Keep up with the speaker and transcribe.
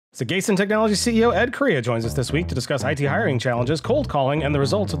Sagacent Technologies CEO Ed Correia joins us this week to discuss IT hiring challenges, cold calling, and the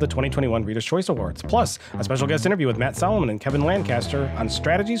results of the 2021 Reader's Choice Awards. Plus, a special guest interview with Matt Solomon and Kevin Lancaster on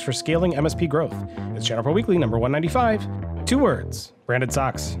strategies for scaling MSP growth. It's ChannelPro Weekly number 195. 2 words. Branded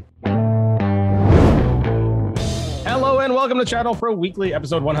socks. Hello and welcome to ChannelPro Weekly,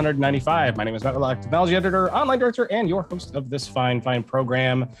 episode 195. My name is Matt Solomon, technology editor, online director, and your host of this fine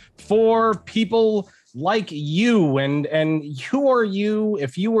program for people like you. And who are you?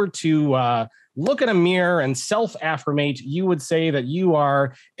 If you were to look in a mirror and self-affirmate, you would say that you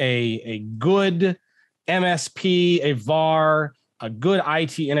are a good MSP, a VAR, a good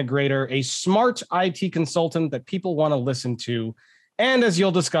IT integrator, a smart IT consultant that people want to listen to. And as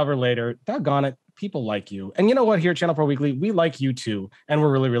you'll discover later, doggone it, people like you. And you know what? Here at ChannelPro Weekly, we like you too. And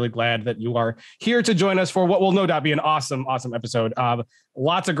we're really, really glad that you are here to join us for what will no doubt be an awesome episode.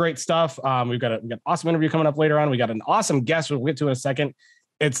 Lots of great stuff. We've got an awesome interview coming up later on. We got an awesome guest we'll get to in a second.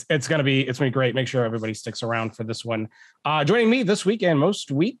 It's gonna be great. Make sure everybody sticks around for this one. Joining me this week and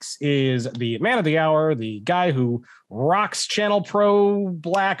most weeks is the man of the hour, the guy who rocks ChannelPro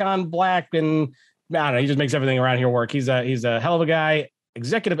black on black, and I don't know, he just makes everything around here work. He's a hell of a guy.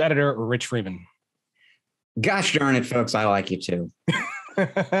 Executive editor Rich Freeman. Gosh darn it, folks! I like you too.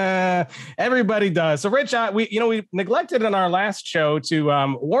 Everybody does. So, Rich, we neglected in our last show to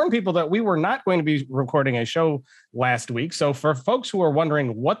warn people that we were not going to be recording a show last week. So, for folks who are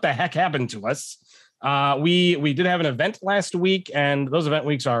wondering what the heck happened to us, we did have an event last week, and those event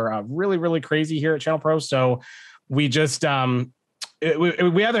weeks are really, really crazy here at ChannelPro. So, we just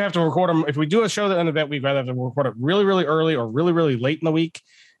we either have to record them. If we do a show that an event, we'd rather have to record it really, really early or really, really late in the week.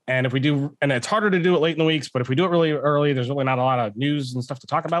 And if we do, and it's harder to do it late in the weeks, but if we do it really early, there's really not a lot of news and stuff to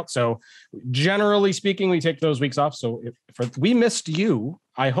talk about. So generally speaking, we take those weeks off. So if we missed you,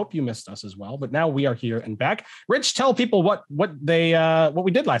 I hope you missed us as well. But now we are here and back. Rich, tell people what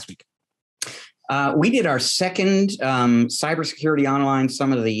we did last week. We did our second Cybersecurity Online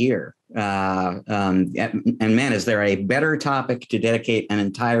Summit of the year. And man, is there a better topic to dedicate an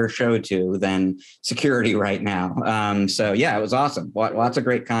entire show to than security right now? So yeah, it was awesome. Lots of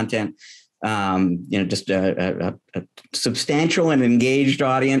great content. Just a substantial and engaged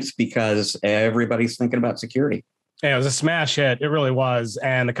audience because everybody's thinking about security. Yeah, it was a smash hit. It really was.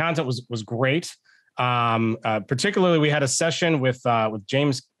 And the content was great. Particularly, we had a session with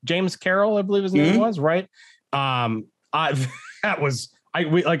James Carroll, I believe his name was, right?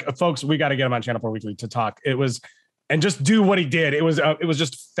 Folks, we got to get him on ChannelPro Weekly to talk. It was, and just do what he did. It was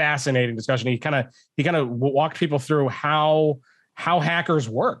just fascinating discussion. He kind of walked people through how hackers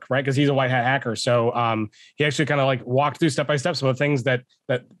work, right? Because he's a white hat hacker. So he actually kind of like walked through step by step some of the things that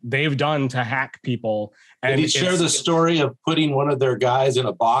they've done to hack people. And he shared the story of putting one of their guys in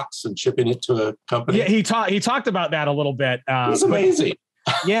a box and shipping it to a company. Yeah, he talked about that a little bit. It's amazing.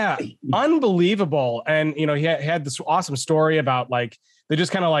 Yeah, unbelievable. And he had this awesome story about like they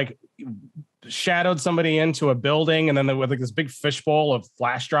just kind of like shadowed somebody into a building, and then there was like this big fishbowl of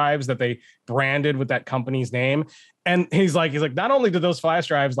flash drives that they branded with that company's name. And he's like, not only did those flash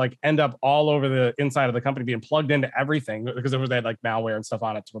drives like end up all over the inside of the company being plugged into everything because they had like malware and stuff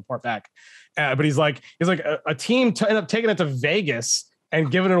on it to report back, but he's like a team ended up taking it to Vegas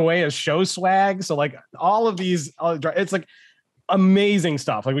and giving it away as show swag. So like all of these, it's like amazing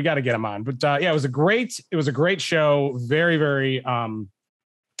stuff. Like we got to get him on. But yeah, it was a great show. Very, very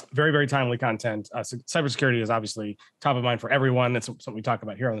very, very timely content. Cybersecurity is obviously top of mind for everyone. It's something we talk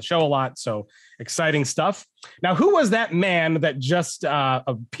about here on the show a lot. So exciting stuff. Now, who was that man that just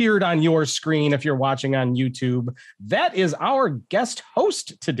appeared on your screen if you're watching on YouTube? That is our guest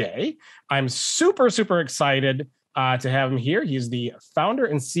host today. I'm super, super excited to have him here. He's the founder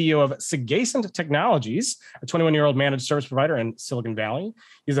and CEO of Sagacent Technologies, a 21-year-old managed service provider in Silicon Valley.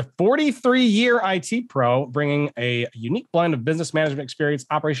 He's a 43-year IT pro, bringing a unique blend of business management experience,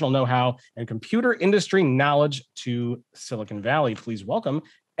 operational know-how, and computer industry knowledge to Silicon Valley. Please welcome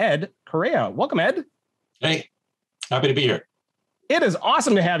Ed Correia. Welcome, Ed. Hey, happy to be here. It is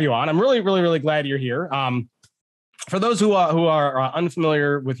awesome to have you on. I'm really, really, really glad you're here. For those who are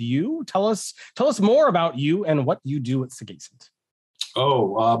unfamiliar with you, tell us more about you and what you do at Sagacent.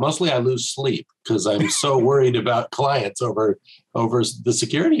 Mostly I lose sleep because I'm so worried about clients over the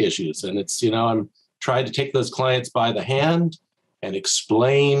security issues. And it's, I'm trying to take those clients by the hand and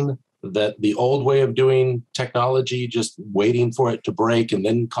explain that the old way of doing technology, just waiting for it to break and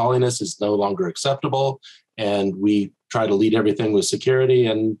then calling us, is no longer acceptable. And we try to lead everything with security.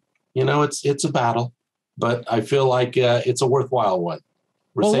 And, it's a battle, but I feel like it's a worthwhile one.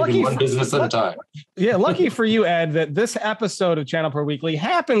 We're saving one business at a time. Yeah, lucky for you, Ed, that this episode of Channel Pro Weekly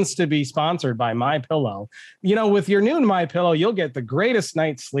happens to be sponsored by MyPillow. You know, with your new MyPillow, you'll get the greatest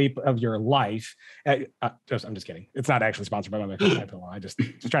night's sleep of your life. I'm just kidding. It's not actually sponsored by MyPillow. I just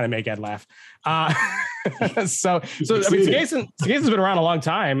trying to make Ed laugh. So I mean, Sagacent's been around a long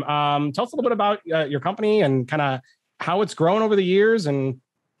time. Tell us a little bit about your company and kind of how it's grown over the years and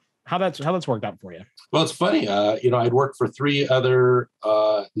how that's worked out for you. Well, it's funny. I'd worked for 3 other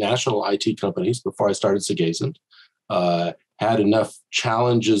national IT companies before I started Sagacent. Had enough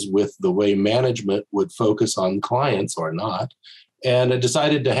challenges with the way management would focus on clients or not. And I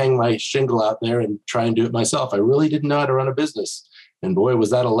decided to hang my shingle out there and try and do it myself. I really didn't know how to run a business. And boy,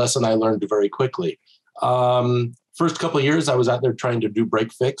 was that a lesson I learned very quickly. First couple of years, I was out there trying to do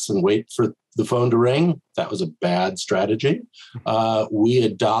break fix and wait for the phone to ring. That was a bad strategy. We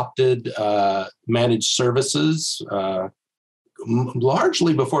adopted managed services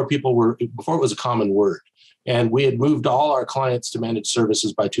largely before it was a common word. And we had moved all our clients to managed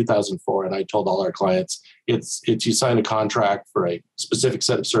services by 2004. And I told all our clients, it's you sign a contract for a specific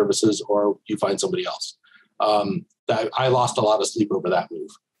set of services or you find somebody else. I lost a lot of sleep over that move.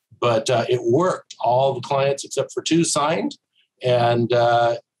 But it worked. All the clients except for 2 signed, and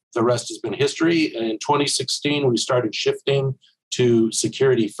the rest has been history. And in 2016, we started shifting to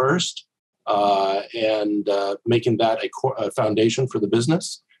security first and making that a foundation for the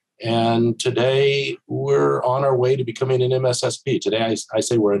business. And today, we're on our way to becoming an MSSP. Today, I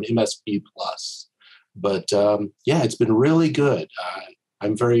say we're an MSP plus. But it's been really good.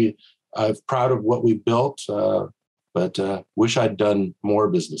 I'm very proud of what we've built. But wish I'd done more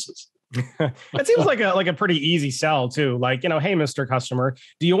businesses. It seems like a pretty easy sell too. Like, hey, Mr. Customer,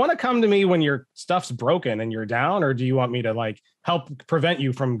 do you want to come to me when your stuff's broken and you're down, or do you want me to help prevent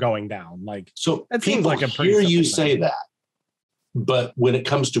you from going down? So it seems like a pretty hear you thing. say that, but when it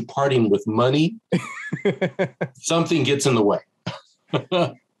comes to parting with money, something gets in the way.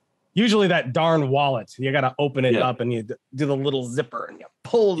 Usually that darn wallet, you got to open it up and you do the little zipper and you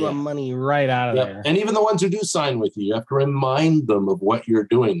pull the money right out of there. And even the ones who do sign with you have to remind them of what you're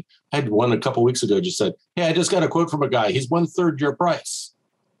doing. I had one a couple of weeks ago just said, hey, I just got a quote from a guy. He's 1/3 your price.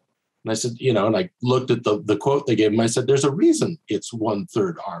 And I said, and I looked at the quote they gave him. I said, there's a reason it's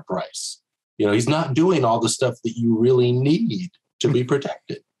 1/3 our price. He's not doing all the stuff that you really need to be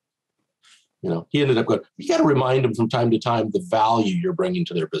protected. He ended up going, you got to remind them from time to time the value you're bringing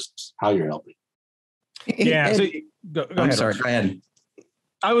to their business, how you're helping. Yeah. So go I'm ahead. sorry. Go ahead.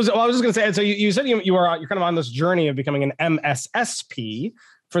 I was just going to say, so you said you're kind of on this journey of becoming an MSSP.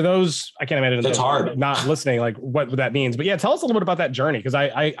 For those, I can't imagine that's hard. Not listening, what that means. But yeah, tell us a little bit about that journey, because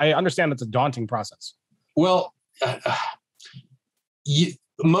I understand it's a daunting process. Well,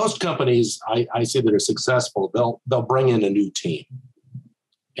 most companies I see that are successful, they'll bring in a new team.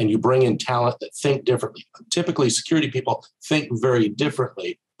 And you bring in talent that think differently. Typically, security people think very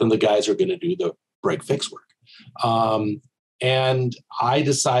differently than the guys who are going to do the break fix work. And I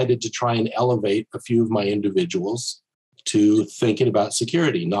decided to try and elevate a few of my individuals to thinking about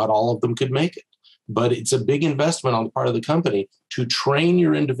security. Not all of them could make it, but it's a big investment on the part of the company to train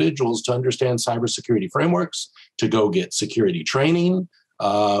your individuals to understand cybersecurity frameworks, to go get security training.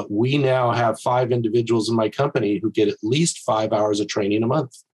 We now have 5 individuals in my company who get at least 5 hours of training a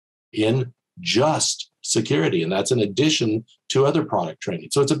month in just security. And that's in addition to other product training.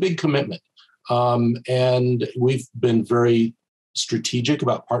 So it's a big commitment. And we've been very strategic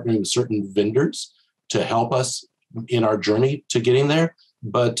about partnering with certain vendors to help us in our journey to getting there.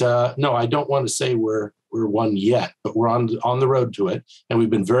 But no, I don't want to say we're one yet, but we're on the road to it. And we've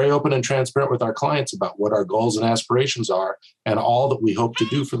been very open and transparent with our clients about what our goals and aspirations are and all that we hope to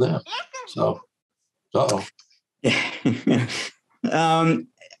do for them. So,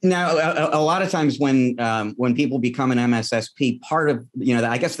 Now, a lot of times when people become an MSSP, part of,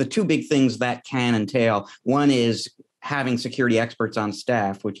 I guess the 2 big things that can entail, one is having security experts on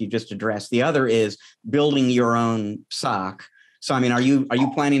staff, which you just addressed. The other is building your own SOC. So, I mean, are you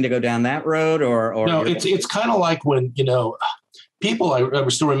planning to go down that road or no? It's kind of like when people. I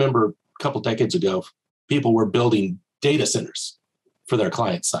still remember a couple decades ago, people were building data centers for their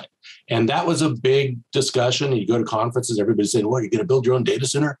client side, and that was a big discussion. You go to conferences, everybody's saying, "Well, you're going to build your own data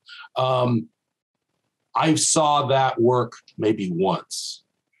center." I saw that work maybe once.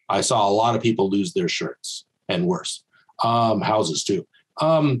 I saw a lot of people lose their shirts and worse, houses too.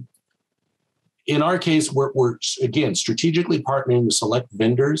 In our case, we're again strategically partnering with select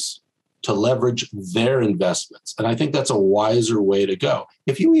vendors to leverage their investments. And I think that's a wiser way to go.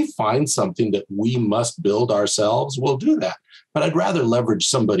 If we find something that we must build ourselves, we'll do that. But I'd rather leverage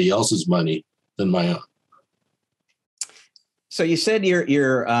somebody else's money than my own. So you said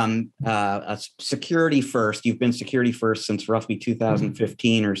you're a security first. You've been security first since roughly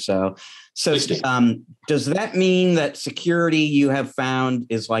 2015 or so. So does that mean that security you have found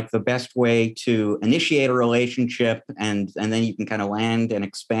is like the best way to initiate a relationship and then you can kind of land and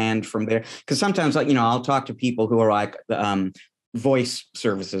expand from there? Because sometimes, like, I'll talk to people who are like voice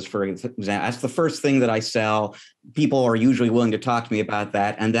services, for example. That's the first thing that I sell. People are usually willing to talk to me about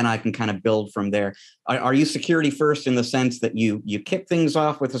that, and then I can kind of build from there. Are you security first in the sense that you kick things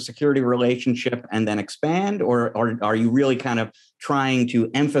off with a security relationship and then expand, or are you really kind of trying to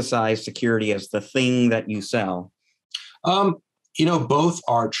emphasize security as the thing that you sell? Both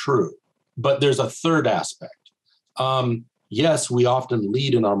are true, but there's a third aspect. Yes, we often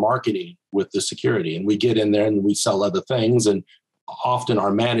lead in our marketing with the security, and we get in there and we sell other things, and often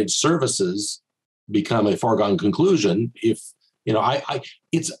our managed services become a foregone conclusion. If I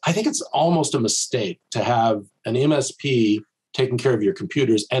think it's almost a mistake to have an MSP taking care of your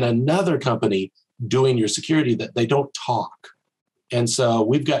computers and another company doing your security, that they don't talk. And so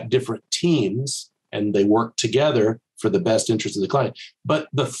we've got different teams and they work together for the best interest of the client. But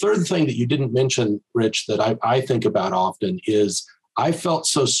the third thing that you didn't mention, Rich, that I think about often is I felt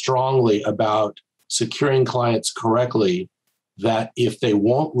so strongly about securing clients correctly that if they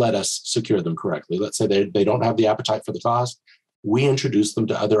won't let us secure them correctly, let's say they don't have the appetite for the cost, we introduce them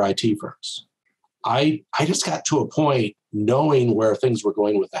to other IT firms. I just got to a point, knowing where things were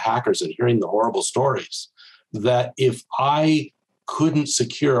going with the hackers and hearing the horrible stories, that if I couldn't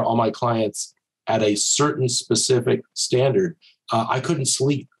secure all my clients at a certain specific standard, I couldn't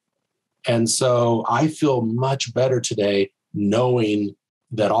sleep. And so I feel much better today knowing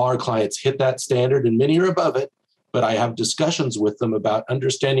that all our clients hit that standard, and many are above it, but I have discussions with them about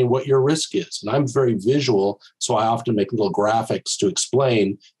understanding what your risk is. And I'm very visual, so I often make little graphics to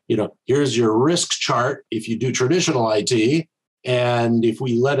explain, here's your risk chart if you do traditional IT, and if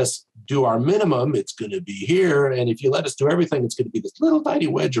we let us do our minimum, it's going to be here, and if you let us do everything, it's going to be this little tiny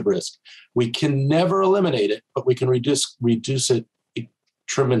wedge of risk. We can never eliminate it, but we can reduce it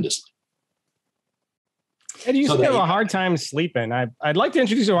tremendously. And you used to have a hard time sleeping. I'd like to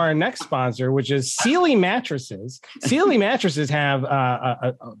introduce you to our next sponsor, which is Sealy Mattresses. Sealy Mattresses have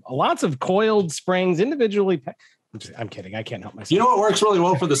lots of coiled springs individually. I'm kidding. I can't help myself. You know what works really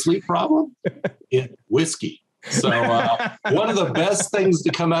well for the sleep problem? Whiskey. So one of the best things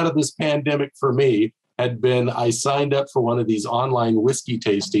to come out of this pandemic for me had been I signed up for one of these online whiskey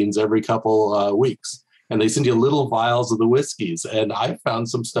tastings every couple weeks. And they send you little vials of the whiskeys. And I found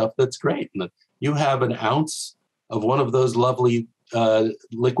some stuff that's great. And you have an ounce of one of those lovely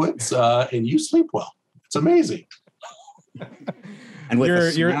liquids and you sleep well. It's amazing. And with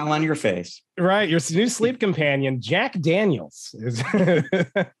a smile on your face. Right. Your new sleep companion, Jack Daniels.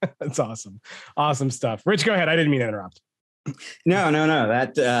 That's awesome. Awesome stuff. Rich, go ahead. I didn't mean to interrupt. No.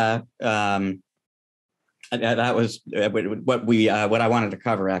 That was what I wanted to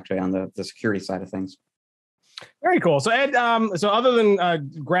cover, actually, on the security side of things. Very cool. So Ed, so other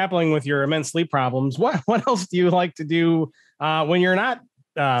than grappling with your immense sleep problems, what else do you like to do when you're not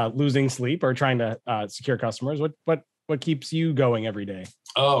losing sleep or trying to secure customers? What keeps you going every day?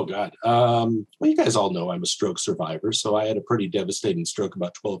 Oh, God. Well, you guys all know I'm a stroke survivor. So I had a pretty devastating stroke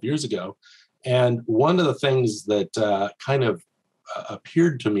about 12 years ago. And one of the things that kind of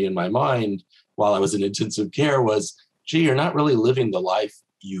appeared to me in my mind while I was in intensive care was, gee, you're not really living the life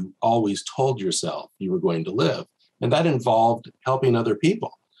you always told yourself you were going to live. And that involved helping other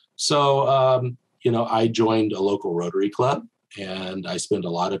people. So, I joined a local Rotary Club, and I spend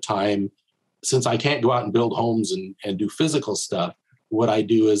a lot of time, since I can't go out and build homes and do physical stuff, what I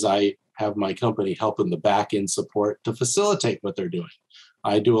do is I have my company help in the back end support to facilitate what they're doing.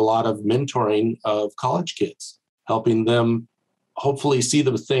 I do a lot of mentoring of college kids, helping them hopefully see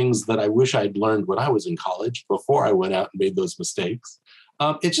the things that I wish I'd learned when I was in college before I went out and made those mistakes.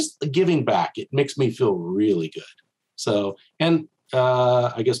 It's just giving back. It makes me feel really good. So, and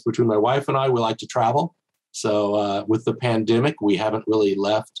I guess between my wife and I, we like to travel. So with the pandemic, we haven't really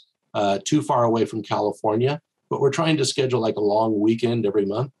left too far away from California, but we're trying to schedule like a long weekend every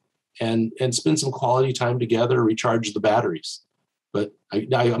month and spend some quality time together, recharge the batteries. But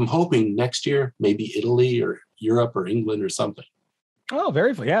I'm hoping next year, maybe Italy or Europe or England or something. Oh,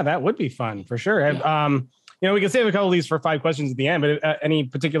 very fun. Yeah, that would be fun for sure. Yeah. We can save a couple of these for 5 questions at the end, but any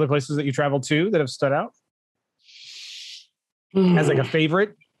particular places that you traveled to that have stood out? As like a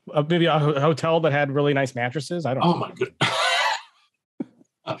favorite? Maybe a hotel that had really nice mattresses? I don't know. Oh, my goodness.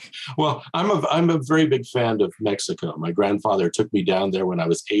 Well, I'm a very big fan of Mexico. My grandfather took me down there when I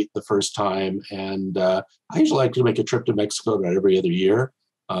was 8 the first time. And I usually like to make a trip to Mexico about every other year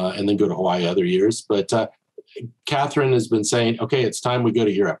and then go to Hawaii other years. But Catherine has been saying, okay, it's time we go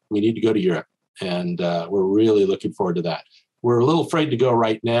to Europe. We need to go to Europe. And we're really looking forward to that. We're a little afraid to go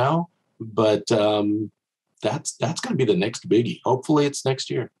right now, but that's going to be the next biggie. Hopefully it's next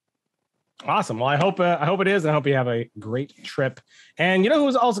year. Awesome. Well, I hope it is. I hope you have a great trip. And you know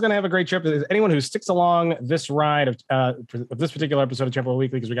who's also going to have a great trip is anyone who sticks along this ride of this particular episode of ChannelPro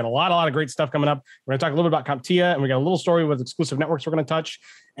Weekly, because we got a lot of great stuff coming up. We're going to talk a little bit about CompTIA, and we got a little story with exclusive networks we're going to touch.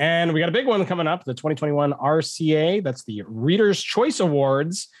 And we got a big one coming up, the 2021 RCA. That's the Reader's Choice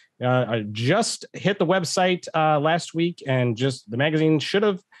Awards. I just hit the website last week, and just the magazine should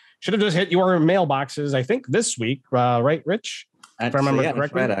have just hit your mailboxes, I think, this week, right, Rich? If I remember correctly.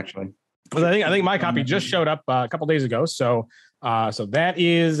 That's right, actually. But I think my copy just showed up a couple days ago. So that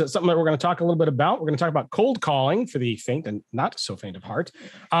is something that we're going to talk a little bit about. We're going to talk about cold calling for the faint and not so faint of heart.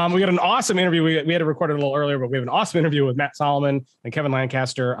 We got an awesome interview. We had to record it a little earlier, but we have an awesome interview with Matt Solomon and Kevin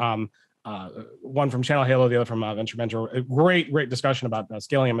Lancaster. One from Channel Halo, the other from Venture Mentor. A great discussion about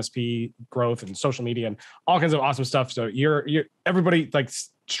scaling MSP growth and social media and all kinds of awesome stuff. So you're everybody, like,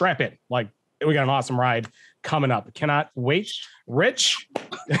 strap in. Like, we got an awesome ride coming up. Cannot wait. Rich,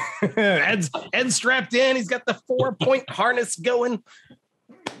 Ed's strapped in. He's got the 4-point harness going.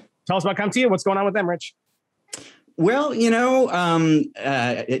 Tell us about CompTIA. What's going on with them, Rich? Well, in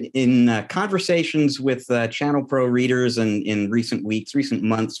conversations with ChannelPro readers and in recent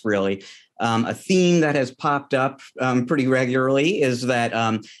months, really, a theme that has popped up pretty regularly is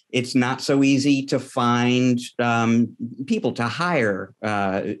that it's not so easy to find people to hire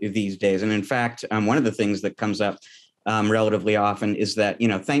these days. And in fact, one of the things that comes up relatively often is that,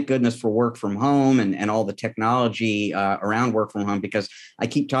 thank goodness for work from home and all the technology around work from home, because I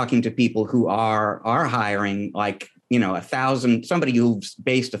keep talking to people who are hiring, like, 1,000, somebody who's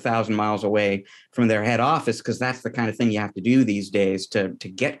based 1,000 miles away from their head office, because that's the kind of thing you have to do these days to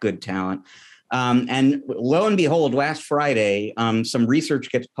get good talent. And lo and behold, last Friday, some research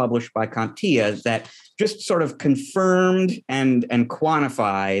gets published by CompTIA that just sort of confirmed and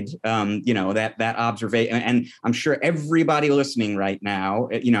quantified, that observation. And I'm sure everybody listening right now,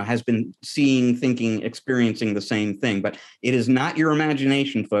 has been seeing, thinking, experiencing the same thing. But it is not your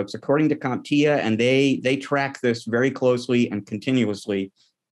imagination, folks. According to CompTIA, and they track this very closely and continuously.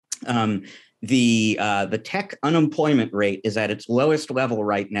 The tech unemployment rate is at its lowest level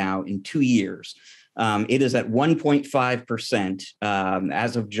right now in 2 years. It is at 1.5%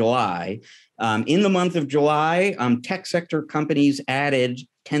 as of July. In the month of July, tech sector companies added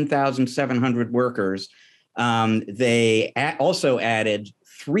 10,700 workers. They also added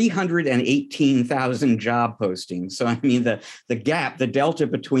 318,000 job postings. So, I mean, the gap, the delta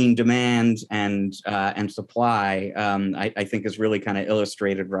between demand and supply, I think is really kind of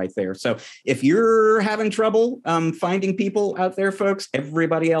illustrated right there. So if you're having trouble finding people out there, folks,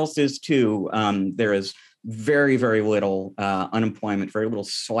 everybody else is too. There is very, very little unemployment, very little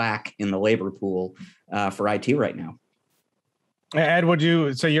slack in the labor pool for IT right now. Ed, would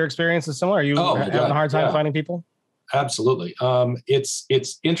you say your experience is similar? Are you having a hard time finding people? Absolutely.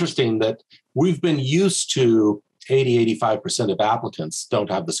 It's interesting that we've been used to 85% of applicants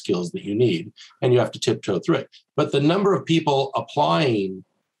don't have the skills that you need, and you have to tiptoe through it. But the number of people applying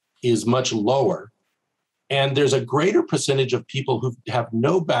is much lower, and there's a greater percentage of people who have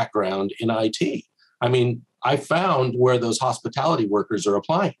no background in IT. I mean, I found where those hospitality workers are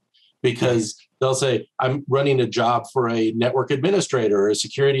applying, because they'll say, I'm running a job for a network administrator or a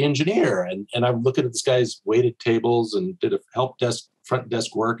security engineer. And I'm looking at this guy's waited tables and did a help desk, front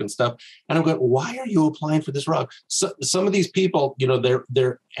desk work and stuff. And I'm going, why are you applying for this role? So, some of these people,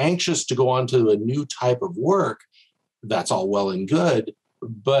 they're anxious to go on to a new type of work. That's all well and good,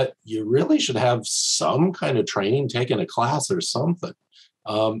 but you really should have some kind of training, taking a class or something.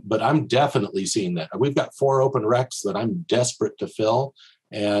 But I'm definitely seeing that. We've got 4 open recs that I'm desperate to fill.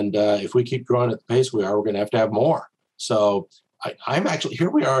 And if we keep growing at the pace we are, we're going to have more. So I'm actually, here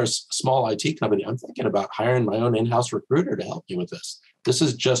we are, a small IT company. I'm thinking about hiring my own in-house recruiter to help me with this. This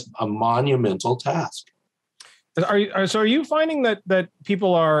is just a monumental task. Are you finding that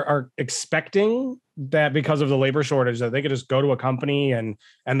people are expecting that because of the labor shortage that they could just go to a company and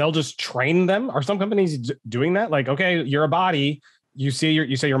they'll just train them? Are some companies doing that? Like, okay, you're a body. You say you're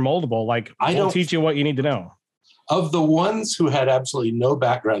moldable. Like, we'll teach you what you need to know. Of the ones who had absolutely no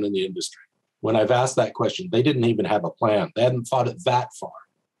background in the industry, when I've asked that question, they didn't even have a plan. They hadn't thought it that far.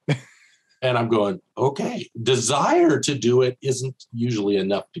 And I'm going, okay, desire to do it isn't usually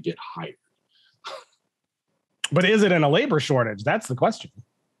enough to get hired. But is it in a labor shortage? That's the question.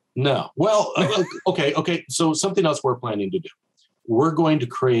 No. Well, okay. So something else we're planning to do. We're going to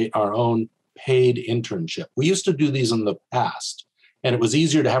create our own paid internship. We used to do these in the past. And it was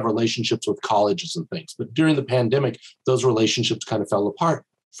easier to have relationships with colleges and things. But during the pandemic, those relationships kind of fell apart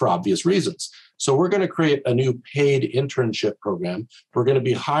for obvious reasons. So we're going to create a new paid internship program. We're going to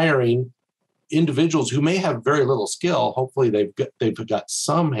be hiring individuals who may have very little skill. Hopefully they've got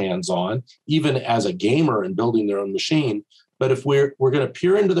some hands-on, even as a gamer and building their own machine. But if we're going to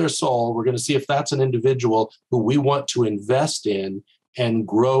peer into their soul, we're going to see if that's an individual who we want to invest in and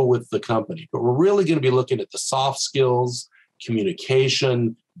grow with the company. But we're really going to be looking at the soft skills,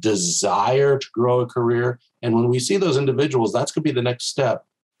 communication, desire to grow a career. And when we see those individuals, that's going to be the next step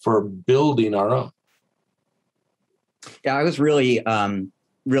for building our own. Yeah, I was really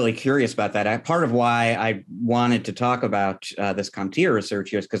curious about that. Part of why I wanted to talk about this CompTIA research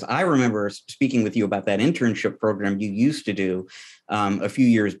here is because I remember speaking with you about that internship program you used to do a few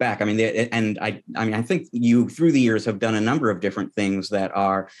years back. I mean, I think you through the years have done a number of different things that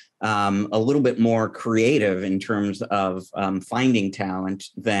are a little bit more creative in terms of finding talent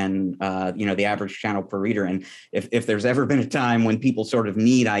than the average channel per reader. And if there's ever been a time when people sort of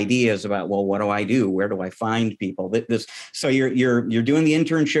need ideas about, well, what do I do? Where do I find people? So you're doing the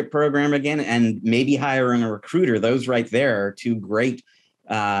internship program again, and maybe hiring a recruiter. Those right there are two great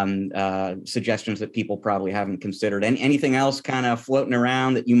suggestions that people probably haven't considered. And anything else kind of floating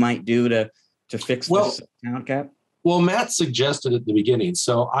around that you might do to fix this talent gap? Well, Matt suggested at the beginning.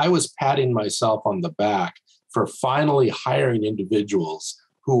 So I was patting myself on the back for finally hiring individuals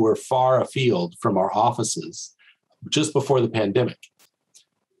who were far afield from our offices just before the pandemic.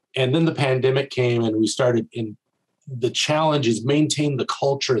 And then the pandemic came and we started in. The challenge is maintain the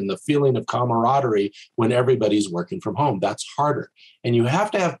culture and the feeling of camaraderie when everybody's working from home. That's harder. And you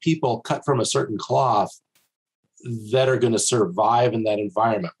have to have people cut from a certain cloth that are going to survive in that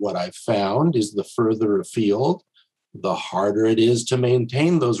environment. What I've found is the further afield, the harder it is to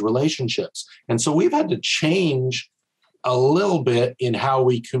maintain those relationships. And so we've had to change a little bit in how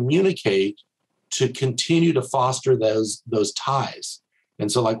we communicate to continue to foster those ties.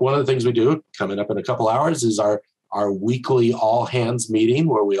 And so like one of the things we do coming up in a couple hours is our weekly all hands meeting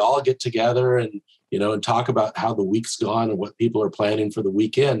where we all get together and talk about how the week's gone and what people are planning for the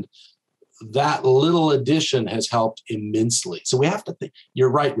weekend. That little addition has helped immensely. So we have to think,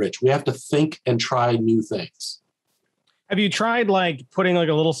 you're right, Rich, we have to think and try new things. Have you tried like putting like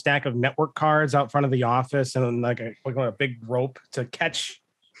a little stack of network cards out front of the office and like a big rope to catch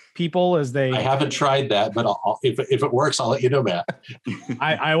people as they? I haven't tried that, but if it works, I'll let you know, Matt.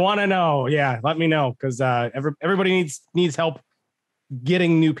 I want to know. Yeah, let me know because everybody needs help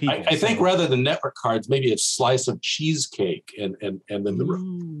getting new people. I think rather than network cards, maybe a slice of cheesecake and then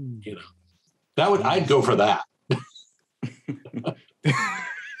the I'd go for that. I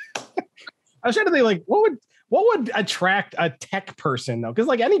was trying to think like what would attract a tech person though, because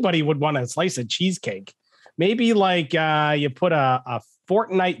like anybody would want a slice of cheesecake. Maybe like you put a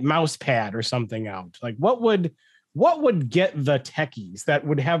Fortnite mouse pad or something out. Like what would get the techies that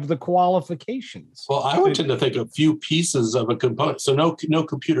would have the qualifications? Well, I would tend to think a few pieces of a component. So no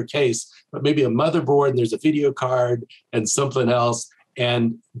computer case, but maybe a motherboard and there's a video card and something else.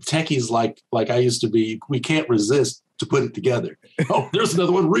 And techies like I used to be, we can't resist to put it together. Oh, there's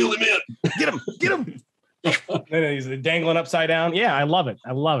another one. Reel him in. Get him. And he's dangling upside down. Yeah, I love it.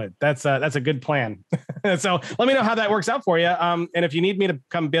 That's a good plan. So let me know how that works out for you. And if you need me to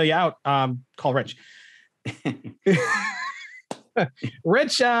come bail you out, call Rich.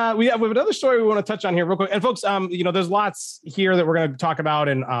 Rich, we have another story we want to touch on here real quick. And folks, there's lots here that we're going to talk about,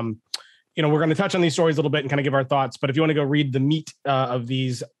 and we're going to touch on these stories a little bit and kind of give our thoughts. But if you want to go read the meat of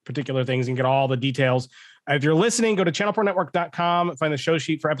these particular things and get all the details, if you're listening, go to channelpronetwork.com, find the show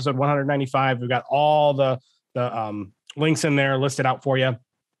sheet for episode 195. We've got all the links in there listed out for you.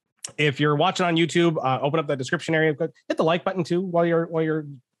 If you're watching on YouTube, open up that description area. Hit the like button too while you're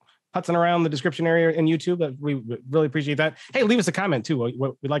putzing around the description area in YouTube. We really appreciate that. Hey, leave us a comment too.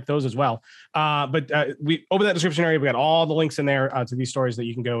 We like those as well. But we open that description area. We got all the links in there to these stories that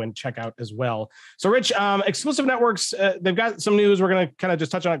you can go and check out as well. So Rich, Exclusive Networks, they've got some news. We're going to kind of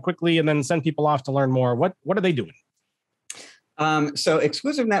just touch on it quickly and then send people off to learn more. What are they doing? So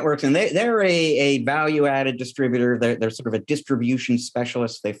Exclusive Networks, and they're a value-added distributor. They're sort of a distribution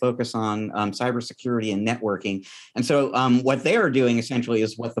specialist. They focus on cybersecurity and networking. And so what they are doing essentially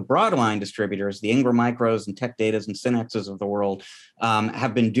is what the broadline distributors, the Ingram Micros and Tech Datas and Synexes of the world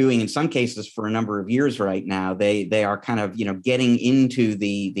have been doing in some cases for a number of years right now. They are kind of getting into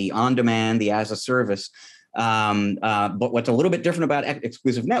the on-demand, the as-a-service. But what's a little bit different about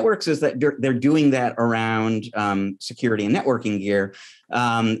Exclusive Networks is that they're doing that around security and networking gear.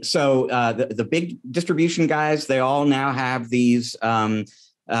 So the big distribution guys, they all now have these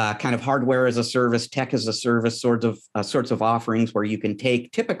kind of hardware as a service, tech as a service sorts of offerings where you can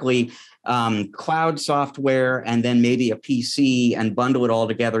take typically cloud software and then maybe a PC and bundle it all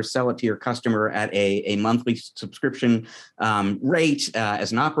together, sell it to your customer at a monthly subscription rate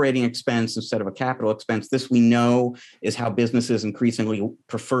as an operating expense instead of a capital expense. This we know is how businesses increasingly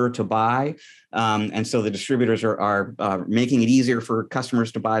prefer to buy. And so the distributors are making it easier for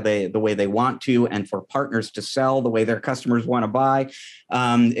customers to buy the way they want to, and for partners to sell the way their customers want to buy.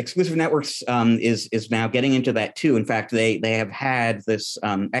 Exclusive Networks is now getting into that too. In fact, they have had this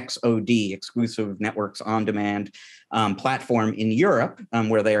XOD, Exclusive Networks On Demand platform in Europe,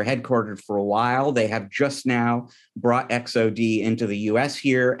 where they are headquartered for a while. They have just now brought XOD into the US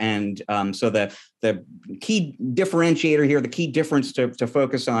here. And so the key differentiator here, the key difference to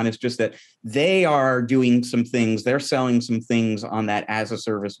focus on is just that they are doing some things, they're selling some things on that as a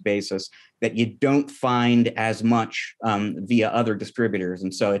service basis that you don't find as much via other distributors.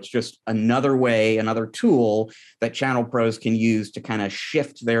 And so it's just another way, another tool that channel pros can use to kind of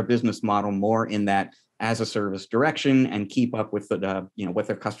shift their business model more in that as a service direction and keep up with the what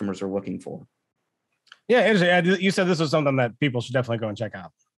their customers are looking for. Yeah, interesting. You said this was something that people should definitely go and check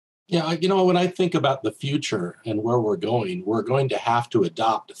out. Yeah, when I think about the future and where we're going to have to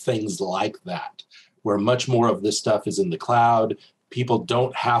adopt things like that, where much more of this stuff is in the cloud. People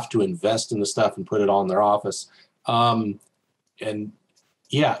don't have to invest in the stuff and put it all in their office. And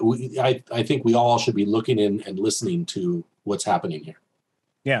yeah, I think we all should be looking in and listening to what's happening here.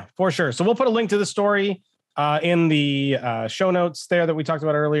 Yeah, for sure. So we'll put a link to the story in the show notes there that we talked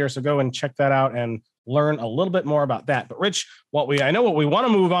about earlier. So go and check that out and learn a little bit more about that. But Rich, I know what we want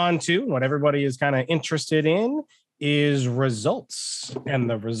to move on to, what everybody is kind of interested in is results. And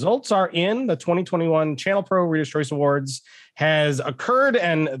the results are in the 2021 ChannelPro Reader's Choice Awards has occurred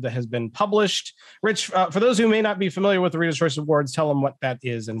and has been published. Rich, for those who may not be familiar with the Reader's Choice Awards, tell them what that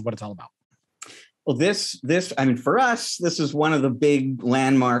is and what it's all about. Well, for us, this is one of the big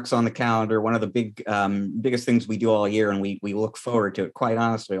landmarks on the calendar, one of the biggest things we do all year, and we look forward to it, quite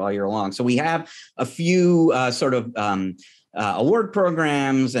honestly, all year long. So we have a few award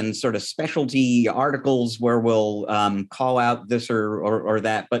programs and sort of specialty articles where we'll call out this or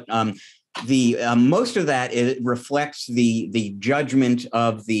that, but the most of that reflects the judgment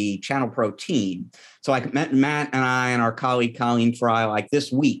of the ChannelPro team. So like Matt and I and our colleague Colleen Fry, like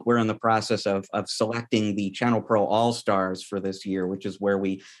this week, we're in the process of selecting the ChannelPro All-Stars for this year, which is where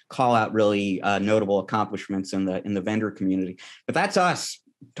we call out really notable accomplishments in the vendor community. But that's us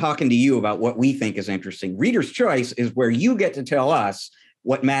talking to you about what we think is interesting. Reader's Choice is where you get to tell us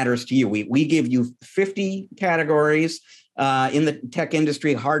what matters to you. We give you 50 categories in the tech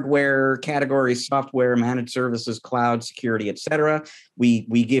industry: hardware categories, software, managed services, cloud, security, et cetera. We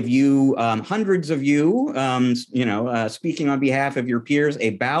give you hundreds of you, speaking on behalf of your peers,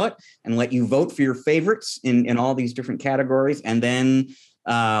 a ballot and let you vote for your favorites in all these different categories. And then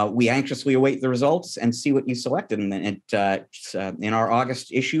we anxiously await the results and see what you selected. And it's in our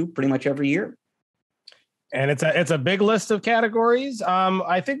August issue pretty much every year. And it's a big list of categories.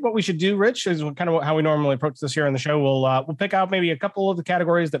 I think what we should do, Rich, is kind of how we normally approach this here on the show. We'll pick out maybe a couple of the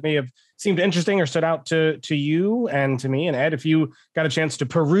categories that may have seemed interesting or stood out to you and to me. And Ed, if you got a chance to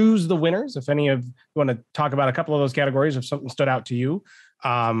peruse the winners, if any of you want to talk about a couple of those categories, if something stood out to you,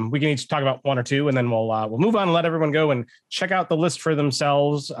 we can each talk about one or two, and then we'll move on and let everyone go and check out the list for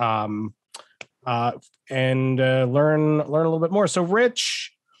themselves and learn a little bit more. So,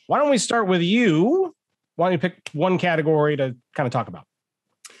 Rich, why don't we start with you? Why don't you pick one category to kind of talk about?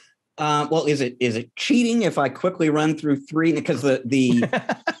 Well, is it cheating if I quickly run through three? Because the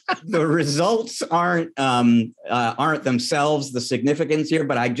results aren't themselves the significance here,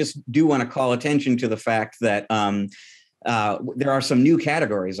 but I just do want to call attention to the fact that there are some new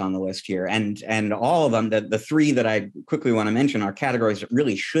categories on the list here, and all of them, the three that I quickly want to mention, are categories that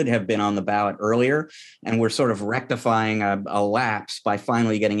really should have been on the ballot earlier, and we're sort of rectifying a lapse by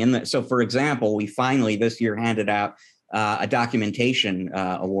finally getting in there. So, for example, we finally this year handed out a documentation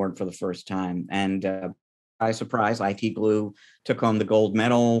award for the first time, and by surprise, IT Glue took home the gold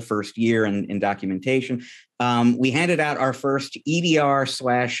medal first year in documentation. We handed out our first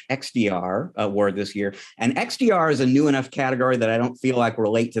EDR/XDR award this year. And XDR is a new enough category that I don't feel like we're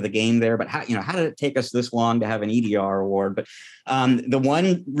late to the game there. But how did it take us this long to have an EDR award? But the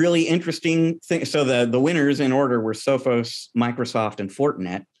one really interesting thing, so the winners in order were Sophos, Microsoft, and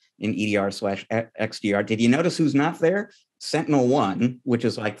Fortinet in EDR/XDR. Did you notice who's not there? SentinelOne, which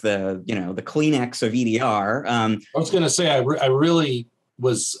is like the Kleenex of EDR. I was going to say, I really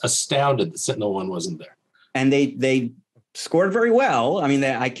was astounded that SentinelOne wasn't there. And they scored very well. I mean,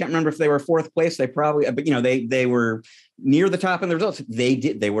 I can't remember if they were fourth place. They probably, but they were near the top in the results.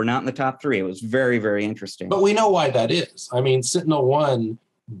 They were not in the top three. It was very, very interesting. But we know why that is. I mean, SentinelOne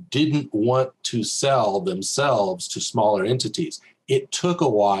didn't want to sell themselves to smaller entities. It took a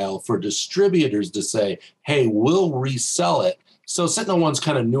while for distributors to say, hey, we'll resell it. So SentinelOne's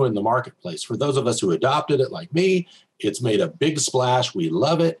kind of new in the marketplace. For those of us who adopted it, like me, it's made a big splash. We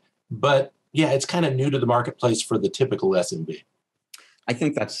love it. But yeah, it's kind of new to the marketplace for the typical SMB. I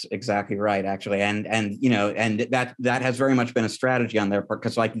think that's exactly right, actually, and that has very much been a strategy on their part,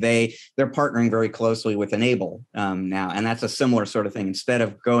 because like they're partnering very closely with Enable now, and that's a similar sort of thing. Instead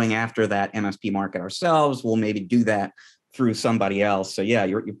of going after that MSP market ourselves, we'll maybe do that through somebody else. So yeah,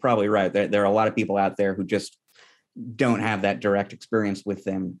 you're probably right. There are a lot of people out there who just don't have that direct experience with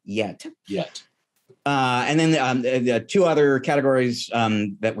them yet. And then the two other categories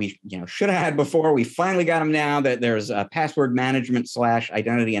that we should have had before, we finally got them now. That there's password management /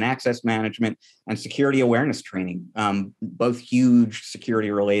 identity and access management and security awareness training, both huge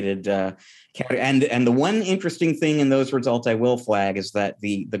security related categories. And the one interesting thing in those results I will flag is that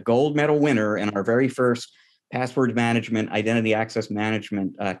the gold medal winner in our very first password management, identity access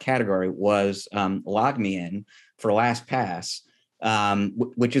management category was LogMeIn for LastPass.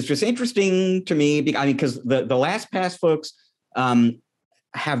 Which is just interesting to me. Because the LastPass folks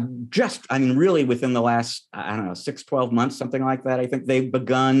have just, really within the last, 6-12 months, something like that, I think they've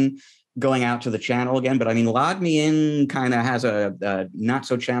begun going out to the channel again. But LogMeIn kind of has a not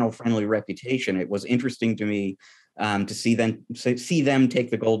so channel friendly reputation. It was interesting to me to see them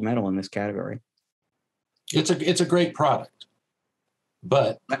take the gold medal in this category. It's a great product,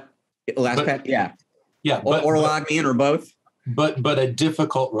 but LastPass, yeah, or LogMeIn, or both. But a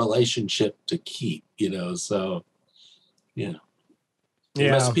difficult relationship to keep, so,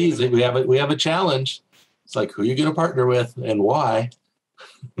 MSPs, we have a challenge. It's like, who are you going to partner with and why?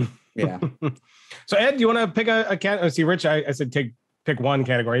 Yeah. So Ed, do you want to pick a cat? See, Rich, I said pick one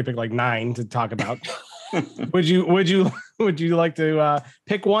category, pick like 9 to talk about. Would you like to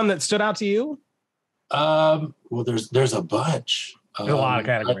pick one that stood out to you? Well, there's a bunch. There's a lot of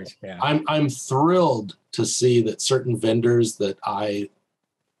categories. Yeah. I'm thrilled to see that certain vendors that I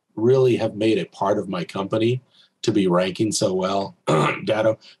really have made a part of my company to be ranking so well.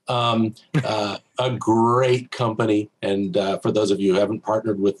 Datto, a great company. And for those of you who haven't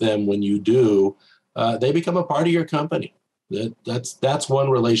partnered with them, when you do, they become a part of your company. That's one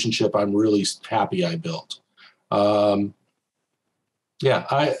relationship I'm really happy I built.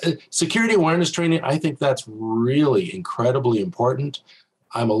 Security awareness training, I think that's really incredibly important.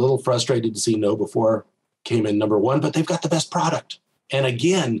 I'm a little frustrated to see KnowBe4 came in number 1, but they've got the best product. And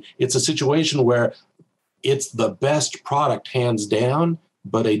again, it's a situation where it's the best product hands down,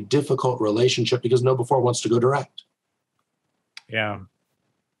 but a difficult relationship because KnowBe4 wants to go direct. Yeah.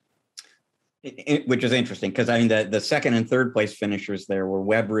 Which is interesting because the second and third place finishers there were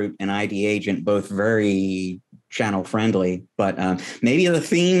WebRoot and ID Agent, both very channel friendly. But maybe the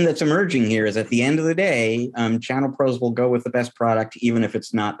theme that's emerging here is at the end of the day, channel pros will go with the best product, even if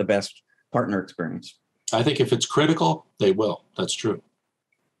it's not the best partner experience. I think if it's critical, they will. That's true.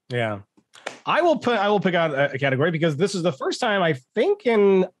 Yeah, I will pick out a category because this is the first time I think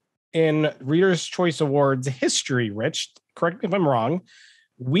in Reader's Choice Awards history, Rich, correct me if I'm wrong,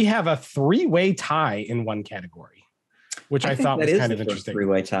 we have a 3-way tie in one category, which I thought was kind of interesting.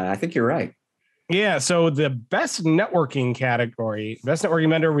 3-way tie. I think you're right. Yeah. So the best networking category, best networking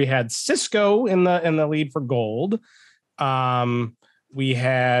vendor, we had Cisco in the lead for gold. We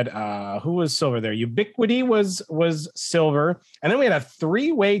had who was silver there? Ubiquity was silver, and then we had a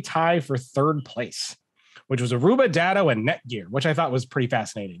 3-way tie for third place, which was Aruba, Datto, and Netgear, which I thought was pretty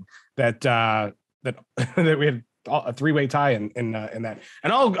fascinating. That we had a 3-way tie in that,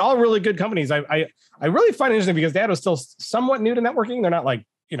 and all really good companies. I really find it interesting because Datto's still somewhat new to networking. They're not like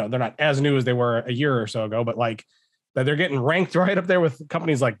they're not as new as they were a year or so ago, but like that they're getting ranked right up there with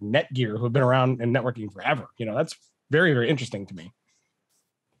companies like Netgear who have been around in networking forever. That's very, very interesting to me.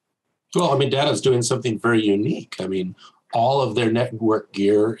 Well, Datto's doing something very unique. All of their network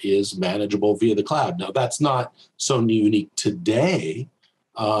gear is manageable via the cloud. Now, that's not so unique today,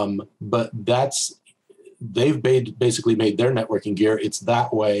 but they've basically made their networking gear, it's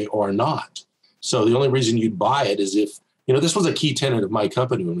that way or not. So the only reason you'd buy it is if, this was a key tenet of my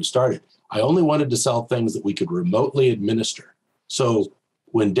company when we started. I only wanted to sell things that we could remotely administer. So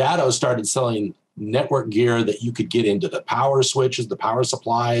when Datto started selling network gear that you could get into the power switches, the power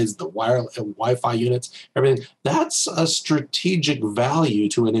supplies, the Wi-Fi units, everything, that's a strategic value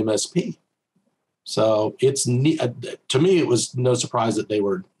to an MSP. So to me, it was no surprise that they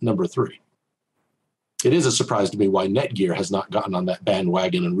were number 3. It is a surprise to me why Netgear has not gotten on that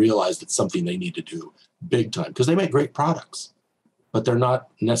bandwagon and realized it's something they need to do big time, because they make great products, but they're not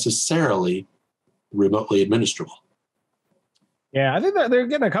necessarily remotely administrable. Yeah, I think that they're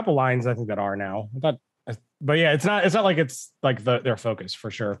getting a couple lines. I think that are now. But yeah, it's not like it's like their focus for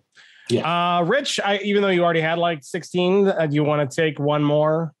sure. Yeah. Rich, even though you already had like 16, do you want to take one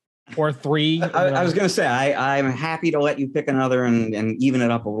more or three? I was going to say I'm happy to let you pick another and even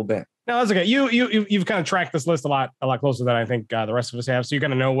it up a little bit. No, that's okay. You've kind of tracked this list a lot closer than I think the rest of us have. So you're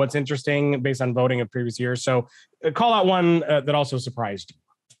going to know what's interesting based on voting of previous years. So call out one that also surprised you.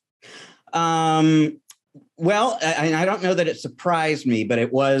 Well, I don't know that it surprised me, but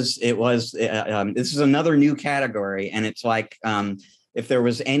it was. This is another new category, and it's like if there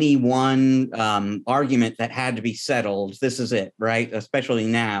was any one argument that had to be settled, this is it, right? Especially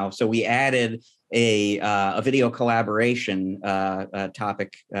now. So we added a video collaboration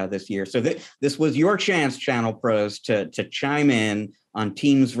topic this year. So this was your chance, Channel Pros, to chime in on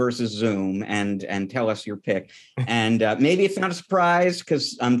Teams versus Zoom and tell us your pick. And maybe it's not a surprise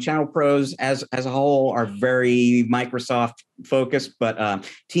because Channel Pros as a whole are very Microsoft focused, but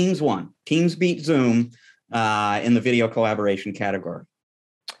Teams won. Teams beat Zoom in the video collaboration category.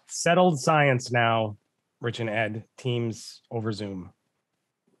 Settled science now, Rich and Ed, Teams over Zoom.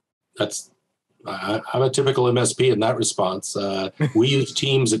 I'm a typical MSP in that response. We use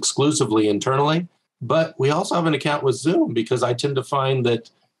Teams exclusively internally, but we also have an account with Zoom because I tend to find that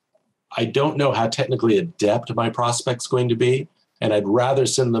I don't know how technically adept my prospect's going to be, and I'd rather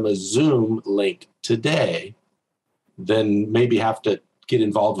send them a Zoom link today than maybe have to get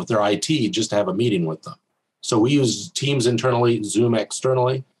involved with their IT just to have a meeting with them. So we use Teams internally, Zoom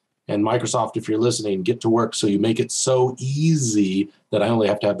externally, and Microsoft, if you're listening, get to work so you make it so easy that I only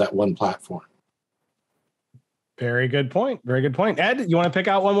have to have that one platform. Very good point. Very good point. Ed, you want to pick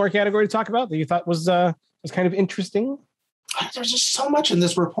out one more category to talk about that you thought was kind of interesting? There's just so much in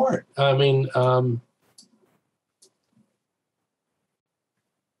this report. I mean, I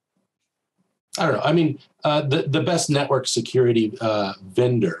don't know. I mean, the best network security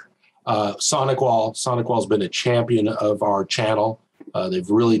vendor, SonicWall. SonicWall's been a champion of our channel. They've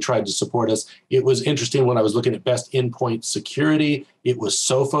really tried to support us. It was interesting when I was looking at best endpoint security. It was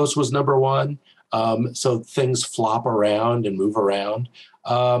Sophos was number one. So things flop around and move around.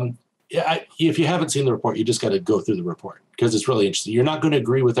 If you haven't seen the report, you just got to go through the report because it's really interesting. You're not going to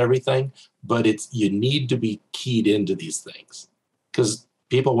agree with everything, but you need to be keyed into these things because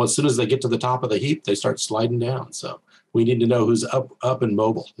people, as soon as they get to the top of the heap, they start sliding down. So we need to know who's up and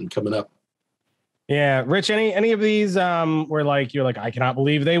mobile and coming up. Yeah, Rich. Any of these were like you're like I cannot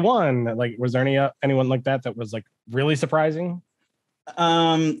believe they won? Like, was there anyone like that was like really surprising?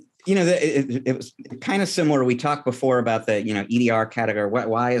 It was kind of similar. We talked before about the, EDR category.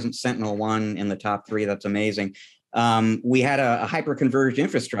 Why isn't SentinelOne in the top 3? That's amazing. We had a hyper-converged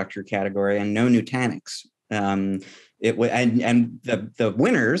infrastructure category and no Nutanix. And the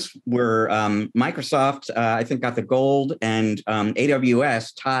winners were Microsoft, I think, got the gold, and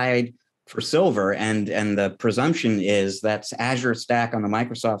AWS tied for silver. And the presumption is that's Azure Stack on the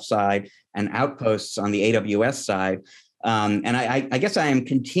Microsoft side and Outposts on the AWS side. And I guess I am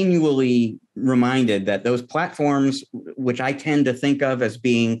continually reminded that those platforms, which I tend to think of as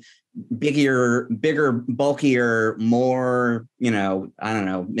being bigger, bulkier, more,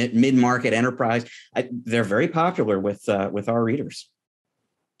 mid-market enterprise, they're very popular with our readers.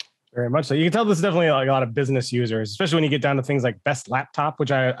 Very much so. You can tell this is definitely like a lot of business users, especially when you get down to things like best laptop,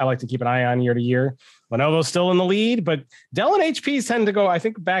 which I like to keep an eye on year to year. Lenovo's still in the lead, but Dell and HP tend to go, I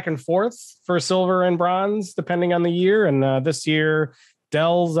think, back and forth for silver and bronze, depending on the year. And this year,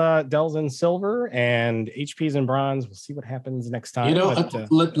 Dell's in silver and HP's in bronze. We'll see what happens next time.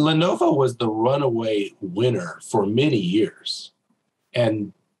 Lenovo was the runaway winner for many years.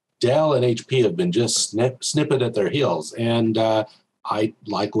 And Dell and HP have been just snipping at their heels. And I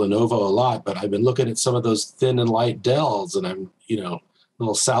like Lenovo a lot, but I've been looking at some of those thin and light Dells, and I'm, a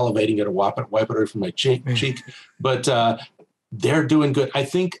little salivating at a wipe it away from my cheek. But they're doing good. I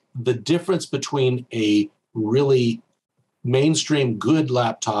think the difference between a really mainstream good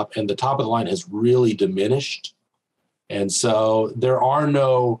laptop and the top of the line has really diminished. And so there are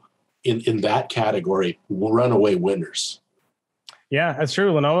no, in that category, runaway winners. Yeah, that's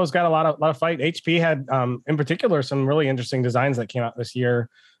true. Lenovo's got a lot of fight. HP had, in particular, some really interesting designs that came out this year,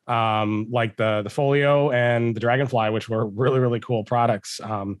 like the Folio and the Dragonfly, which were really, really cool products.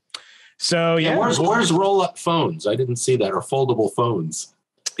 Where's roll-up phones? I didn't see that, or foldable phones.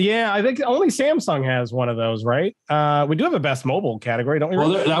 Yeah, I think only Samsung has one of those, right? We do have a best mobile category, don't we?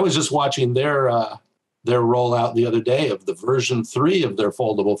 Well, I was just watching their their rollout the other day of the version 3 of their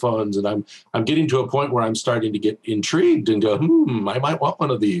foldable phones, and I'm getting to a point where I'm starting to get intrigued and go, I might want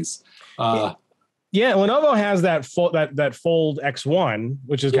one of these. Yeah, Lenovo has that Fold X1,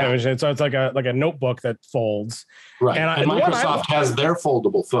 which is kind of interesting. So it's like a notebook that folds. Right. And Microsoft has their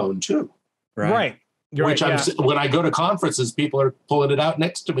foldable phone too. Right. Which when I go to conferences, people are pulling it out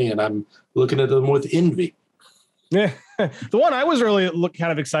next to me, and I'm looking at them with envy. Yeah, the one I was really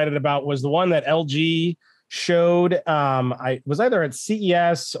kind of excited about was the one that LG showed. I was either at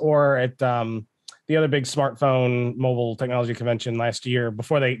CES or at the other big smartphone mobile technology convention last year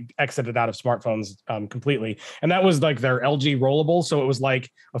before they exited out of smartphones completely. And that was like their LG rollable. So it was like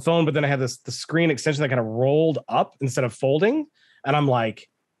a phone, but then it had the screen extension that kind of rolled up instead of folding. And I'm like,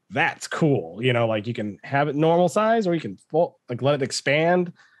 that's cool. You know, like you can have it normal size or you can let it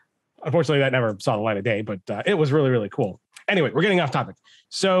expand. Unfortunately, that never saw the light of day, but it was really, really cool. Anyway, we're getting off topic.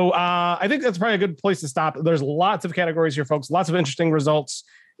 So I think that's probably a good place to stop. There's lots of categories here, folks, lots of interesting results.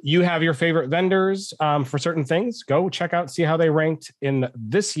 You have your favorite vendors for certain things. Go check out, see how they ranked in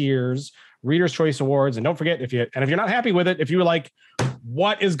this year's Reader's Choice Awards. And don't forget, if you're not happy with it, if you're like,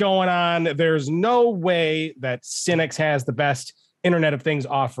 what is going on? There's no way that Cynix has the best Internet of Things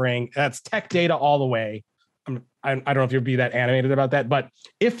offering. That's tech data all the way. I don't know if you'll be that animated about that, but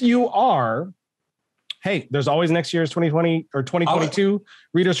if you are, hey, there's always next year's 2020 or 2022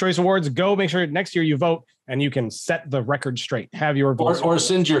 Reader's Choice Awards. Go make sure next year you vote and you can set the record straight. Have your vote. Or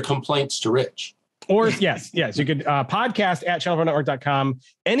send your complaints to Rich. Or yes, you could podcast at channelpronetwork.com.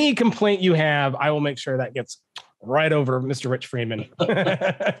 Any complaint you have, I will make sure that gets right over Mr. Rich Freeman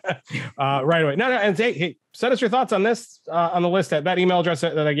right away. No, and hey, send us your thoughts on this on the list. That email address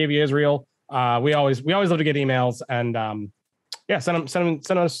that I gave you is real. We always love to get emails, and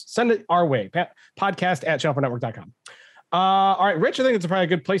send it our way. Podcast at channelpronetwork.com. All right, Rich, I think it's probably a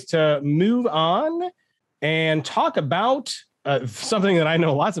good place to move on and talk about something that I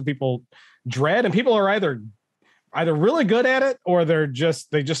know lots of people dread, and people are either really good at it or they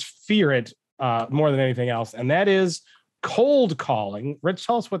just fear it more than anything else, and that is cold calling. Rich,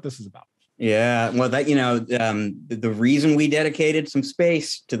 tell us what this is about. Yeah, well, the reason we dedicated some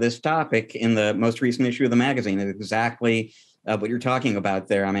space to this topic in the most recent issue of the magazine is exactly what you're talking about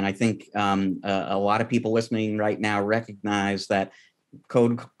there. I mean, I think a lot of people listening right now recognize that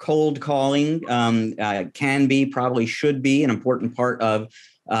cold calling probably should be an important part of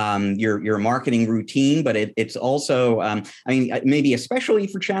your marketing routine, but it's also, maybe especially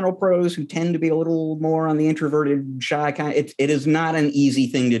for channel pros who tend to be a little more on the introverted, shy kind. It is not an easy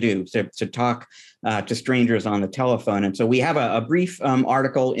thing to do to talk to strangers on the telephone. And so we have a brief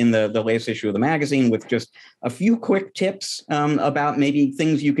article in the latest issue of the magazine with just a few quick tips about maybe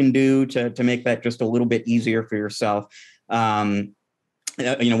things you can do to make that just a little bit easier for yourself. One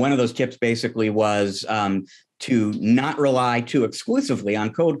of those tips basically was to not rely too exclusively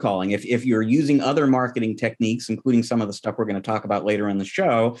on cold calling. If you're using other marketing techniques, including some of the stuff we're going to talk about later in the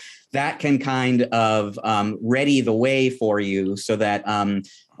show, that can kind of ready the way for you so that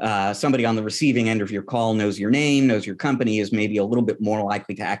somebody on the receiving end of your call knows your name, knows your company, is maybe a little bit more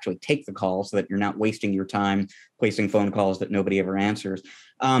likely to actually take the call so that you're not wasting your time placing phone calls that nobody ever answers.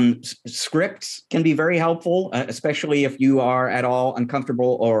 Scripts can be very helpful, especially if you are at all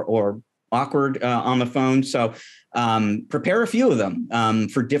uncomfortable or awkward on the phone. So prepare a few of them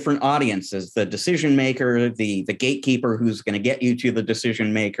for different audiences, the decision maker, the gatekeeper who's going to get you to the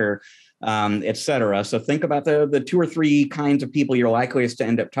decision maker, et cetera. So think about the 2 or 3 kinds of people you're likeliest to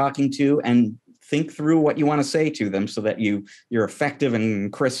end up talking to, and think through what you want to say to them so that you're effective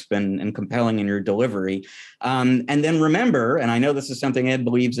and crisp and compelling in your delivery. And then remember, and I know this is something Ed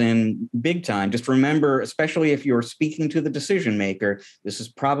believes in big time, just remember, especially if you're speaking to the decision maker, this is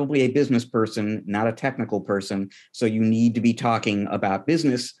probably a business person, not a technical person. So you need to be talking about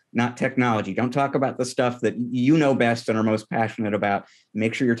business, not technology. Don't talk about the stuff that you know best and are most passionate about.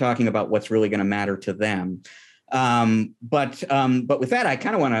 Make sure you're talking about what's really going to matter to them. But with that, I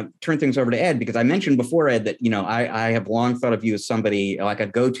kind of want to turn things over to Ed, because I mentioned before, Ed, that, I have long thought of you as somebody like a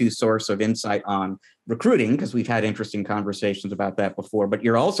go-to source of insight on recruiting, because we've had interesting conversations about that before. But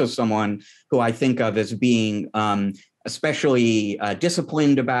you're also someone who I think of as being especially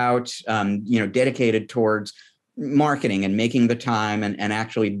disciplined about, dedicated towards marketing and making the time and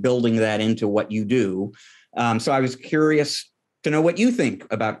actually building that into what you do. So I was curious to know what you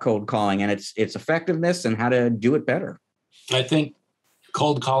think about cold calling and its effectiveness and how to do it better. I think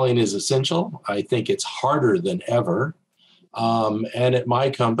cold calling is essential. I think it's harder than ever. And at my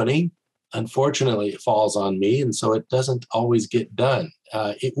company, unfortunately, it falls on me. And so it doesn't always get done.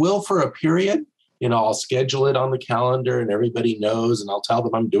 It will for a period, I'll schedule it on the calendar and everybody knows, and I'll tell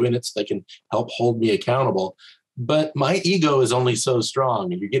them I'm doing it so they can help hold me accountable. But my ego is only so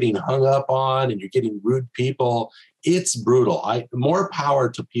strong, and you're getting hung up on and you're getting rude people. It's brutal. More power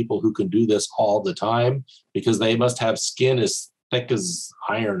to people who can do this all the time, because they must have skin as thick as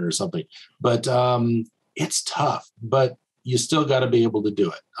iron or something. But it's tough, but you still got to be able to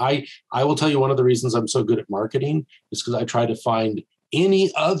do it. I will tell you, one of the reasons I'm so good at marketing is because I try to find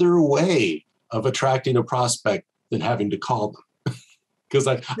any other way of attracting a prospect than having to call them, because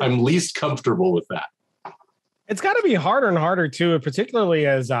I'm least comfortable with that. It's got to be harder and harder too, particularly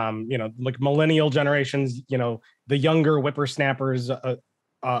as like millennial generations, the younger whippersnappers that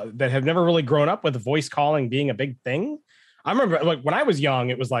have never really grown up with voice calling being a big thing. I remember, like, when I was young,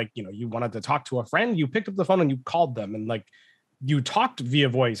 it was like, you wanted to talk to a friend, you picked up the phone and you called them, and like you talked via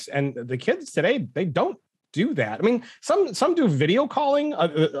voice. And the kids today, they don't do that. I mean, some do video calling.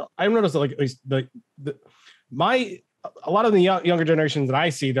 I've noticed that, like, at least a lot of the younger generations that I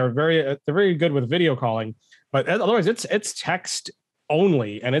see, they're very good with video calling, but otherwise it's text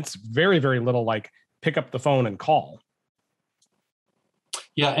only, and it's very, very little like pick up the phone and call.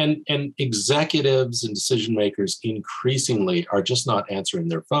 Yeah, and executives and decision makers increasingly are just not answering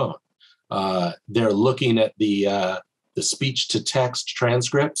their phone. They're looking at the speech to text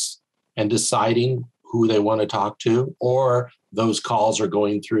transcripts and deciding who they want to talk to, or those calls are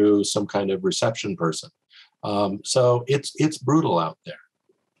going through some kind of reception person. So it's brutal out there.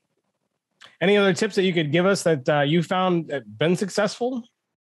 Any other tips that you could give us that you found been successful?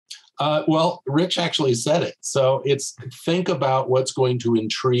 Well, Rich actually said it. So it's think about what's going to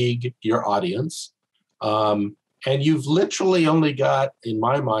intrigue your audience. And you've literally only got, in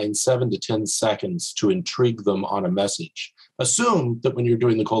my mind, 7 to 10 seconds to intrigue them on a message. Assume that when you're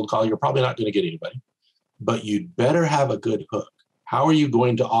doing the cold call, you're probably not going to get anybody, but you'd better have a good hook. How are you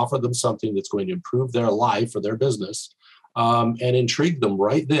going to offer them something that's going to improve their life or their business, and intrigue them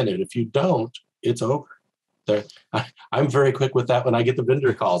right then? And if you don't, it's over. I'm very quick with that when I get the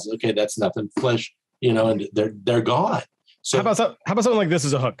vendor calls. Okay, that's nothing, flesh, and they're gone. So how about something like this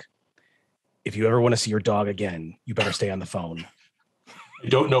as a hook? If you ever want to see your dog again, you better stay on the phone. I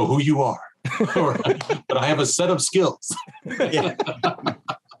don't know who you are, but I have a set of skills.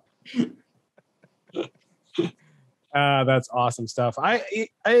 That's awesome stuff.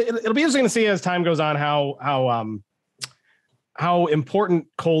 It'll be interesting to see as time goes on how important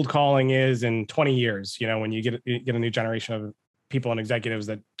cold calling is in 20 years. When you get a new generation of people and executives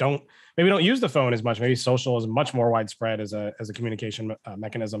that maybe don't use the phone as much. Maybe social is much more widespread as a communication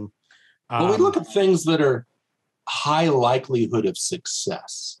mechanism. Well, we look at things that are high likelihood of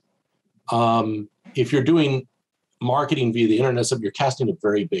success. If you're doing marketing via the internet, so you're casting a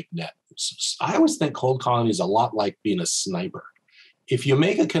very big net. I always think cold calling is a lot like being a sniper. If you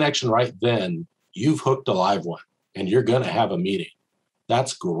make a connection right then, you've hooked a live one and you're going to have a meeting.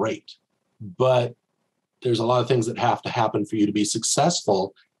 That's great. But there's a lot of things that have to happen for you to be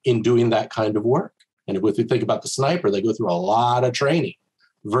successful in doing that kind of work. And if you think about the sniper, they go through a lot of training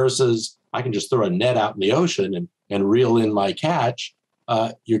versus I can just throw a net out in the ocean and reel in my catch.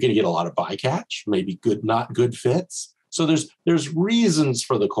 You're going to get a lot of bycatch, maybe not good fits. So there's reasons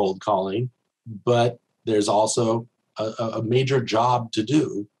for the cold calling, but there's also a major job to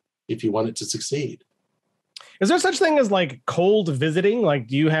do if you want it to succeed. Is there such thing as like cold visiting? Like,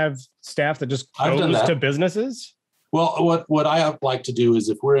 do you have staff that just goes to businesses? Well, what I like to do is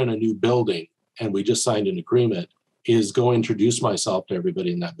if we're in a new building and we just signed an agreement, is go introduce myself to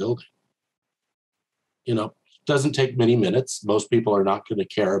everybody in that building. Doesn't take many minutes. Most people are not going to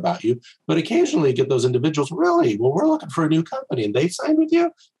care about you, but occasionally you get those individuals, really, well, we're looking for a new company and they signed with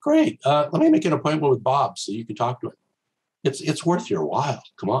you. Great. Let me make an appointment with Bob so you can talk to him. It's worth your while.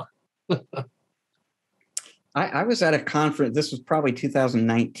 Come on. I was at a conference. This was probably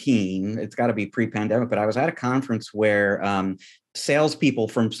 2019. It's got to be pre-pandemic, but I was at a conference where salespeople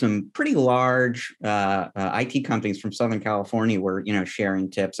from some pretty large IT companies from Southern California were, sharing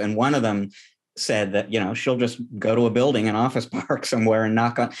tips. And one of them said that, she'll just go to a building, an office park somewhere and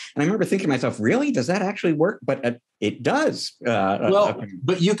knock on. And I remember thinking to myself, really, does that actually work? But it does.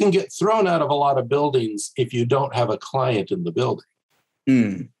 But you can get thrown out of a lot of buildings if you don't have a client in the building.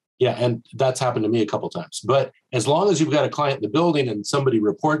 Mm. Yeah, and that's happened to me a couple of times. But as long as you've got a client in the building and somebody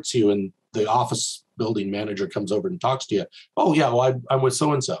reports you and the office building manager comes over and talks to you, oh, yeah, well, I'm with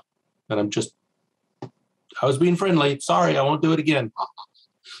so-and-so. And I was being friendly. Sorry, I won't do it again.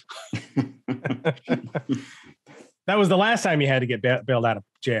 That was the last time you had to get bailed out of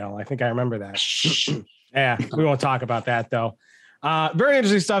jail. I think I remember that. Yeah, we won't talk about that, though. Very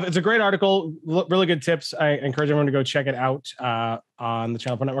interesting stuff. It's a great article, really good tips. I encourage everyone to go check it out on the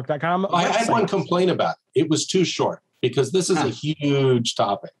ChannelProNetwork.com. I had one complaint about it. It was too short because this is a huge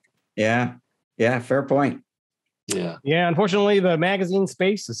topic. Yeah. Fair point. Yeah. Unfortunately, the magazine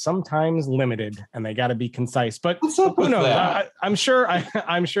space is sometimes limited, and they got to be concise. But who knows? I'm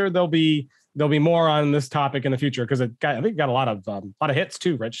sure there'll be more on this topic in the future because I think it got a lot of hits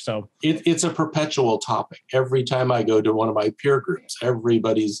too, Rich. So it's a perpetual topic. Every time I go to one of my peer groups,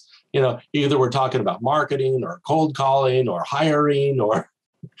 everybody's, either we're talking about marketing or cold calling or hiring, or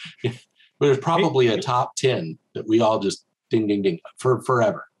there's probably a top 10 that we all just ding, ding, ding for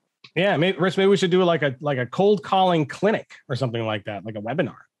forever. Yeah, Rich, maybe we should do like a cold calling clinic or something like that, like a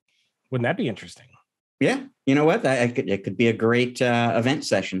webinar. Wouldn't that be interesting? Yeah, you know what? It could be a great event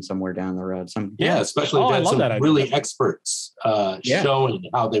session somewhere down the road. Especially if some really experts showing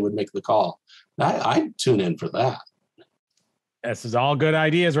how they would make the call. I'd tune in for that. This is all good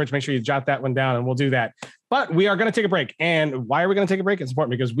ideas, Rich. Make sure you jot that one down, and we'll do that. But we are going to take a break. And why are we going to take a break? It's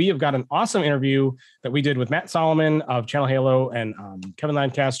important because we have got an awesome interview that we did with Matt Solomon of Channel Halo and Kevin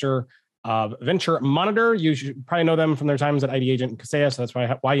Lancaster of Venture Monitor. You should probably know them from their times at ID Agent and Kaseya, so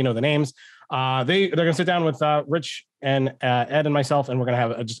that's why you know the names. They're going to sit down with Rich and Ed and myself, and we're going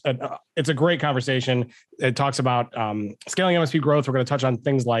to have it's a great conversation. It talks about scaling MSP growth. We're going to touch on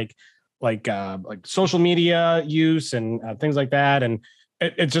things like social media use and things like that. And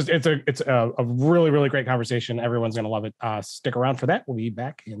it's a really, really great conversation. Everyone's going to love it. Stick around for that. We'll be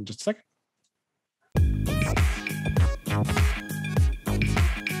back in just a second.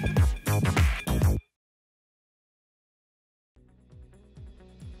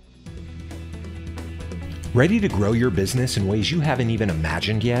 Ready to grow your business in ways you haven't even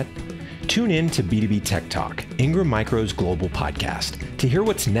imagined yet? Tune in to B2B Tech Talk, Ingram Micro's global podcast, to hear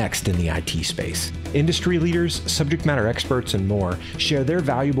what's next in the IT space. Industry leaders, subject matter experts, and more share their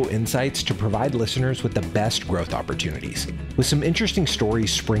valuable insights to provide listeners with the best growth opportunities, with some interesting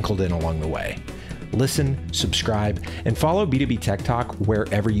stories sprinkled in along the way. Listen, subscribe, and follow B2B Tech Talk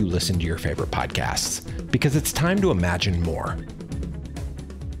wherever you listen to your favorite podcasts, because it's time to imagine more.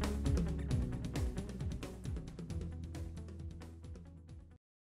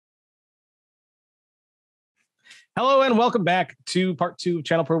 Hello and welcome back to part 2 of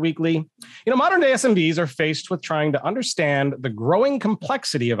Channel Pro Weekly. Modern day SMBs are faced with trying to understand the growing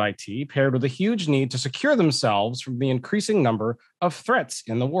complexity of IT paired with a huge need to secure themselves from the increasing number of threats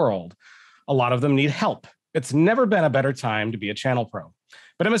in the world. A lot of them need help. It's never been a better time to be a Channel Pro.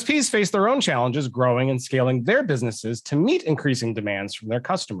 But MSPs face their own challenges growing and scaling their businesses to meet increasing demands from their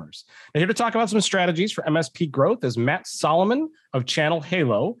customers. Now, here to talk about some strategies for MSP growth is Matt Solomon of Channel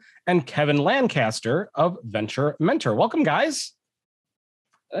Halo and Kevin Lancaster of Venture Mentor. Welcome, guys.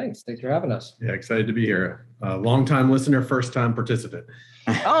 Thanks for having us. Yeah, excited to be here. Long-time listener, first-time participant.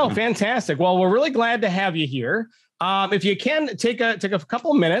 Oh, fantastic. Well, we're really glad to have you here. If you can take a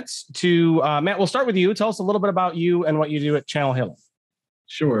couple minutes to, Matt, we'll start with you. Tell us a little bit about you and what you do at Channel Halo.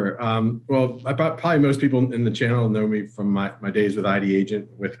 Sure. Well, probably most people in the channel know me from my days with ID Agent,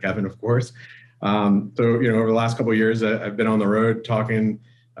 with Kevin, of course. Over the last couple of years, I've been on the road talking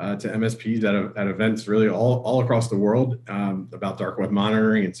to MSPs at events really all across the world about dark web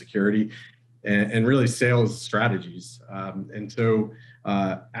monitoring and security and really sales strategies.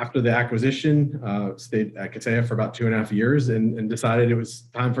 After the acquisition, stayed at Kaseya for about 2.5 years and decided it was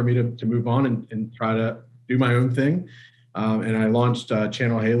time for me to move on and try to do my own thing. And I launched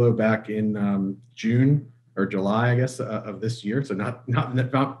Channel Halo back in June or July, I guess, of this year. So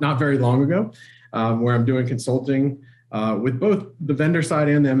not very long ago, where I'm doing consulting with both the vendor side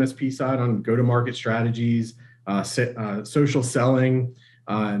and the MSP side on go-to-market strategies, social selling,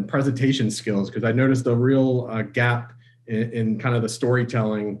 and presentation skills. Because I noticed a real gap in kind of the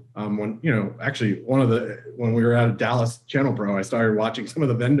storytelling. When we were at Dallas ChannelPro, I started watching some of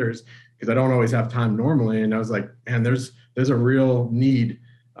the vendors because I don't always have time normally, and I was like, man, there's a real need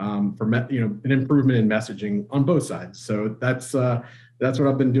for an improvement in messaging on both sides. So that's what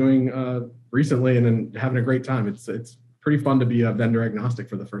I've been doing recently, and then having a great time. It's pretty fun to be a vendor agnostic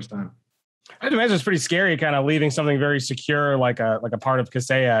for the first time. I'd imagine it's pretty scary, kind of leaving something very secure like a part of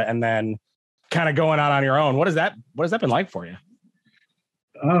Kaseya, and then kind of going out on your own. What has that been like for you?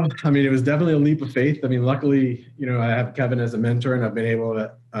 It was definitely a leap of faith. Luckily, I have Kevin as a mentor, and I've been able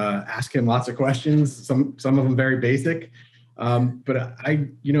to ask him lots of questions. Some of them very basic, but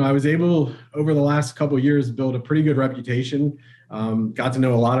I was able over the last couple of years build a pretty good reputation. Got to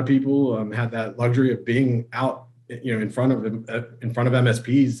know a lot of people. Had that luxury of being out, in front of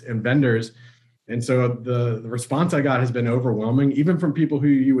MSPs and vendors, and so the response I got has been overwhelming, even from people who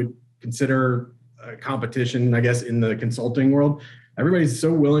you would consider competition, I guess, in the consulting world. Everybody's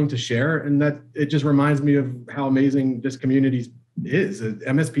so willing to share, and that it just reminds me of how amazing this community is.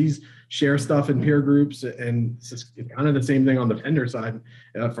 MSPs share stuff in peer groups, and it's kind of the same thing on the vendor side,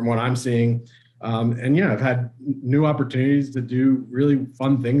 from what I'm seeing. And yeah, I've had new opportunities to do really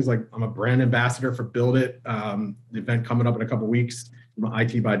fun things. Like I'm a brand ambassador for Build It, the event coming up in a couple of weeks,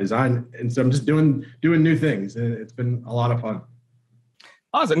 IT by Design, and so I'm just doing new things, and it's been a lot of fun.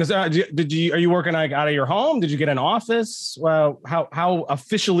 Awesome. So, are you working like out of your home? Did you get an office? Well, how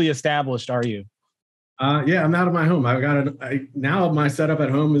officially established are you? Yeah, I'm out of my home. Now my setup at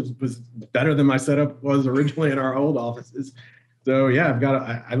home was better than my setup was originally in our old offices. So yeah,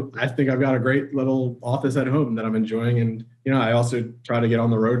 I think I've got a great little office at home that I'm enjoying. And, I also try to get on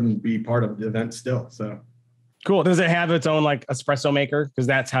the road and be part of the event still. So cool. Does it have its own like espresso maker? Because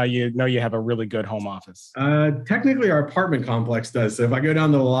that's how you know you have a really good home office. Technically, our apartment complex does. So if I go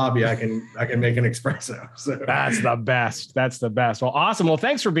down to the lobby, I can make an espresso. So that's the best. That's the best. Well, awesome. Well,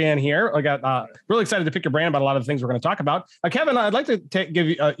 thanks for being here. I got really excited to pick your brain about a lot of the things we're going to talk about. Kevin, I'd like to give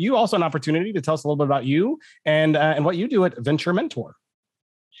you also an opportunity to tell us a little bit about you and what you do at Venture Mentor.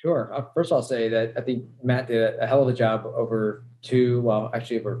 Sure. First, I'll say that I think Matt did a hell of a job over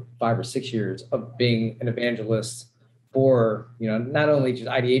over 5 or 6 years of being an evangelist for, not only just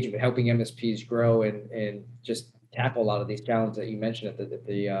ideation, but helping MSPs grow and just tackle a lot of these challenges that you mentioned at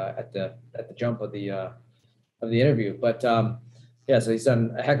the jump of the interview. But so he's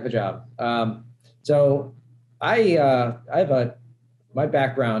done a heck of a job. So my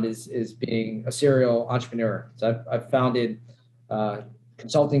background is being a serial entrepreneur. So I've founded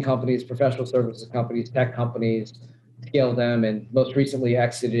consulting companies, professional services companies, tech companies, scaled them, and most recently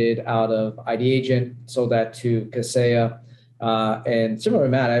exited out of IDagent, sold that to Kaseya. And similar to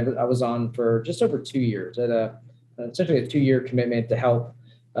Matt, I was on for just over 2 years at essentially a 2-year commitment to help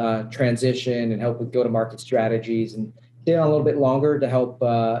transition and help with go-to-market strategies, and stayed on a little bit longer to help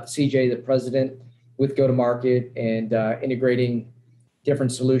CJ, the president, with go-to-market and integrating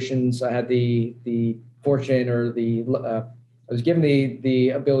different solutions. I had the fortune or I was given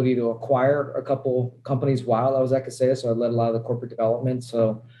the ability to acquire a couple companies while I was at Kaseya, so I led a lot of the corporate development.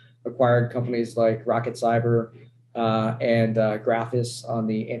 So acquired companies like Rocket Cyber and Graphis on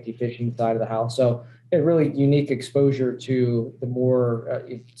the anti-phishing side of the house. So a really unique exposure to the more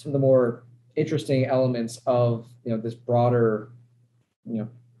some of the more interesting elements of this broader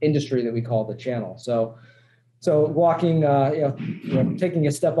industry that we call the channel. So walking taking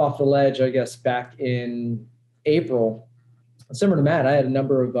a step off the ledge, I guess back in April. Similar to Matt, I had a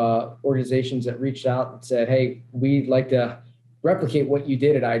number of organizations that reached out and said, "Hey, we'd like to replicate what you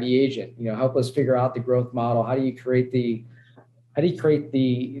did at IDagent. Help us figure out the growth model. How do you create the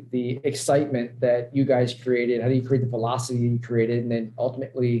excitement that you guys created? How do you create the velocity you created?" And then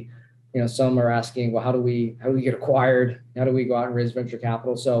ultimately, some are asking, "Well, how do we get acquired? How do we go out and raise venture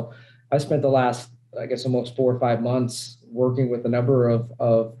capital?" So I spent the last, I guess, almost 4 or 5 months working with a number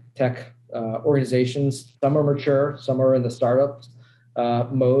of tech organizations. Some are mature, some are in the startup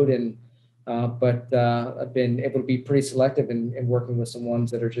mode, but I've been able to be pretty selective in working with some ones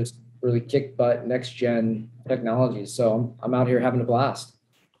that are just really kick butt next gen technologies. So I'm out here having a blast.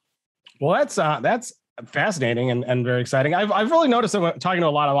 Well, that's fascinating and very exciting. I've really noticed that talking to a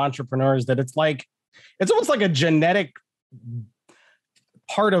lot of entrepreneurs that it's almost like a genetic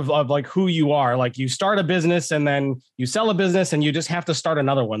part of like who you are. Like you start a business and then you sell a business and you just have to start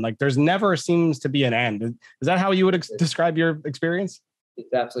another one. Like there's never seems to be an end. Is that how you would describe your experience?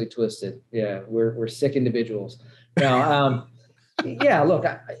 It's absolutely twisted. Yeah, we're sick individuals. Now, look,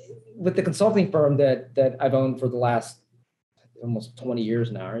 with the consulting firm that I've owned for the last almost 20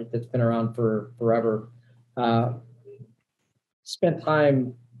 years now, right? That's been around for forever. Spent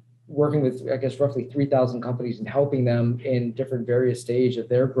time working with, I guess, roughly 3,000 companies and helping them in different various stages of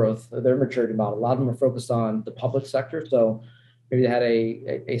their growth, of their maturity model. A lot of them are focused on the public sector. So maybe they had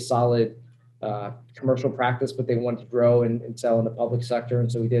a solid commercial practice, but they wanted to grow and sell in the public sector.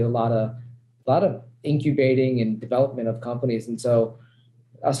 And so we did a lot of incubating and development of companies. And so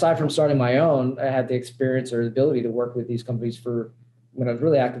aside from starting my own, I had the experience or the ability to work with these companies for when I was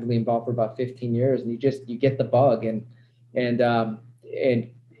really actively involved for about 15 years. And you get the bug and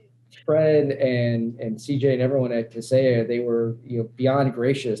Fred and CJ and everyone at Kaseya, they were beyond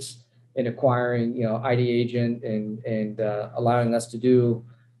gracious in acquiring IDagent and allowing us to do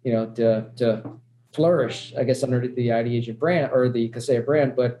to flourish, I guess, under the IDagent brand or the Kaseya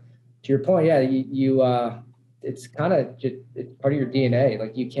brand. But to your point, yeah, it's kind of it's part of your DNA.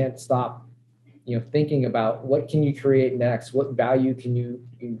 Like you can't stop thinking about what can you create next, what value can you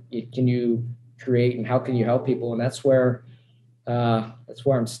create, and how can you help people, and that's where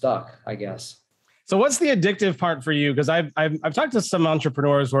I'm stuck, I guess. So what's the addictive part for you? Because I've talked to some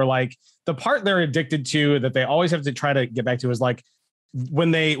entrepreneurs where like the part they're addicted to that they always have to try to get back to is like when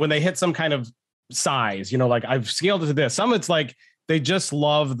they hit some kind of size, like I've scaled it to this. Some it's like they just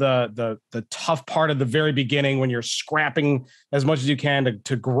love the tough part of the very beginning when you're scrapping as much as you can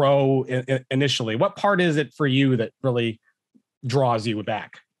to grow initially. What part is it for you that really draws you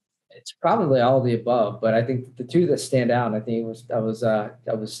back? It's probably all of the above, but I think the two that stand out, I think I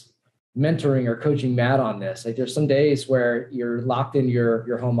was mentoring or coaching Matt on this. Like there's some days where you're locked in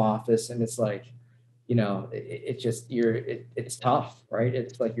your home office and it's like, it's tough, right?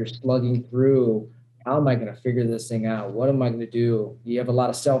 It's like you're slugging through, how am I going to figure this thing out? What am I going to do? You have a lot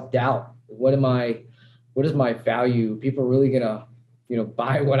of self-doubt. What is my value? People are really going to,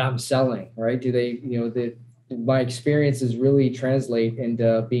 buy what I'm selling, right? Do they, my experiences really translate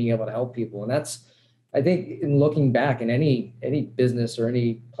into being able to help people? And that's, I think, in looking back in any business or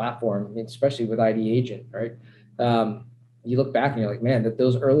any platform, especially with ID Agent, right? You look back and you're like, man, that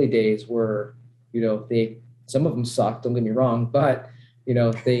those early days were, some of them sucked, don't get me wrong, but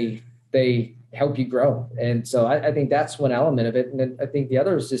they help you grow. And so I think that's one element of it. And then I think the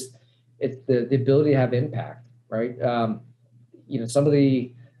other is just it's the ability to have impact, right?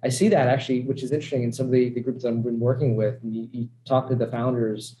 I see that actually, which is interesting in some of the groups I've been working with. And you talk to the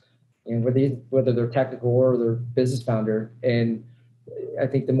founders, and whether they're technical or they're business founder, and I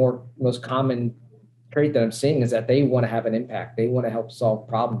think the most common trait that I'm seeing is that they want to have an impact. They want to help solve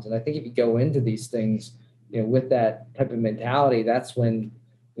problems. And I think if you go into these things, with that type of mentality, that's when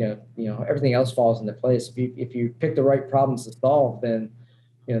everything else falls into place. If you pick the right problems to solve, then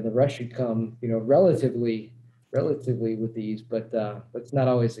the rest should come relatively with ease. But it's not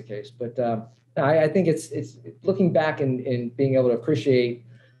always the case. But I think it's looking back and being able to appreciate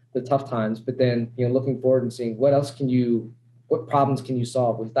the tough times, but then looking forward and seeing what problems can you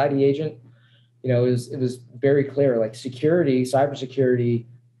solve with ID Agent. It was very clear, like cybersecurity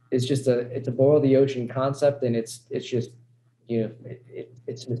is just it's a boil the ocean concept, and it's just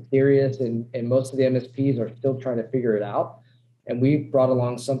it's mysterious, and most of the MSPs are still trying to figure it out. And we brought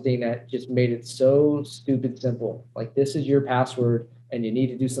along something that just made it so stupid simple. Like, this is your password, and you need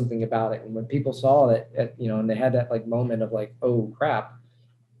to do something about it. And when people saw that, and they had that like moment of like, oh crap,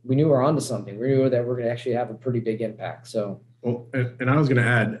 we knew we're onto something. We knew that we're going to actually have a pretty big impact. So, well, and I was going to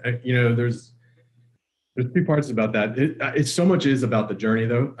add, there's two parts about that. It's so much is about the journey,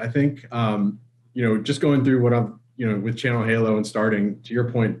 though. I think, just going through what I'm, with Channel Halo and starting, to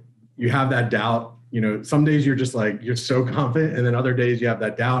your point, you have that doubt. Some days you're just like, you're so confident, and then other days you have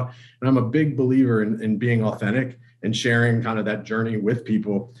that doubt. And I'm a big believer in being authentic and sharing kind of that journey with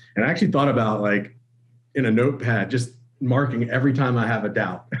people. And I actually thought about, like, in a notepad, just marking every time I have a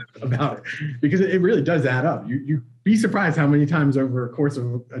doubt about it, because it really does add up. You be surprised how many times over a course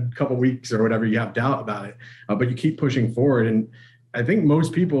of a couple of weeks or whatever you have doubt about it, but you keep pushing forward. And I think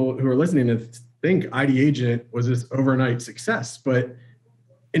most people who are listening to think ID Agent was this overnight success,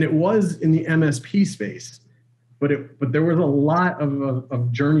 and it was in the MSP space, but there was a lot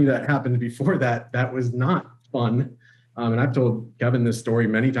of journey that happened before that was not fun. And I've told Kevin this story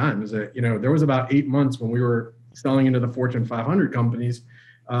many times that, there was about 8 months when we were selling into the Fortune 500 companies,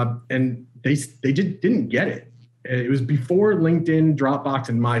 and they didn't get it. It was before LinkedIn, Dropbox,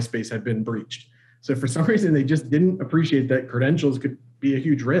 and MySpace had been breached. So for some reason, they just didn't appreciate that credentials could be a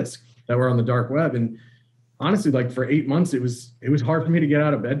huge risk that were on the dark web. And honestly, like, for 8 months, it was hard for me to get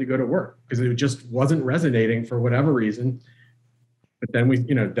out of bed to go to work because it just wasn't resonating for whatever reason. But then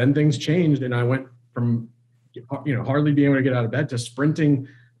then things changed, and I went from, hardly being able to get out of bed to sprinting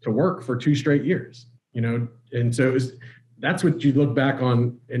to work for 2 straight years, And so that's what you look back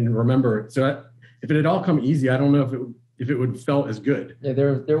on and remember. So if it had all come easy, I don't know if it would felt as good. Yeah,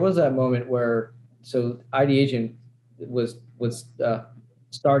 there was that moment where, so ID Agent was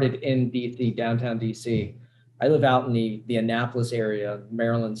started in DC, downtown DC. I live out in the Annapolis area,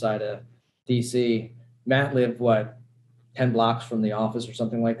 Maryland side of DC. Matt lived 10 blocks from the office or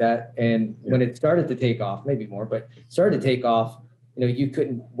something like that. And when it started to take off, maybe more, but started to take off, you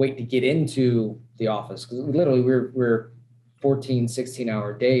couldn't wait to get into the office, because literally we're 14,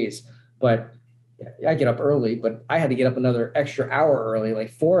 16-hour days. But I get up early, but I had to get up another extra hour early, like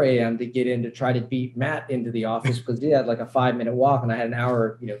 4 a.m. to get in to try to beat Matt into the office, because he had like a 5-minute walk and I had an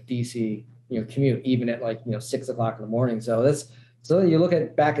hour, DC, commute, even at 6 o'clock in the morning. So you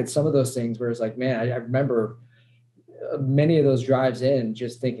look back at some of those things where it's like, man, I remember many of those drives in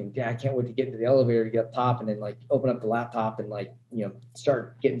just thinking, I can't wait to get into the elevator to get up top and then open up the laptop and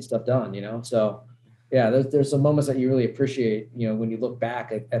start getting stuff done, So yeah, there's some moments that you really appreciate, when you look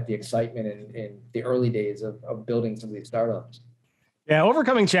back at the excitement and the early days of building some of these startups. Yeah,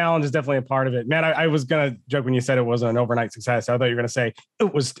 overcoming challenge is definitely a part of it. Man, I was gonna joke when you said it wasn't an overnight success. I thought you were gonna say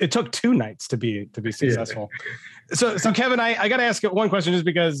it took 2 nights to be successful. Yeah. So Kevin, I gotta ask one question just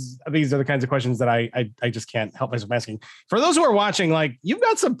because these are the kinds of questions that I just can't help myself asking. For those who are watching, like, you've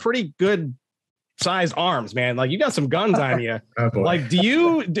got some pretty good sized arms, man. Like, you got some guns on you. Oh, like,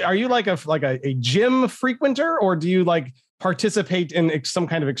 are you like a gym frequenter, or do you like participate in some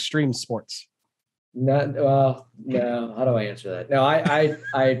kind of extreme sports? No. How do I answer that? No,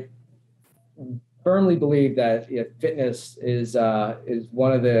 I firmly believe that fitness is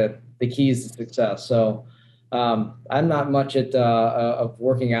one of the keys to success. So I'm not much of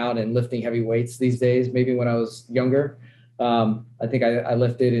working out and lifting heavy weights these days. Maybe when I was younger, I think I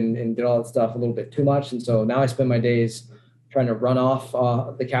lifted and did all that stuff a little bit too much, and so now I spend my days trying to run off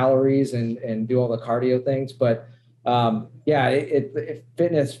the calories and do all the cardio things. But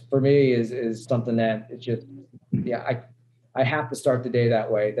fitness for me is something that it's just, I have to start the day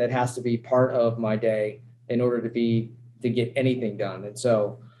that way. That has to be part of my day in order to get anything done. And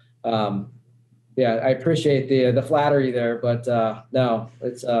so, I appreciate the flattery there, but no,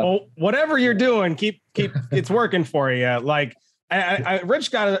 it's well, whatever you're doing, keep it's working for you. Like,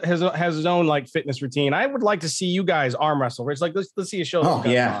 Rich has his own like fitness routine. I would like to see you guys arm wrestle. Rich, like, let's see a show. Oh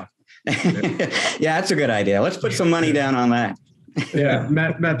yeah. Yeah, that's a good idea. Let's put some money down on that. Yeah,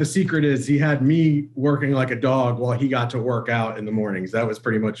 Matt, the secret is he had me working like a dog while he got to work out in the mornings. That was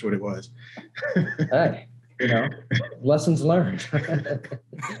pretty much what it was. Hey, lessons learned.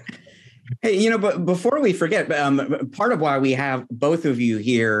 Hey, but before we forget, part of why we have both of you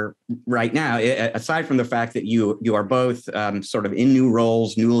here right now, aside from the fact that you are both sort of in new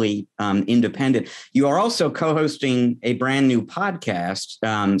roles, newly independent, you are also co-hosting a brand new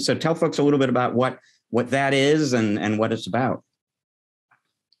podcast. So tell folks a little bit about what that is and what it's about.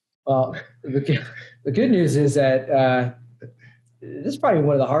 Well, the good news is that this is probably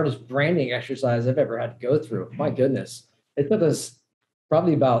one of the hardest branding exercises I've ever had to go through. My goodness. It took us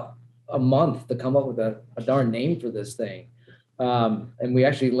probably about a month to come up with a darn name for this thing. And we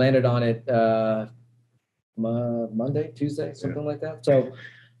actually landed on it Monday, Tuesday, something like that.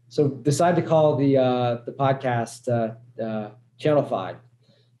 So decided to call the podcast Channel-fied.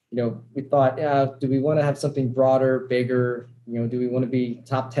 We thought, do we want to have something broader, bigger? Do we want to be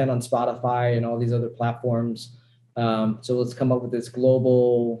top 10 on Spotify and all these other platforms? So let's come up with this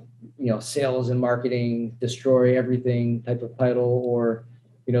global, sales and marketing, destroy everything type of title, or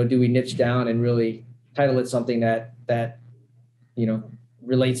do we niche down and really title it something that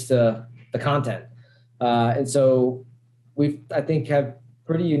relates to the content? And so I think, have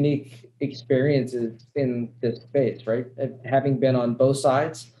pretty unique experiences in this space, right? Having been on both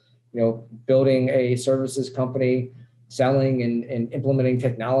sides, building a services company, selling and implementing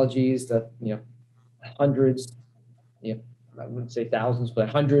technologies that, hundreds, I wouldn't say thousands, but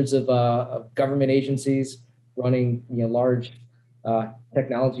hundreds of government agencies running, large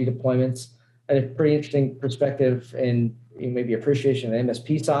technology deployments. And a pretty interesting perspective and maybe appreciation of the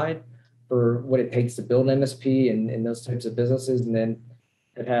MSP side for what it takes to build an MSP and those types of businesses. And then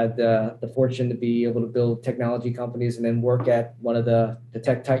I've had the fortune to be able to build technology companies and then work at one of the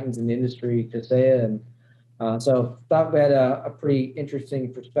tech titans in the industry, Kaseya. And so thought we had a pretty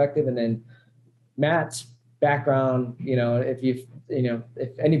interesting perspective. And then Matt's background, if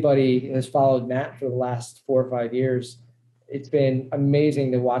anybody has followed Matt for the last 4 or 5 years, it's been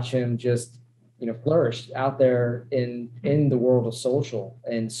amazing to watch him just, flourish out there in the world of social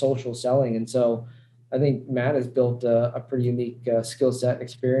and social selling. And so I think Matt has built a pretty unique skill set and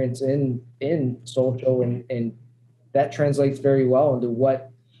experience in social, and that translates very well into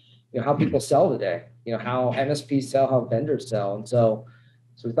what, how people sell today, how MSPs sell, how vendors sell. And so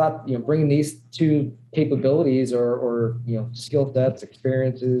we thought, bringing these two capabilities or skill sets,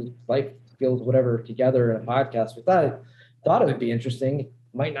 experiences, life skills, whatever, together in a podcast, we thought it would be interesting.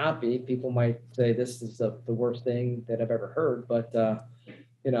 It might not be. People might say this is the worst thing that I've ever heard, but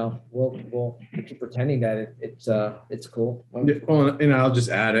we'll keep pretending that it's cool. Well, and I'll just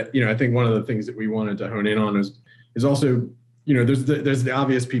add it. I think one of the things that we wanted to hone in on is also, there's the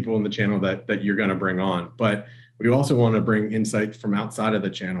obvious people in the channel that you're going to bring on, but we also want to bring insight from outside of the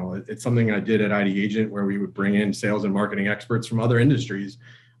channel. It's something I did at ID Agent, where we would bring in sales and marketing experts from other industries,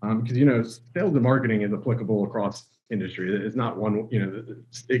 because sales and marketing is applicable across industry. It's not one.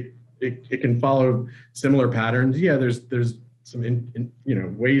 It can follow similar patterns. Yeah, there's some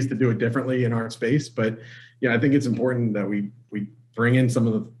ways to do it differently in our space, but I think it's important that we bring in some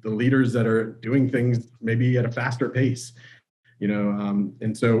of the leaders that are doing things maybe at a faster pace.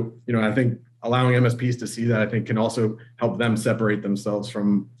 And so I think allowing MSPs to see that, I think, can also help them separate themselves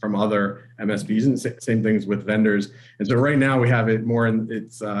from other MSPs, and same things with vendors. And so right now we have it more in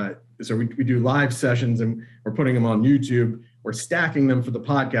so we do live sessions and we're putting them on YouTube. We're stacking them for the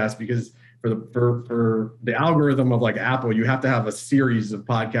podcast because for the algorithm of like Apple, you have to have a series of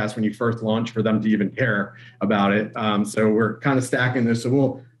podcasts when you first launch for them to even care about it. So we're kind of stacking this. So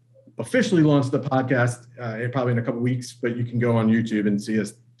we'll officially launch the podcast probably in a couple of weeks, but you can go on YouTube and see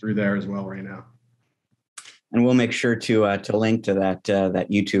us through there as well right now. And we'll make sure to link to that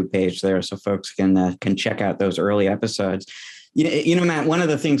YouTube page there so folks can check out those early episodes. You know, Matt, one of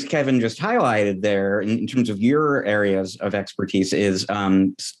the things Kevin just highlighted there in terms of your areas of expertise is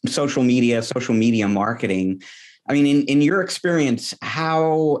social media marketing. I mean, in your experience,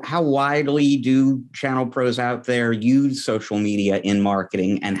 how widely do channel pros out there use social media in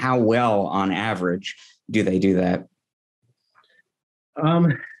marketing, and how well, on average, do they do that?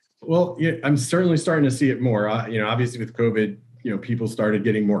 Well, yeah, I'm certainly starting to see it more. Obviously with COVID, people started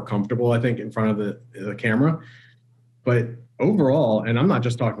getting more comfortable, I think, in front of the camera. But overall, and I'm not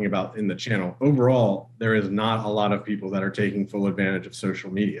just talking about in the channel, overall, there is not a lot of people that are taking full advantage of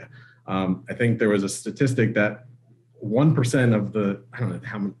social media. I think there was a statistic that 1% of I don't know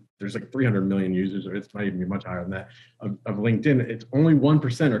how many, there's like 300 million users, or it might even be much higher than that, of LinkedIn. It's only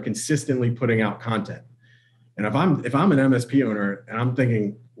 1% are consistently putting out content. And if I'm an MSP owner and I'm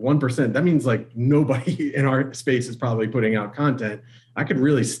thinking 1%, that means like nobody in our space is probably putting out content. I could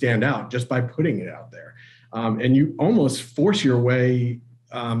really stand out just by putting it out there. And you almost force your way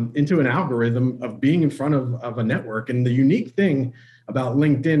into an algorithm of being in front of a network. And the unique thing about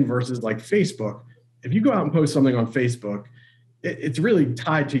LinkedIn versus like Facebook, if you go out and post something on Facebook, it's really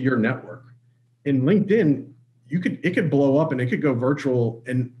tied to your network. In LinkedIn, it could blow up and it could go virtual,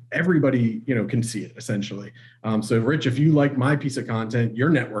 and everybody can see it essentially. So Rich, if you like my piece of content, your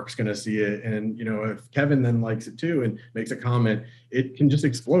network's going to see it, and if Kevin then likes it too and makes a comment, it can just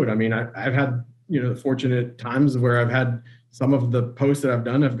explode. I mean, I've had the fortunate times where I've had some of the posts that I've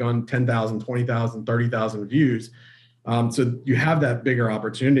done have gone 10,000, 20,000, 30,000 views. So you have that bigger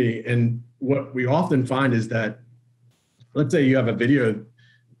opportunity. And what we often find is that, let's say you have a video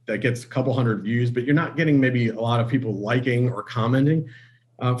that gets a couple hundred views, but you're not getting maybe a lot of people liking or commenting.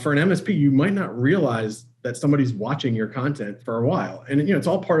 For an MSP, you might not realize that somebody's watching your content for a while. And it's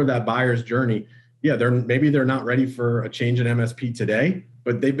all part of that buyer's journey. Yeah, maybe they're not ready for a change in MSP today,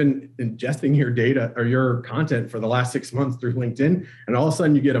 but they've been ingesting your data or your content for the last 6 months through LinkedIn. And all of a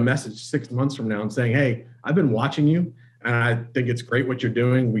sudden you get a message 6 months from now and saying, hey, I've been watching you and I think it's great what you're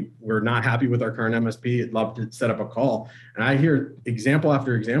doing. We're not happy with our current MSP. I'd love to set up a call. And I hear example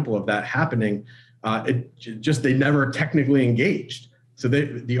after example of that happening. They never technically engaged. So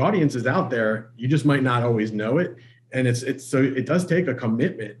the audience is out there. You just might not always know it. And so it does take a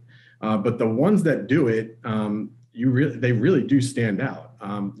commitment. But the ones that do it, they really do stand out.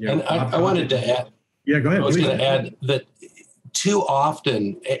 And I wanted to add. Yeah, go ahead. I was going to add that too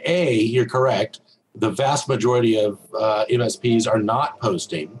often, you're correct. The vast majority of MSPs are not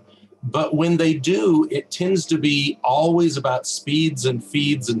posting, but when they do, it tends to be always about speeds and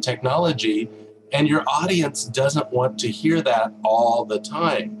feeds and technology. And your audience doesn't want to hear that all the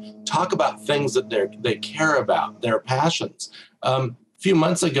time. Talk about things that they care about, their passions. A few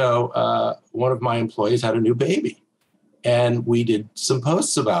months ago, one of my employees had a new baby, and we did some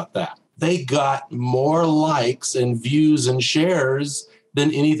posts about that. They got more likes and views and shares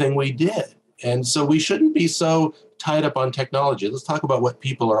than anything we did. And so we shouldn't be so tied up on technology. Let's talk about what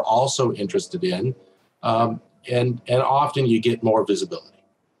people are also interested in. And often you get more visibility.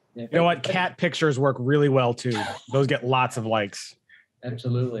 You know what? Cat pictures work really well too. Those get lots of likes.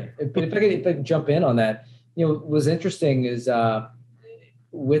 Absolutely. If I could jump in on that, what was interesting is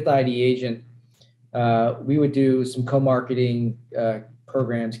with ID Agent, we would do some co-marketing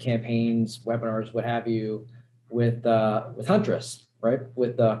programs, campaigns, webinars, what have you, with Huntress, right?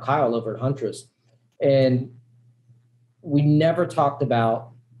 With Kyle over at Huntress. And we never talked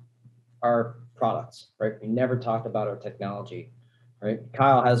about our products, right? We never talked about our technology, right?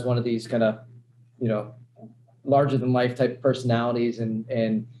 Kyle has one of these kind of, larger than life type personalities,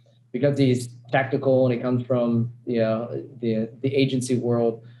 and because he's technical and he comes from, the agency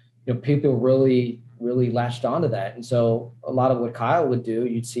world, people really latched onto that. And so a lot of what Kyle would do,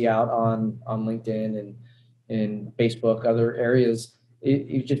 you'd see out on LinkedIn and Facebook, other areas,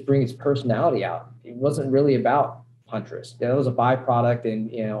 he just bring his personality out. It wasn't really about Huntress. That was a byproduct,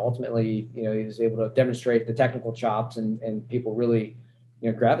 and ultimately, he was able to demonstrate the technical chops, and people really,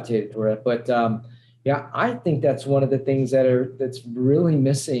 gravitated toward it. But I think that's one of the things that's really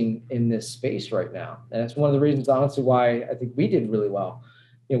missing in this space right now, and that's one of the reasons, honestly, why I think we did really well,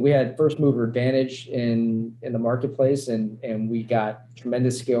 we had first mover advantage in the marketplace, and we got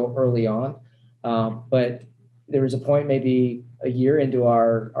tremendous scale early on. But there was a point maybe a year into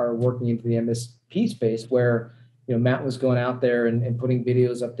our working into the MSP space where, Matt was going out there and putting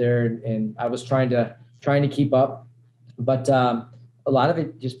videos up there, and I was trying to keep up, but a lot of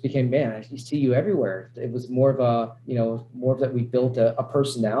it just became, man, I see you everywhere. It was more of more of that we built a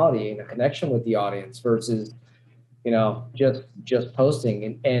personality and a connection with the audience versus, just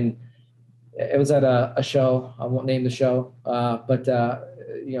posting. And it was at a show. I won't name the show, but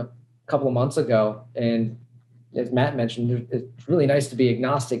a couple of months ago, and as Matt mentioned, it's really nice to be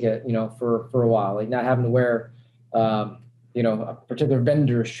agnostic for a while, like not having to wear a particular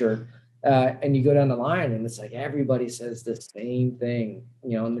vendor shirt. And you go down the line and it's like everybody says the same thing,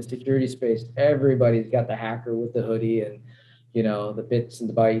 in the security space. Everybody's got the hacker with the hoodie and, the bits and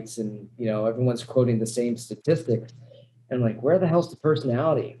the bytes, and, everyone's quoting the same statistics. And like, where the hell's the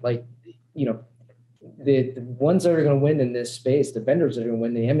personality? Like, the ones that are going to win in this space, the vendors that are going to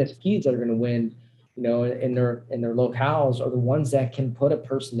win, the MSPs that are going to win, in their locales are the ones that can put a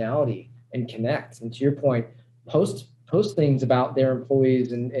personality and connect. And to your point, post things about their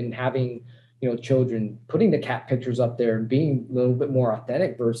employees and having, children, putting the cat pictures up there and being a little bit more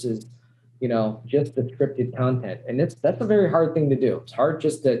authentic versus, just the scripted content. And that's a very hard thing to do. It's hard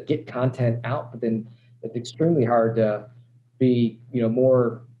just to get content out, but then it's extremely hard to be,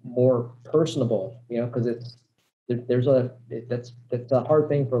 more personable, because that's a hard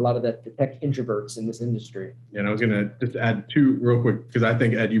thing for a lot of the tech introverts in this industry. And I was going to just add two real quick, because I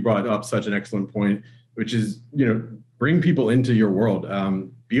think, Ed, you brought up such an excellent point, which is, bring people into your world,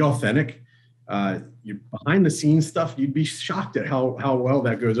 be authentic. You behind the scenes stuff, you'd be shocked at how well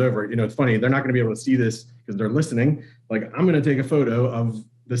that goes over. It's funny, they're not going to be able to see this because they're listening. Like, I'm going to take a photo of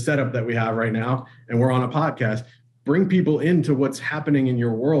the setup that we have right now, and we're on a podcast. Bring people into what's happening in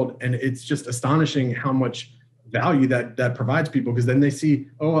your world, and it's just astonishing how much value that provides people, because then they see,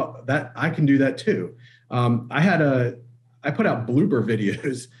 oh, that I can do that too. I put out blooper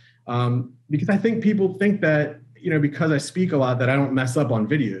videos because I think people think that, because I speak a lot, that I don't mess up on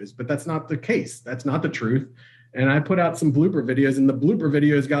videos, but that's not the case. That's not the truth. And I put out some blooper videos, and the blooper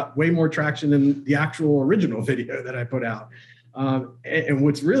videos got way more traction than the actual original video that I put out. And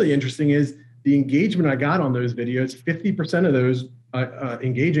what's really interesting is the engagement I got on those videos. 50% of those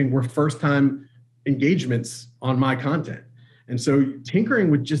engaging were first-time engagements on my content. And so tinkering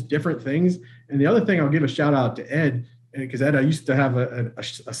with just different things. And the other thing, I'll give a shout out to Ed, because Ed, I used to have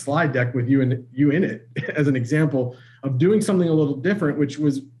a slide deck with you in it as an example of doing something a little different,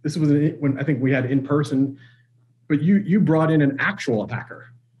 this was when I think we had in person, but you brought in an actual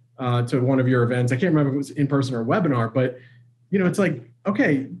hacker to one of your events. I can't remember if it was in person or webinar, but it's like,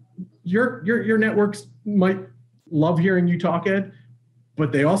 okay, your networks might love hearing you talk, Ed,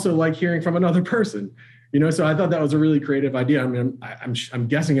 but they also like hearing from another person. So I thought that was a really creative idea. I mean, I'm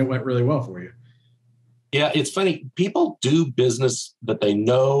guessing it went really well for you. Yeah, it's funny. People do business that they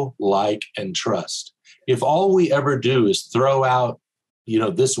know, like, and trust. If all we ever do is throw out,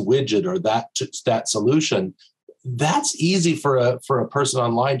 this widget or that solution, that's easy for a person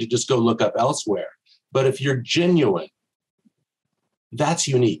online to just go look up elsewhere. But if you're genuine, that's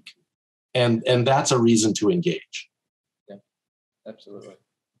unique, and that's a reason to engage. Yeah, absolutely.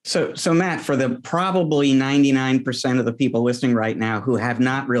 So Matt, for the probably 99% of the people listening right now who have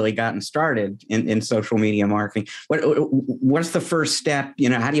not really gotten started in social media marketing, what's the first step?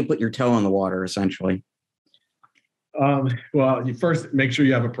 How do you put your toe in the water, essentially? Well, you first make sure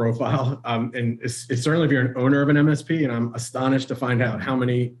you have a profile. And it's certainly if you're an owner of an MSP, and I'm astonished to find out how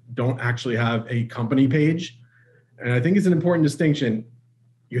many don't actually have a company page. And I think it's an important distinction.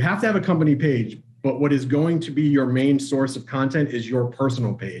 You have to have a company page, but what is going to be your main source of content is your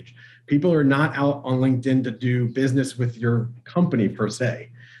personal page. People are not out on LinkedIn to do business with your company per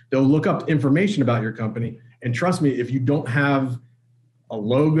se. They'll look up information about your company. And trust me, if you don't have a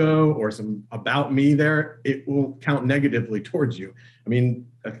logo or some about me there, it will count negatively towards you. I mean,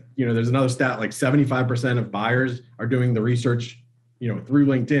 there's another stat, like 75% of buyers are doing the research, through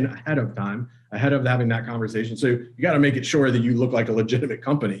LinkedIn ahead of time, ahead of having that conversation. So you got to make it sure that you look like a legitimate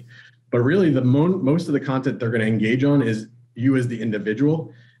company. But really, the most of the content they're going to engage on is you as the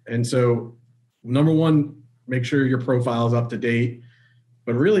individual. And so, number one, make sure your profile is up to date.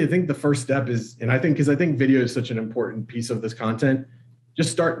 But really, I think the first step is, because I think video is such an important piece of this content,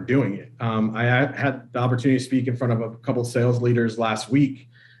 just start doing it. I had the opportunity to speak in front of a couple sales leaders last week,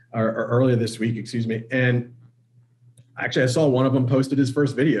 or earlier this week, excuse me. And actually, I saw one of them posted his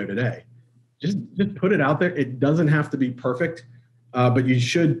first video today. Just put it out there. It doesn't have to be perfect. But you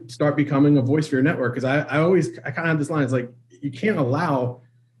should start becoming a voice for your network. Because I kind of have this line. It's like, you can't allow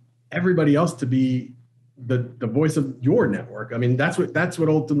everybody else to be the voice of your network. I mean, that's what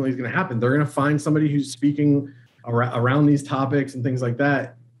ultimately is going to happen. They're going to find somebody who's speaking around these topics and things like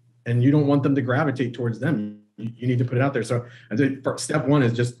that, and you don't want them to gravitate towards them. You need to put it out there. So I think step one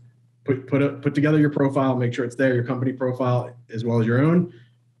is just put together your profile, make sure it's there, your company profile as well as your own,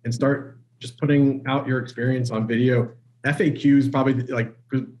 and start just putting out your experience on video. FAQs, probably, like,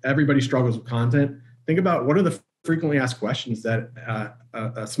 everybody struggles with content. Think about what are the frequently asked questions that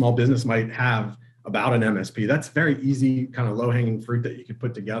a small business might have about an MSP. That's very easy, kind of low-hanging fruit that you could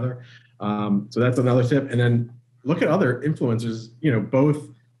put together. So that's another tip. And then look at other influencers, both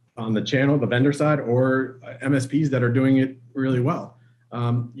on the channel, the vendor side, or MSPs that are doing it really well.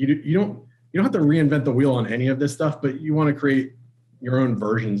 You don't have to reinvent the wheel on any of this stuff, but you want to create your own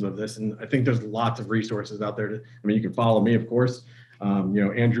versions of this. And I think there's lots of resources out there. You can follow me, of course.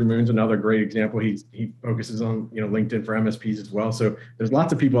 Andrew Moon's another great example. He focuses on, LinkedIn for MSPs as well. So there's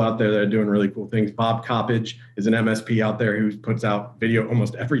lots of people out there that are doing really cool things. Bob Coppage is an MSP out there who puts out video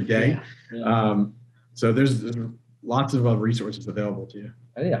almost every day. Yeah. So there's lots of resources available to you.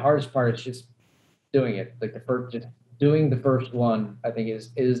 I think the hardest part is just doing it. Like just doing the first one, I think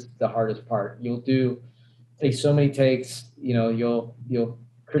is the hardest part. You'll take so many takes, you'll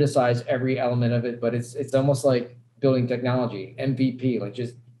criticize every element of it, but it's almost like building technology, MVP, like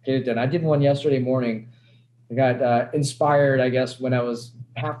just get it done. I did one yesterday morning. I got inspired, I guess, when I was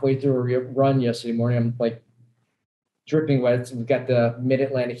halfway through a run yesterday morning. I'm like dripping wet. We've got the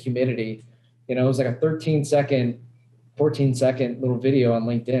mid-Atlantic humidity. It was like a 14-second little video on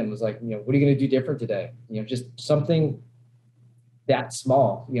LinkedIn. It was like, what are you going to do different today? Just something that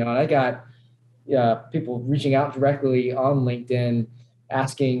small. And I got people reaching out directly on LinkedIn,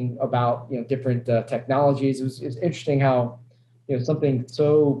 asking about different technologies. It was interesting how something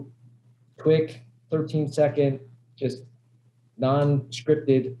so quick, 13-second, just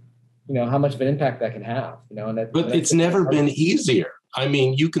non-scripted, how much of an impact that can have. But it's never been easier. I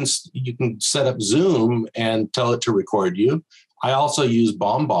mean, you can set up Zoom and tell it to record you. I also use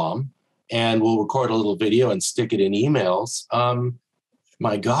BombBomb, and we'll record a little video and stick it in emails.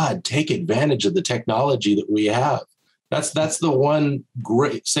 My God, take advantage of the technology that we have. That's the one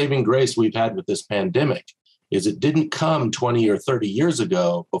great saving grace we've had with this pandemic, is it didn't come 20 or 30 years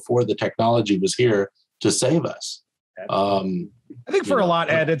ago before the technology was here to save us. I think for a lot,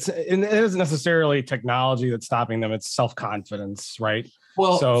 Ed, it isn't necessarily technology that's stopping them. It's self-confidence, right?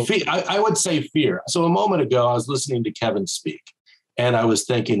 Well, so I would say fear. So a moment ago, I was listening to Kevin speak, and I was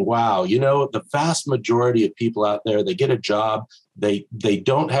thinking, wow, the vast majority of people out there, they get a job, they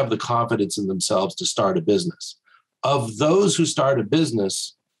don't have the confidence in themselves to start a business. Of those who start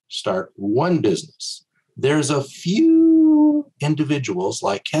one business, there's a few individuals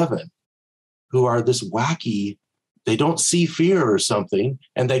like Kevin who are this wacky, they don't see fear or something,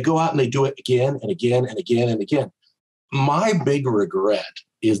 and they go out and they do it again and again and again and again. My big regret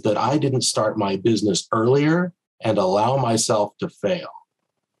is that I didn't start my business earlier and allow myself to fail,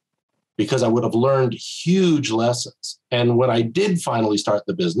 because I would have learned huge lessons. And when I did finally start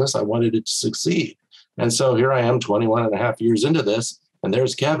the business, I wanted it to succeed. And so here I am 21 and a half years into this, and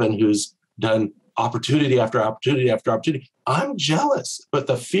there's Kevin who's done opportunity after opportunity after opportunity. I'm jealous, but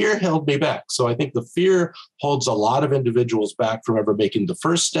the fear held me back. So I think the fear holds a lot of individuals back from ever making the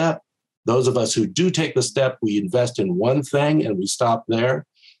first step. Those of us who do take the step, we invest in one thing and we stop there.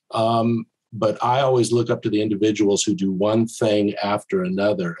 But I always look up to the individuals who do one thing after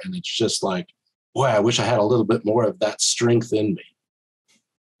another. And it's just like, boy, I wish I had a little bit more of that strength in me.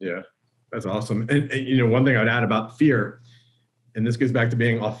 Yeah, that's awesome. And one thing I'd add about fear, and this goes back to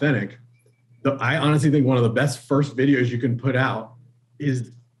being authentic. I honestly think one of the best first videos you can put out is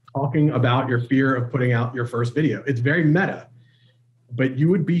talking about your fear of putting out your first video. It's very meta, but you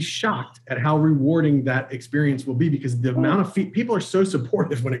would be shocked at how rewarding that experience will be, because the amount of people are so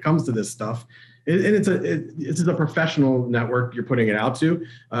supportive when it comes to this stuff. And it's a professional network you're putting it out to,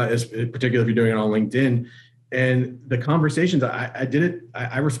 particularly if you're doing it on LinkedIn. And the conversations,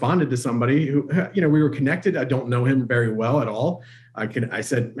 I responded to somebody who, we were connected. I don't know him very well at all. I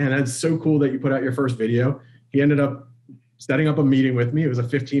said, man, that's so cool that you put out your first video. He ended up setting up a meeting with me. It was a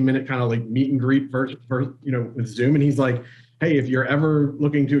 15-minute kind of like meet and greet first, with Zoom. And he's like, hey, if you're ever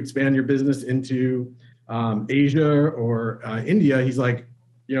looking to expand your business into Asia or India, he's like,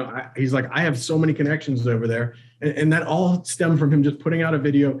 I have so many connections over there. And that all stemmed from him just putting out a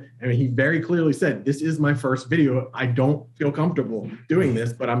video. And he very clearly said, this is my first video. I don't feel comfortable doing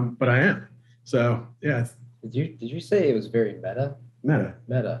this, but I am. So, yeah. Did you say it was very meta?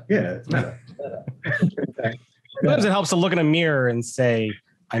 Meta. Yeah, it's meta. Sometimes it helps to look in a mirror and say,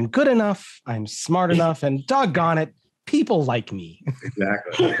 I'm good enough, I'm smart enough, and doggone it, people like me.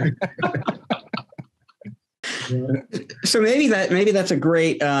 Exactly. So maybe that's a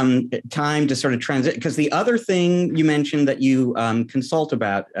great time to sort of transit, because the other thing you mentioned that you consult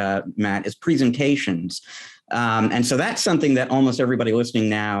about, Matt, is presentations. And so that's something that almost everybody listening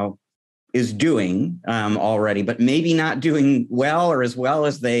now is doing already, but maybe not doing well or as well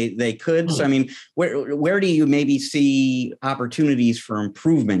as they could. So, I mean, where do you maybe see opportunities for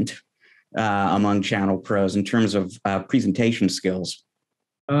improvement among channel pros in terms of presentation skills?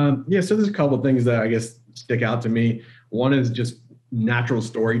 So there's a couple of things that I guess stick out to me. One is just natural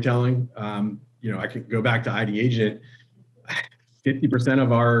storytelling. I could go back to ID Agent. 50%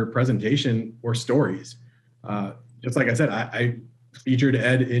 of our presentation were stories. Just like I said, I featured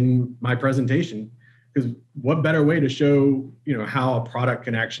Ed in my presentation, because what better way to show, how a product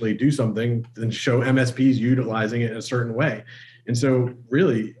can actually do something than show MSPs utilizing it in a certain way. And so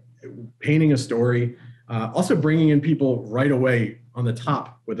really painting a story, also bringing in people right away on the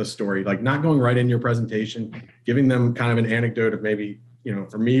top with a story, like not going right in your presentation, giving them kind of an anecdote of maybe,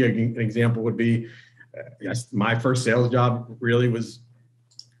 for me, an example would be, yes, my first sales job really was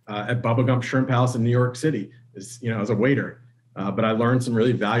at Bubba Gump Shrimp House in New York City, as a waiter. But I learned some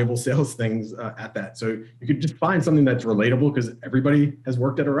really valuable sales things at that. So you could just find something that's relatable, because everybody has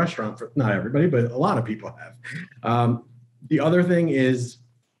worked at a restaurant. Not everybody, but a lot of people have. The other thing is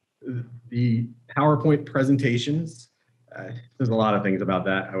the PowerPoint presentations. There's a lot of things about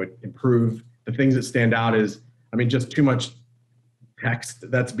that I would improve. The things that stand out is, just too much text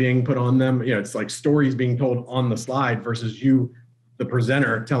that's being put on them. It's like stories being told on the slide versus you, the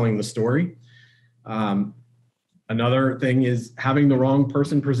presenter, telling the story. Another thing is having the wrong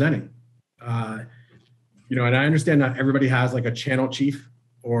person presenting. And I understand not everybody has like a channel chief,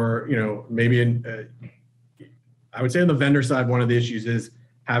 or, maybe I would say on the vendor side, one of the issues is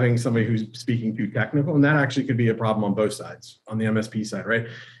having somebody who's speaking too technical, and that actually could be a problem on both sides. On the MSP side, right?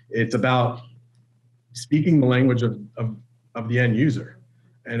 It's about speaking the language of the end user.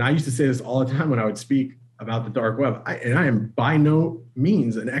 And I used to say this all the time when I would speak about the dark web. I am by no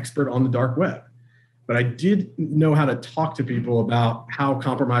means an expert on the dark web, but I did know how to talk to people about how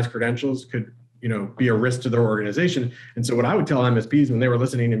compromised credentials could, be a risk to their organization. And so what I would tell MSPs when they were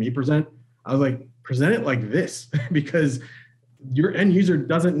listening to me present, I was like, present it like this, because your end user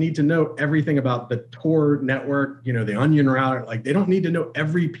doesn't need to know everything about the Tor network, the onion router. Like, they don't need to know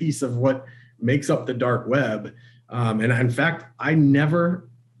every piece of what makes up the dark web. And in fact, I never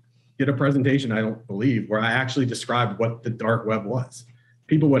did a presentation, I don't believe, where I actually described what the dark web was.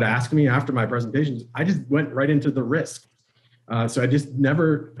 People would ask me after my presentations, I just went right into the risk. So I just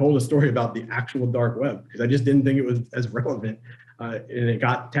never told a story about the actual dark web, because I just didn't think it was as relevant. And it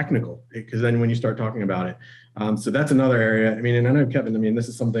got technical, because then when you start talking about it. So that's another area. And I know, Kevin, this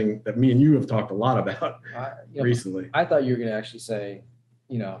is something that me and you have talked a lot about recently. I thought you were going to actually say,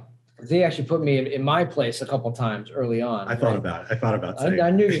 they actually put me in my place a couple of times early on. I thought about saying I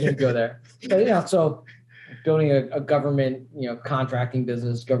knew you were going to go there. But, so building a government, contracting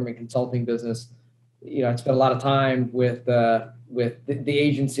business, government consulting business, I spent a lot of time with the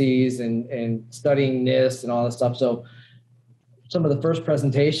agencies and studying NIST and all this stuff. So some of the first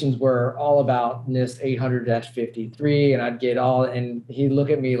presentations were all about NIST 800-53, and I'd get and he'd look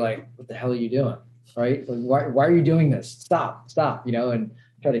at me like, what the hell are you doing? Right? Like, why are you doing this? Stop, and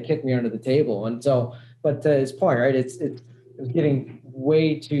try to kick me under the table. And so, but to his point, right, it was getting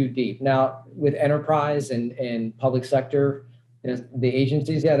way too deep. Now with enterprise and public sector, the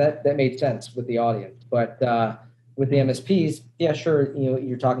agencies, that made sense with the audience. But with the MSPs, sure,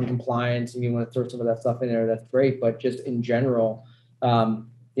 you're talking compliance and you want to throw some of that stuff in there. That's great, but just in general,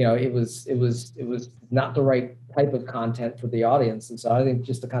 it was not the right type of content for the audience. And so I think,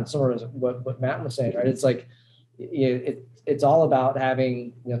 just to kind of summarize what Matt was saying, right? It's like it's all about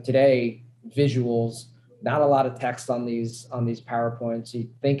having today visuals, not a lot of text on these PowerPoints. You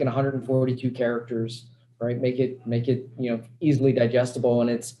think in 142 characters, right? Make it easily digestible, and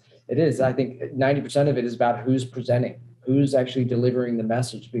it is. I think 90% of it is about who's presenting, who's actually delivering the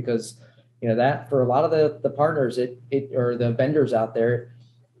message, because that for a lot of the partners, or the vendors out there,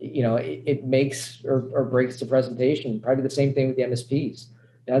 it makes or breaks the presentation. Probably the same thing with the MSPs.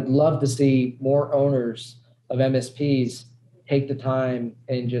 And I'd love to see more owners of MSPs take the time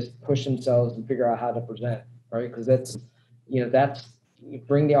and just push themselves and figure out how to present, right? Because that's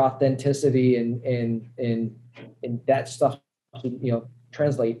bring the authenticity and that stuff to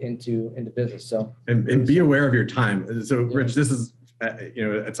translate into business. So and be aware of your time. So Rich, this is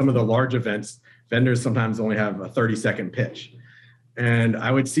at some of the large events, vendors sometimes only have a 30-second pitch, and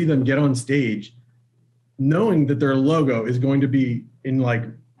I would see them get on stage knowing that their logo is going to be in like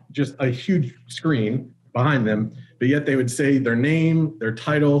just a huge screen behind them, but yet they would say their name, their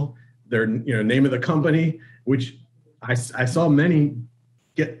title, their name of the company, which I saw many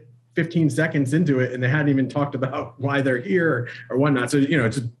get 15 seconds into it and they hadn't even talked about why they're here or whatnot. So,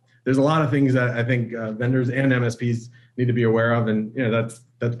 there's a lot of things that I think vendors and MSPs need to be aware of. And,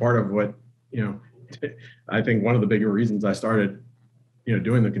 that's part of what, I think one of the bigger reasons I started,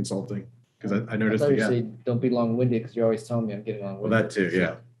 doing the consulting, because I noticed. Say, don't be long-winded, because you're always telling me I'm getting long-winded. Well, that too,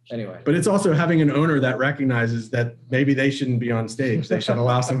 yeah. Anyway. But it's also having an owner that recognizes that maybe they shouldn't be on stage. They should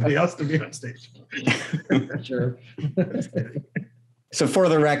allow somebody else to be on stage. Sure. So for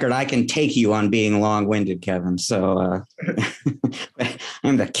the record, I can take you on being long-winded, Kevin. So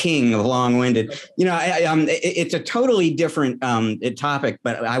I'm the king of long-winded. It's a totally different topic,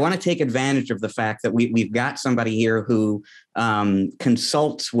 but I want to take advantage of the fact that we've got somebody here who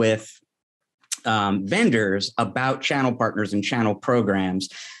consults with vendors about channel partners and channel programs,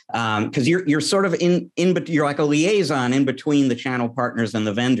 because you're sort of you're like a liaison in between the channel partners and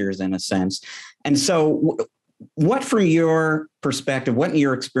the vendors in a sense. And so what, from your perspective, what in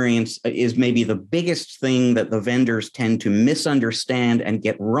your experience is maybe the biggest thing that the vendors tend to misunderstand and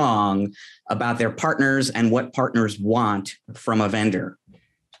get wrong about their partners and what partners want from a vendor?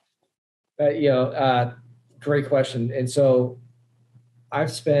 Great question. And so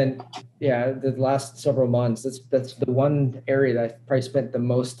I've spent, the last several months, that's the one area that I've probably spent the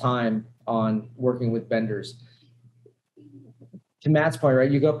most time on working with vendors. To Matt's point,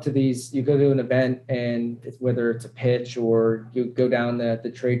 right? You go to an event, and whether it's a pitch or you go down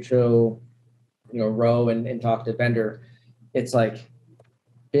the trade show, row and talk to a vendor, it's like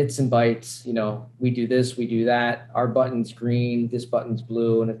bits and bytes. We do this, we do that. Our button's green, this button's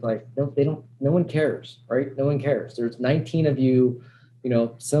blue, and it's like no one cares, right? No one cares. There's 19 of you,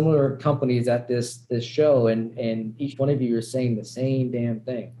 similar companies at this show, and each one of you are saying the same damn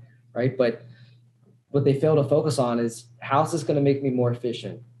thing, right? But what they fail to focus on is, how's this going to make me more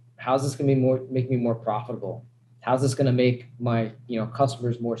efficient? How's this going to make me more profitable? How's this going to make my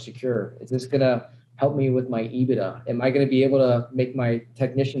customers more secure? Is this going to help me with my EBITDA? Am I going to be able to make my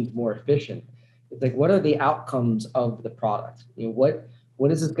technicians more efficient? It's like, what are the outcomes of the product?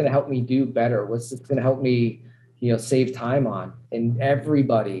 What is this going to help me do better? What's this going to help me save time on? And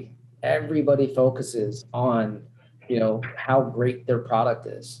everybody focuses on how great their product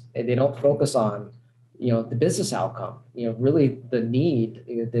is, and they don't focus on the business outcome, really the need,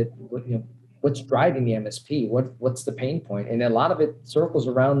 what's driving the MSP, what's the pain point. And a lot of it circles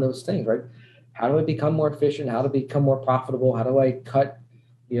around those things, right? How do I become more efficient? How to become more profitable? How do I cut,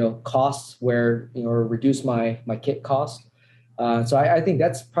 costs or reduce my kit costs? So I think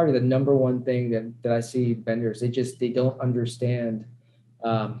that's probably the number one thing that I see vendors. They don't understand.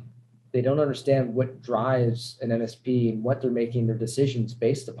 They don't understand what drives an MSP and what they're making their decisions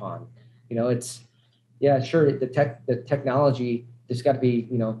based upon. Sure, the technology, there's got to be,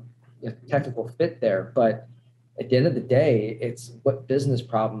 a technical fit there, but at the end of the day, it's what business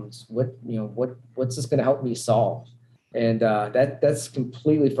problems, what's this going to help me solve? And that's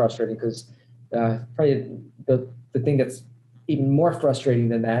completely frustrating, because probably the thing that's even more frustrating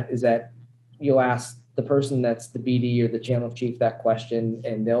than that is that you'll ask the person that's the BD or the channel chief that question,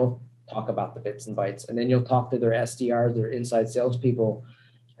 and they'll talk about the bits and bytes, and then you'll talk to their SDRs, their inside salespeople,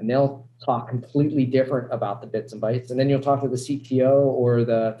 and they'll talk completely different about the bits and bytes. And then you'll talk to the CTO or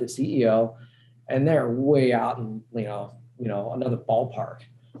the CEO, and they're way out in another ballpark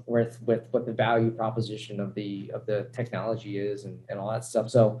with what the value proposition of the technology is and all that stuff.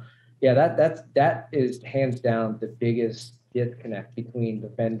 So that is hands down the biggest disconnect between the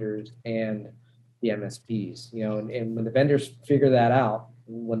vendors and the MSPs. And when the vendors figure that out,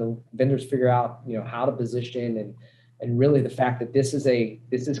 how to position and really the fact that this is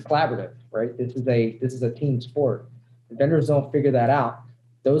collaborative, right? This is a team sport. The vendors don't figure that out.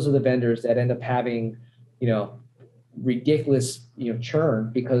 Those are the vendors that end up having, ridiculous, churn,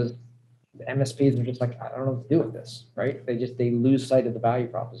 because the MSPs are just like, I don't know what to do with this, right? They lose sight of the value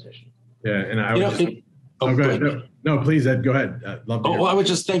proposition. Yeah, and I would go ahead. No, please, Ed, go ahead. Love to hear. I was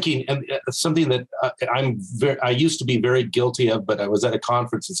just thinking, and something that I used to be very guilty of, but I was at a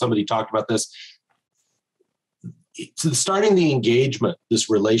conference and somebody talked about this. Starting the engagement, this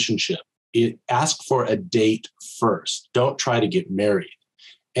relationship, ask for a date first. Don't try to get married.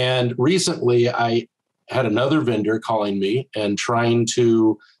 And recently I had another vendor calling me and trying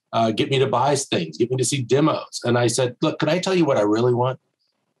to get me to buy things, get me to see demos. And I said, look, could I tell you what I really want?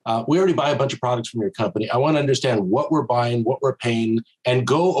 We already buy a bunch of products from your company. I want to understand what we're buying, what we're paying, and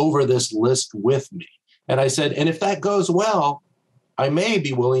go over this list with me. And I said, and if that goes well, I may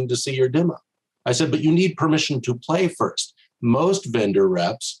be willing to see your demo. I said, but you need permission to play first. Most vendor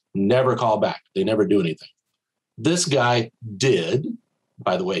reps never call back. They never do anything. This guy did,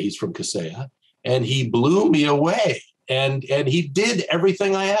 by the way, he's from Kaseya, and he blew me away. And he did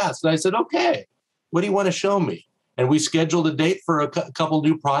everything I asked. And I said, okay, what do you want to show me? And we scheduled a date for a couple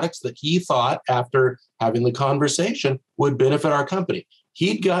new products that he thought, after having the conversation, would benefit our company.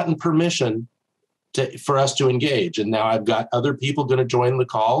 He'd gotten permission for us to engage. And now I've got other people going to join the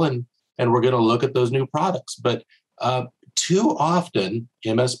call, and we're going to look at those new products. But too often,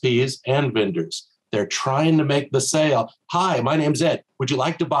 MSPs and vendors, they're trying to make the sale. Hi, my name's Ed. Would you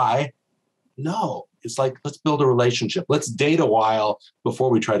like to buy? No, it's like, let's build a relationship. Let's date a while before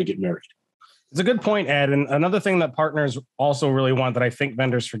we try to get married. It's a good point, Ed. And another thing that partners also really want that I think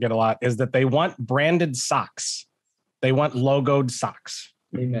vendors forget a lot is that they want branded socks. They want logoed socks.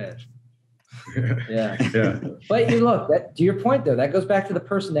 Amen. Yeah. But you look, that, to your point though, that goes back to the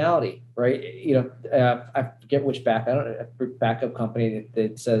personality, right? I forget which backup company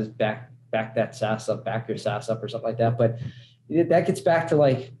that says back that SaaS up, back your SaaS up or something like that. But that gets back to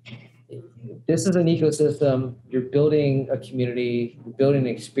like, this is an ecosystem. You're building a community, you're building an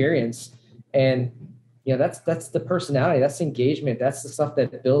experience, and that's the personality, that's engagement, that's the stuff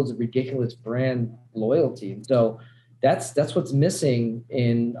that builds a ridiculous brand loyalty. And so that's what's missing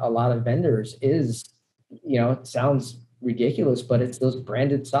in a lot of vendors is, it sounds ridiculous, but it's those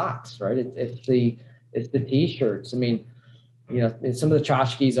branded socks, right? It's the t-shirts. I mean, some of the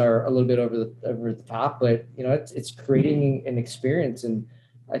tchotchkes are a little bit over the top, but it's creating an experience. And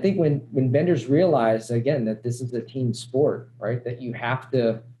I think when vendors realize, again, that this is a team sport, right? That you have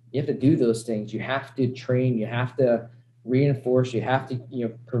to do those things. You have to train, you have to reinforce, you have to,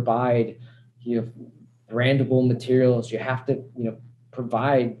 provide, brandable materials. You have to,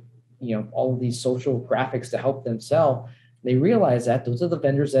 provide, all of these social graphics to help them sell. They realize that those are the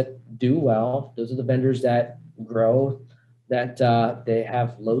vendors that do well. Those are the vendors that grow, that they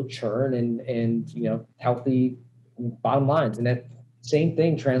have low churn and healthy bottom lines. And that same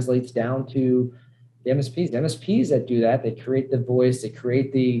thing translates down to the MSPs. The MSPs that do that, they create the voice, they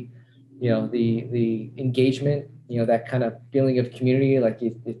create the engagement, that kind of feeling of community, like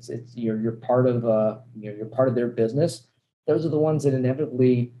it's you're part of you're part of their business. Those are the ones that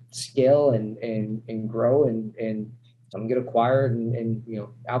inevitably scale and grow and some get acquired and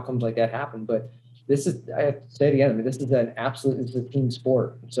outcomes like that happen. But this is, I have to say it again, this is a team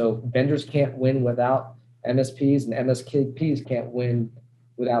sport. So vendors can't win without MSPs, and MSPs can't win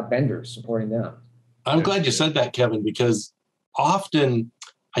without vendors supporting them. I'm glad you said that, Kevin, because often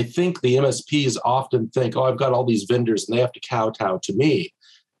I think the MSPs often think, oh, I've got all these vendors and they have to kowtow to me.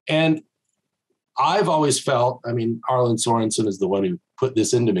 And I've always felt, Arlen Sorensen is the one who put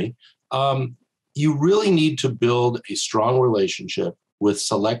this into me. You really need to build a strong relationship with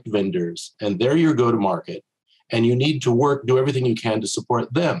select vendors, and they're your go-to-market, and you need to do everything you can to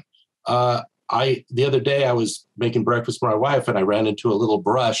support them. The other day I was making breakfast for my wife, and I ran into a little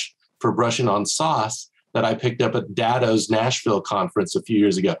brush for brushing on sauce that I picked up at Datto's Nashville conference a few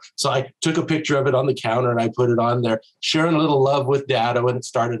years ago. So I took a picture of it on the counter and I put it on there, sharing a little love with Datto, and it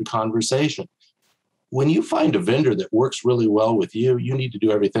started a conversation. When you find a vendor that works really well with you, you need to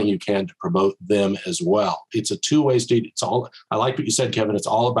do everything you can to promote them as well. It's a two-way street. I like what you said, Kevin. It's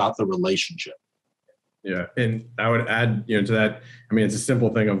all about the relationship. Yeah. And I would add, to that, it's a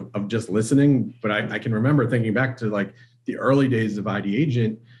simple thing of just listening, but I can remember thinking back to like the early days of ID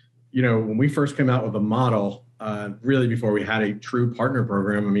Agent, when we first came out with a model, really before we had a true partner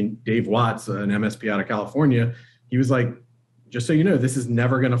program. Dave Watts, an MSP out of California, he was like, just so you know, this is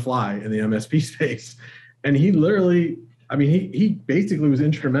never going to fly in the MSP space. And he literally, he basically was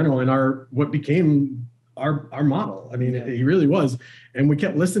instrumental in what became our model. He really was. And we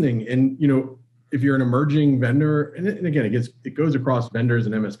kept listening. And, if you're an emerging vendor, and again, it goes across vendors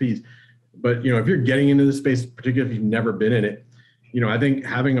and MSPs, but, if you're getting into the space, particularly if you've never been in it, I think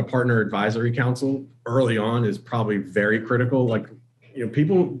having a partner advisory council early on is probably very critical. Like,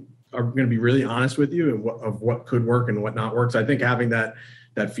 people are going to be really honest with you of what could work and what not works. I think having that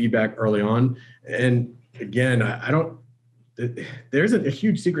feedback early on, and again, there's a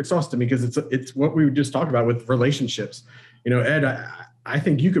huge secret sauce to me, because it's what we just talked about with relationships. Ed, I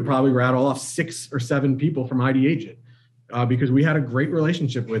think you could probably rattle off 6 or 7 people from ID Agent because we had a great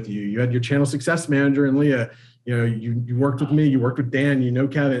relationship with you. You had your channel success manager and Leah. You worked with me, you worked with Dan,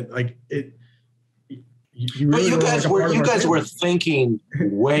 Kevin, like it. You guys were thinking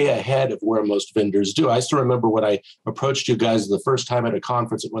way ahead of where most vendors do. I still remember when I approached you guys the first time at a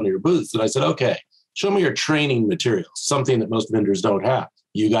conference at one of your booths, and I said, okay, show me your training materials, something that most vendors don't have.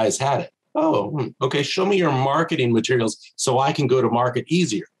 You guys had it. Oh, okay, show me your marketing materials so I can go to market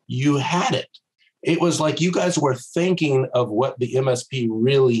easier. You had it. It was like you guys were thinking of what the MSP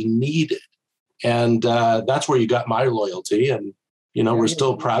really needed. And that's where you got my loyalty. And, we're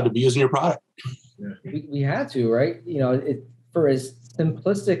still proud to be using your product. We had to, right? For as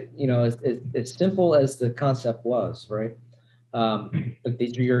simplistic, as simple as the concept was, right?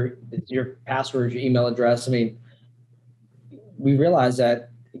 These are your passwords, your email address. I mean, we realized that,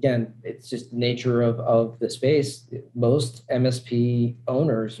 again, it's just nature of the space. Most MSP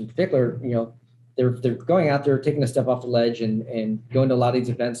owners in particular, they're going out there, taking a step off the ledge and going to a lot of these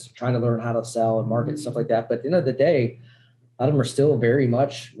events, trying to learn how to sell and market and stuff like that. But at the end of the day, a lot of them are still very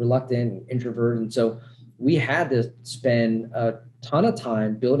much reluctant, introverted. And so we had to spend a ton of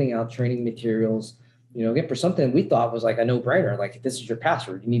time building out training materials, again, for something we thought was like a no-brainer, like this is your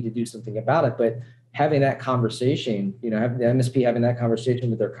password, you need to do something about it. But having that conversation, having the MSP having that conversation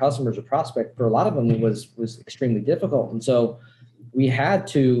with their customers or prospect, for a lot of them was extremely difficult. And so we had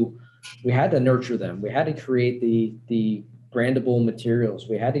to nurture them. We had to create the brandable materials.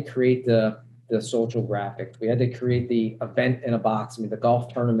 We had to create the social graphics. We had to create the event in a box. I mean, the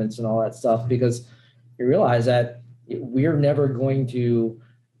golf tournaments and all that stuff, because you realize that we're never going to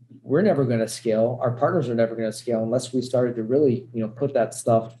scale. Our partners are never going to scale unless we started to really, put that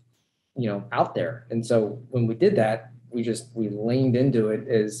stuff, out there. And so when we did that, we leaned into it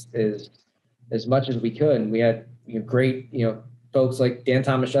as much as we could. And we had great, folks like Dan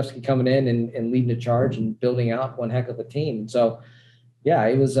Tomaszewski coming in and leading the charge and building out one heck of a team. And so, yeah,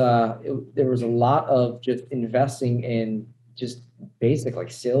 it was there was a lot of just investing in just basic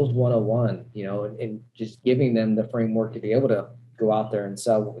like sales 101, and just giving them the framework to be able to go out there and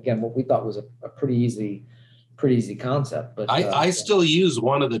sell. Again, what we thought was a pretty easy concept. But I still use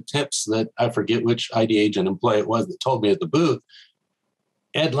one of the tips that I forget which ID agent employee it was that told me at the booth,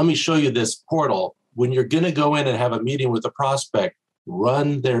 Ed, let me show you this portal. When you're going to go in and have a meeting with a prospect,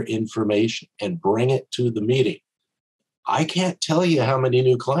 run their information and bring it to the meeting. I can't tell you how many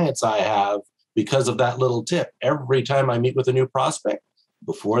new clients I have because of that little tip. Every time I meet with a new prospect,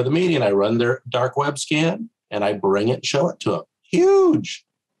 before the meeting, I run their dark web scan and I bring it and show it to them. Huge.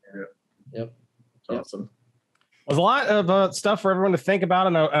 Yep. Awesome. There's a lot of stuff for everyone to think about,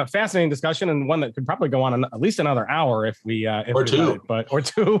 and a fascinating discussion, and one that could probably go on at least another hour if we or two. Or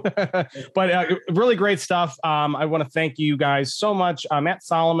two. But really great stuff. I want to thank you guys so much, Matt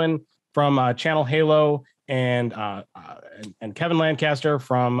Solomon from Channel Halo, and Kevin Lancaster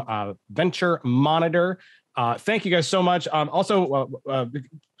from Venture Monitor. Thank you guys so much. Also,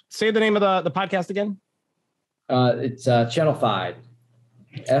 say the name of the podcast again. It's Channel Fied,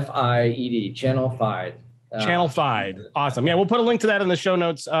 FIED, Channel Fied. Channel Fied. Awesome. Yeah, we'll put a link to that in the show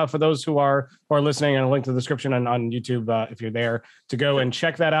notes for those who are listening, and a link to the description on YouTube if you're there to go and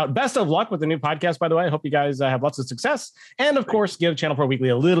check that out. Best of luck with the new podcast, by the way. I hope you guys have lots of success. And of course, give ChannelPro Weekly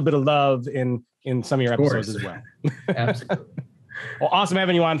a little bit of love in some of your episodes as well. Absolutely. Well, awesome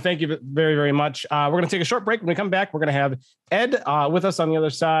having you on. Thank you very, very much. We're going to take a short break. When we come back, we're going to have Ed with us on the other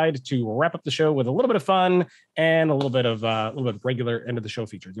side to wrap up the show with a little bit of fun and a little bit of regular end of the show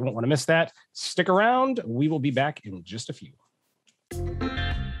features. You won't want to miss that. Stick around. We will be back in just a few.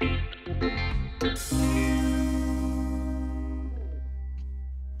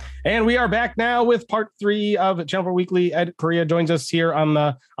 And we are back now with part 3 of ChannelPro Weekly. Ed Correia joins us here on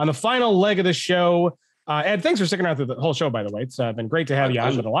the final leg of the show. Ed, thanks for sticking around through the whole show, by the way. It's been great to have you on.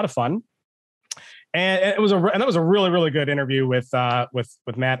 It's been a lot of fun. And that was a really, really good interview with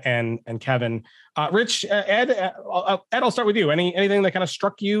Matt and Kevin. Rich, Ed, I'll start with you. Anything that kind of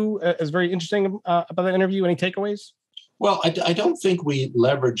struck you as very interesting about that interview? Any takeaways? Well, I don't think we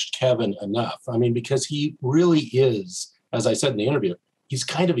leveraged Kevin enough. I mean, because he really is, as I said in the interview, he's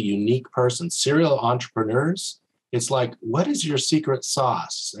kind of a unique person. Serial entrepreneurs, it's like, what is your secret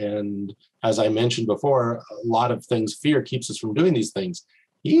sauce? And as I mentioned before, a lot of things, fear keeps us from doing these things.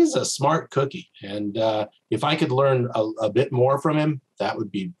 He's a smart cookie. And if I could learn a bit more from him, that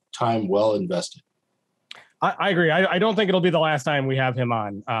would be time well invested. I agree. I don't think it'll be the last time we have him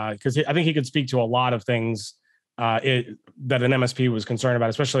on, because I think he could speak to a lot of things that an MSP was concerned about,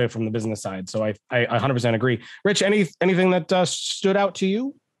 especially from the business side. So I 100% agree. Rich, anything that stood out to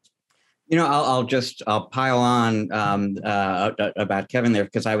you? I'll pile on about Kevin there,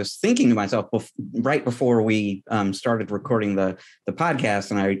 because I was thinking to myself right before we started recording the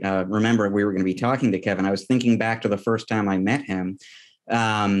podcast, and I remember we were going to be talking to Kevin. I was thinking back to the first time I met him,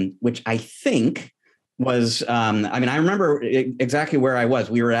 which I think was, I remember exactly where I was.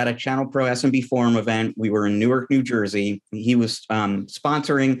 We were at a ChannelPro SMB Forum event. We were in Newark, New Jersey. He was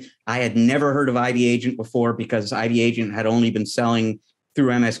sponsoring. I had never heard of ID Agent before, because ID Agent had only been selling through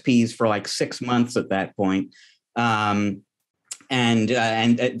MSPs for like 6 months at that point. And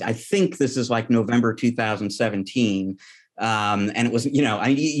I think this is like November 2017. And it was,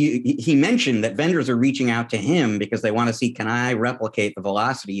 he mentioned that vendors are reaching out to him because they want to see, can I replicate the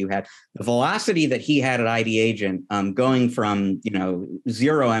velocity you had? The velocity that he had at ID Agent, going from,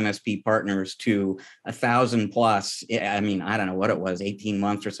 0 MSP partners to 1,000 plus. I mean, I don't know what it was, 18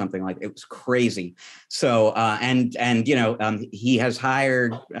 months or something like that. It was crazy. So, he has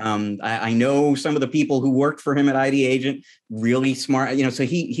hired, I know some of the people who worked for him at ID Agent, really smart, so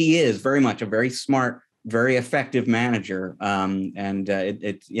he is very much a very smart, very effective manager.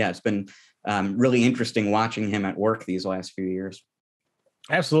 It's been really interesting watching him at work these last few years.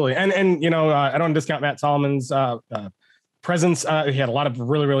 Absolutely. And I don't discount Matt Solomon's presence. He had a lot of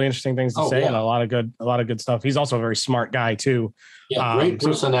really, really interesting things to say, and a lot of good stuff. He's also a very smart guy too. Yeah, great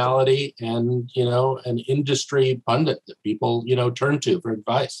personality, and an industry pundit that people turn to for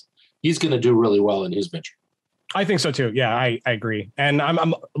advice. He's going to do really well in his venture. I think so too. Yeah, I agree. And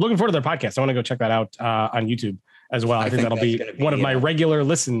I'm looking forward to their podcast. I want to go check that out on YouTube as well. I think that'll be one of my regular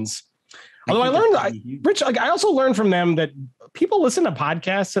listens. Although I learned, Rich, I also learned from them that people listen to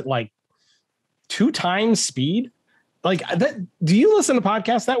podcasts at like 2 times speed. Like that. Do you listen to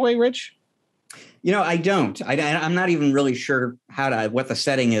podcasts that way, Rich? I don't. I'm not even really sure what the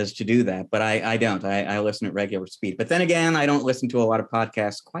setting is to do that, but I don't. I listen at regular speed. But then again, I don't listen to a lot of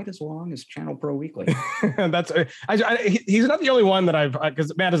podcasts quite as long as ChannelPro Weekly. He's not the only one that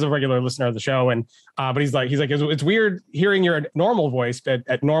because Matt is a regular listener of the show, and but he's like it's weird hearing your normal voice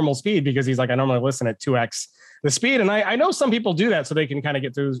at normal speed, because he's like, I normally listen at 2x the speed, and I know some people do that so they can kind of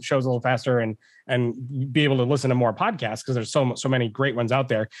get through shows a little faster and be able to listen to more podcasts, because there's so many great ones out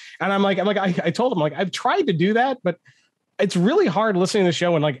there. And I told him, like, I've tried to do that, but it's really hard listening to the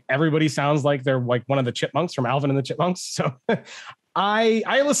show when like everybody sounds like they're like one of the chipmunks from Alvin and the Chipmunks. So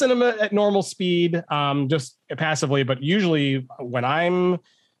I listen to them at normal speed, just passively, but usually I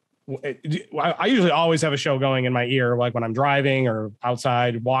usually always have a show going in my ear, like when I'm driving or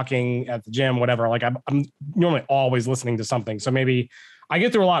outside walking at the gym, whatever. Like I'm normally always listening to something. So maybe I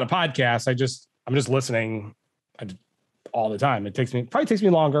get through a lot of podcasts. I'm just listening all the time. It probably takes me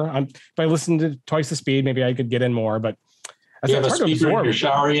longer. If I listen to twice the speed, maybe I could get in more, but you have a speaker in your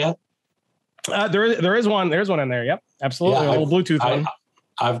shower yet? There is one. There's one in there. Yep. Absolutely. Yeah, a little Bluetooth one.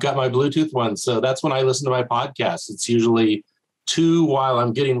 I've got my Bluetooth one. So that's when I listen to my podcast. It's usually 2 while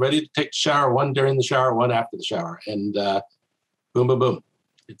I'm getting ready to take the shower, 1 during the shower, 1 after the shower, and boom, boom, boom.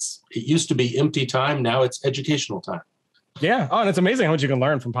 It used to be empty time. Now it's educational time. Yeah. Oh, and it's amazing how much you can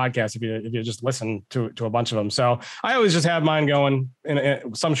learn from podcasts if you just listen to a bunch of them. So I always just have mine going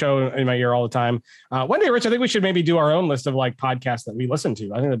in some show in my ear all the time. One day, Rich, I think we should maybe do our own list of like podcasts that we listen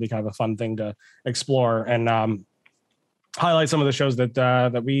to. I think that'd be kind of a fun thing to explore and highlight some of the shows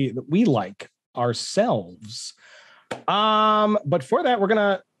that we like ourselves. But for that, we're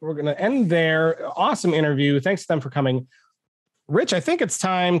gonna end there. Awesome interview. Thanks to them for coming. Rich, I think it's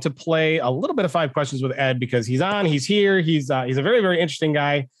time to play a little bit of 5 questions with Ed, because he's here. He's a very, very interesting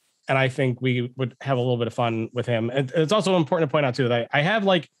guy, and I think we would have a little bit of fun with him. And it's also important to point out too that I have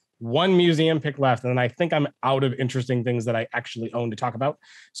like 1 museum pick left, and then I think I'm out of interesting things that I actually own to talk about.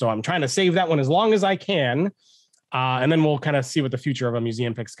 So I'm trying to save that one as long as I can. And then we'll kind of see what the future of a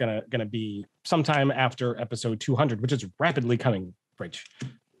museum pick's gonna be sometime after episode 200, which is rapidly coming, Rich.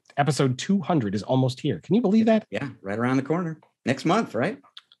 Episode 200 is almost here. Can you believe that? Yeah, right around the corner. Next month, right?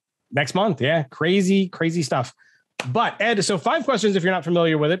 Next month, yeah. Crazy, crazy stuff. But Ed, so 5 questions if you're not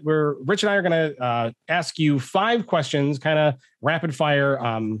familiar with it. Rich and I are gonna ask you 5 questions, kind of rapid fire.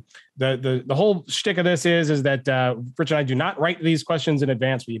 The whole shtick of this is that Rich and I do not write these questions in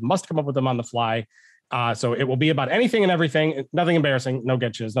advance. We must come up with them on the fly. So it will be about anything and everything, nothing embarrassing, no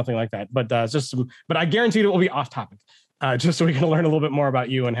getches, nothing like that. But but I guarantee it will be off topic, just so we can learn a little bit more about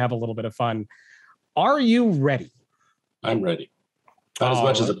you and have a little bit of fun. Are you ready? I'm ready. Not as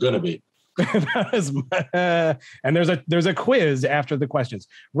much as I'm going to be. And there's a quiz after the questions.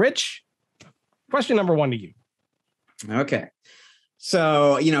 Rich, question number 1 to you. Okay.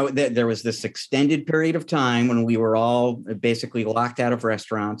 So, there was this extended period of time when we were all basically locked out of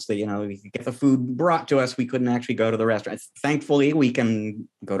restaurants that, we could get the food brought to us. We couldn't actually go to the restaurants. Thankfully, we can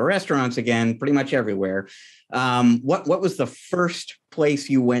go to restaurants again, pretty much everywhere. What was the first place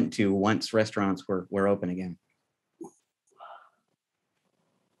you went to once restaurants were open again?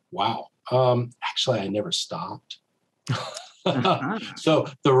 Wow. Actually, I never stopped. So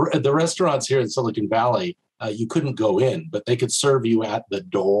the restaurants here in Silicon Valley, you couldn't go in, but they could serve you at the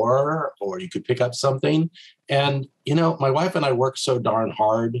door, or you could pick up something. And, my wife and I work so darn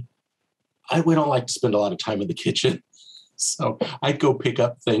hard. We don't like to spend a lot of time in the kitchen. So I'd go pick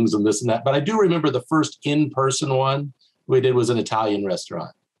up things and this and that. But I do remember the first in-person one we did was an Italian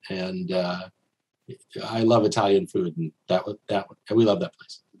restaurant. And, I love Italian food, and we love that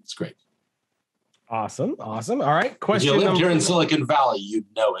place. It's great. Awesome. All right. If you lived here in Silicon Valley, you'd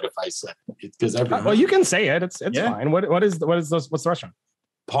know it if I said it, because everyone. Well, you can say it. It's fine. What's the restaurant?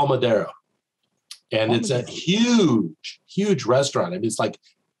 Palmadero, and it's a huge restaurant. I mean, it's like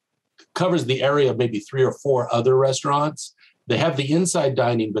covers the area of maybe 3 or 4 other restaurants. They have the inside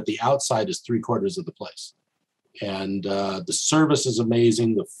dining, but the outside is 3/4 of the place. And the service is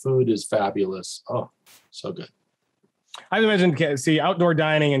amazing. The food is fabulous. Oh, so good. I imagine, outdoor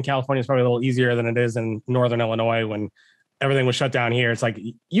dining in California is probably a little easier than it is in Northern Illinois when everything was shut down here. It's like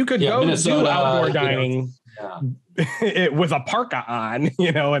you could go do outdoor dining with a parka on,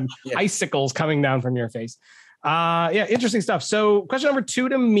 and icicles coming down from your face. Interesting stuff. So question number 2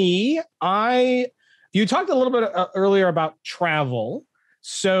 to me, you talked a little bit earlier about travel.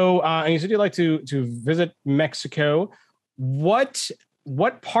 So, and you said you'd like to visit Mexico.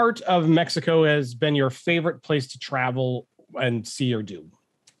 What part of Mexico has been your favorite place to travel and see or do?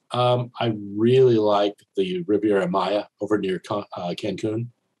 I really like the Riviera Maya over near Cancun.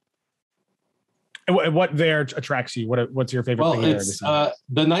 And what there attracts you? What's your favorite thing there to see?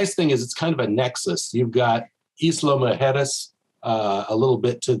 The nice thing is it's kind of a nexus. You've got Isla Mujeres a little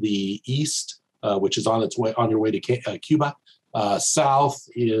bit to the east, which is on your way to Cuba. South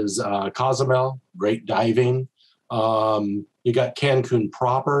is Cozumel, great diving. You got Cancun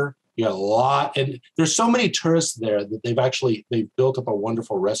proper. You got a lot, and there's so many tourists there that they've built up a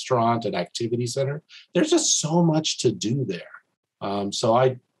wonderful restaurant and activity center. There's just so much to do there. So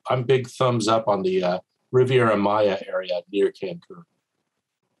I'm big thumbs up on the Riviera Maya area near Cancun.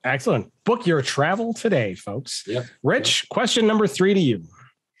 Excellent. Book your travel today, folks. Yeah. Rich, question number 3 to you.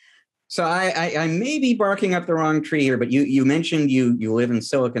 So I may be barking up the wrong tree here, but you mentioned you live in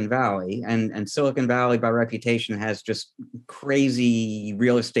Silicon Valley, and Silicon Valley by reputation has just crazy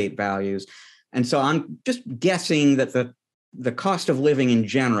real estate values. And so I'm just guessing that the cost of living in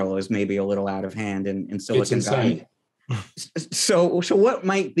general is maybe a little out of hand in Silicon Valley. So what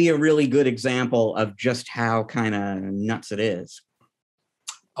might be a really good example of just how kind of nuts it is?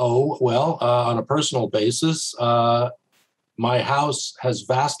 Oh, well, on a personal basis, my house has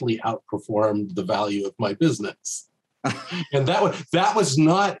vastly outperformed the value of my business. And that was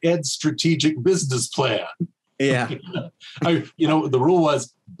not Ed's strategic business plan. Yeah. The rule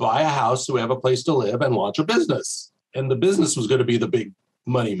was buy a house so we have a place to live and launch a business. And the business was going to be the big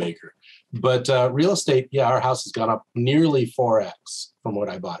money maker. But real estate, our house has gone up nearly 4x from what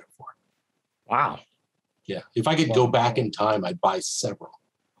I bought it for. Wow. Yeah. If I could go back in time, I'd buy several.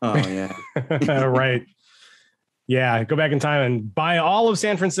 Oh, yeah. Right. Yeah. Go back in time and buy all of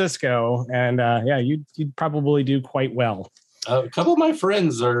San Francisco. And you'd probably do quite well. A couple of my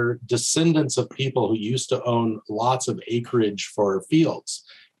friends are descendants of people who used to own lots of acreage for fields.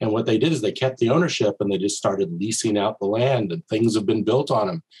 And what they did is they kept the ownership and they just started leasing out the land, and things have been built on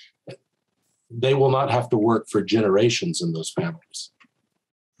them. They will not have to work for generations in those families.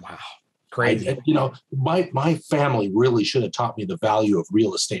 Wow. Crazy. My family really should have taught me the value of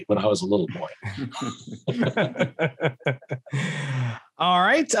real estate when I was a little boy. All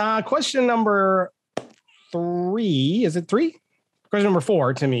right. Question number 3. Is it 3? Question number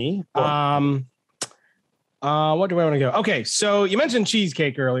 4 to me. What do I want to go? Okay. So you mentioned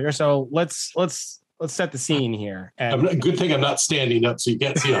cheesecake earlier. So let's set the scene here. Good thing I'm not standing up so you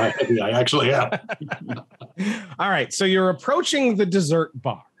can't see how heavy I actually am. All right. So you're approaching the dessert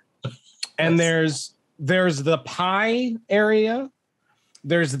bar. And there's the pie area,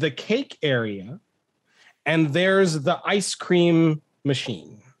 there's the cake area, and there's the ice cream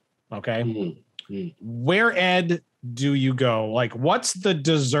machine. Okay. Mm-hmm. Where, Ed, do you go? Like, what's the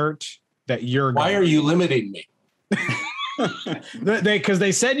dessert that you're Why are you limiting me? Because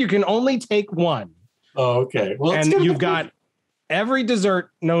they said you can only take one. Oh, okay. Well, and you've got every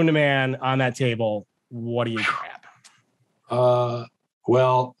dessert known to man on that table. What do you grab?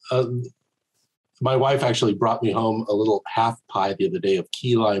 My wife actually brought me home a little half pie the other day of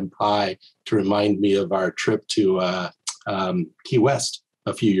key lime pie to remind me of our trip to Key West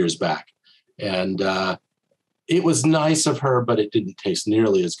a few years back. And it was nice of her, but it didn't taste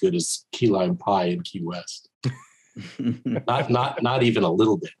nearly as good as key lime pie in Key West. not even a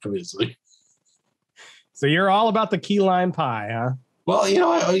little bit, obviously. So you're all about the key lime pie, huh? Well,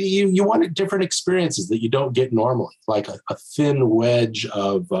 you want different experiences that you don't get normally, like a thin wedge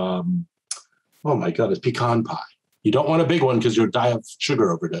of, oh my God, it's pecan pie. You don't want a big one because you'll die of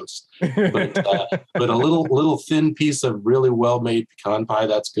sugar overdose. But a little thin piece of really well-made pecan pie,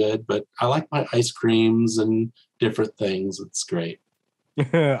 that's good. But I like my ice creams and different things. It's great.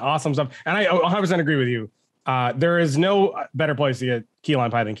 Awesome stuff. And I 100% agree with you. There is no better place to get key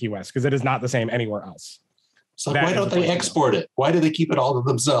lime pie than Key West because it is not the same anywhere else. So why don't they export it? Why do they keep it all to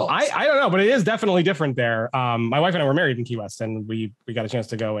themselves? I don't know, but it is definitely different there. My wife and I were married in Key West, and we got a chance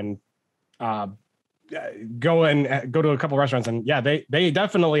to go and go to a couple restaurants, and yeah, they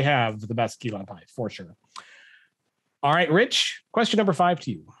definitely have the best key lime pie for sure. All right, Rich, question number 5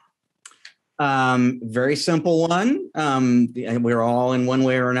 to you. Very simple one. We're all in one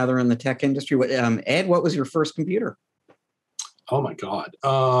way or another in the tech industry. Ed, what was your first computer? Oh my God.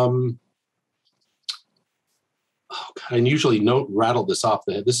 And usually rattle this off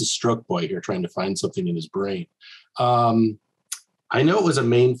the head. This is Stroke Boy here trying to find something in his brain. I know it was a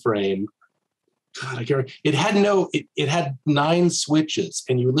mainframe. God, I can't. It had 9 switches,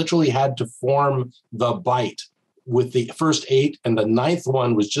 and you literally had to form the byte with the first 8, and the 9th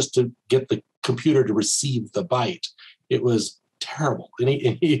one was just to get the computer to receive the byte. It was terrible.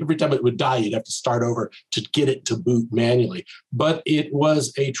 And every time it would die, you'd have to start over to get it to boot manually. But it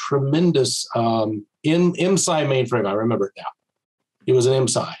was a tremendous MSI mainframe. I remember it now. It was an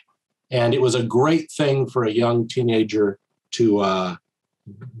MSI. And it was a great thing for a young teenager to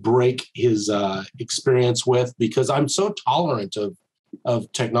break his experience with, because I'm so tolerant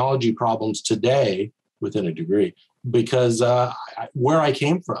of technology problems today within a degree, because where I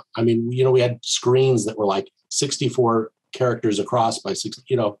came from, I mean, we had screens that were like 64 characters across by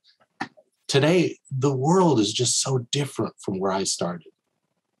 60, today the world is just so different from where I started.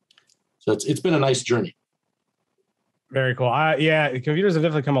 So it's been a nice journey. Very cool. Yeah, computers have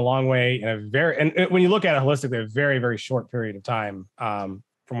definitely come a long way in and when you look at it holistically, a very, very short period of time from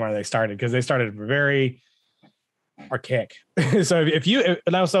where they started, because they started very archaic. So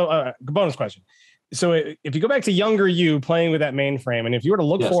bonus question. So if you go back to younger you playing with that mainframe, and if you were to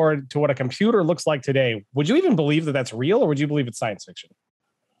look forward to what a computer looks like today, would you even believe that that's real, or would you believe it's science fiction?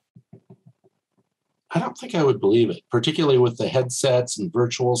 I don't think I would believe it, particularly with the headsets and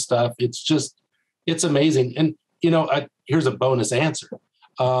virtual stuff. It's amazing. And, here's a bonus answer.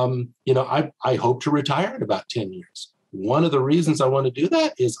 I hope to retire in about 10 years. One of the reasons I want to do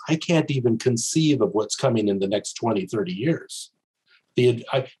that is I can't even conceive of what's coming in the next 20, 30 years.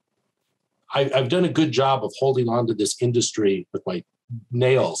 I've done a good job of holding on to this industry with my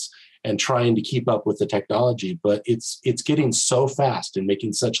nails and trying to keep up with the technology, but it's getting so fast and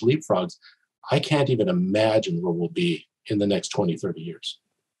making such leapfrogs. I can't even imagine where we'll be in the next 20, 30 years.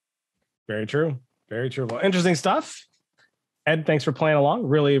 Very true. Very true. Well, interesting stuff. Ed, thanks for playing along.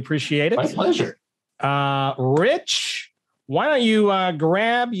 Really appreciate it. My pleasure. Rich, why don't you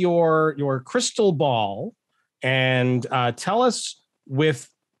grab your crystal ball and tell us with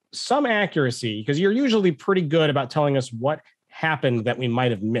some accuracy, because you're usually pretty good about telling us what happened that we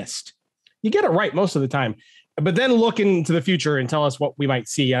might have missed. You get it right most of the time, but then look into the future and tell us what we might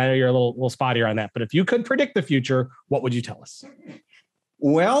see. I know you're a little spottier on that, but if you could predict the future, what would you tell us?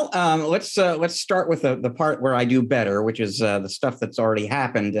 Well, let's start with the part where I do better, which is the stuff that's already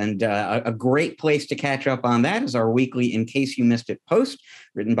happened. And a great place to catch up on that is our weekly In Case You Missed It post,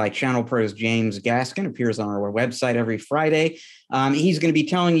 written by ChannelPro's James Gaskin, appears on our website every Friday. He's going to be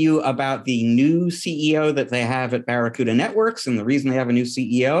telling you about the new CEO that they have at Barracuda Networks. And the reason they have a new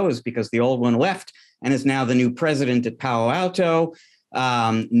CEO is because the old one left and is now the new president at Palo Alto.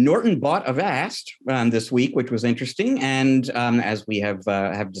 Norton bought Avast this week, which was interesting. And as we have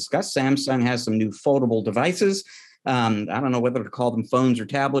discussed, Samsung has some new foldable devices. I don't know whether to call them phones or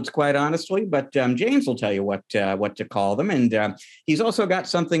tablets, quite honestly, but James will tell you what to call them. And he's also got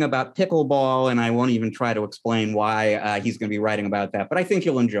something about pickleball, and I won't even try to explain why he's going to be writing about that, but I think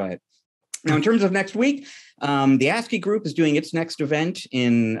you'll enjoy it. Now, in terms of next week, the ASCII Group is doing its next event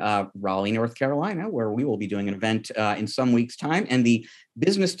in Raleigh, North Carolina, where we will be doing an event in some weeks' time. And the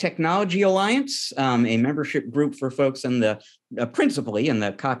Business Technology Alliance, a membership group for folks in the principally in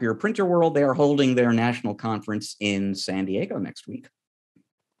the copier printer world, they are holding their national conference in San Diego next week.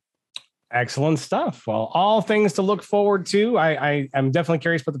 Excellent stuff. Well, all things to look forward to. I'm definitely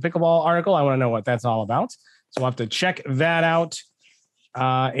curious about the pickleball article. I want to know what that's all about. So we'll have to check that out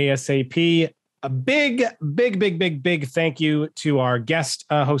ASAP. A big thank you to our guest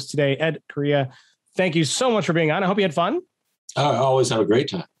host today, Ed Correia. Thank you so much for being on. I hope you had fun. I always have a great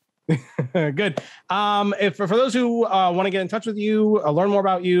time. Good. If for those who want to get in touch with you, learn more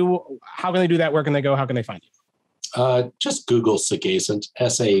about you, how can they do that? Where can they go? How can they find you? Just Google Sagacent,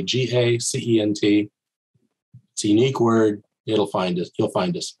 SAGACENT. It's a unique word. It'll find us. You'll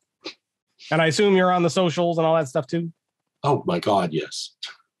find us. And I assume you're on the socials and all that stuff too? Oh my God, yes.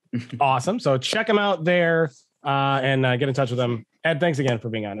 Awesome. So check them out there and get in touch with them. Ed, thanks again for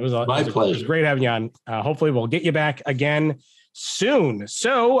being on. It was my pleasure. It was great having you on. Hopefully we'll get you back again. soon.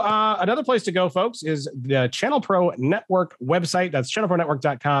 So another place to go, folks, is the ChannelPro Network website. That's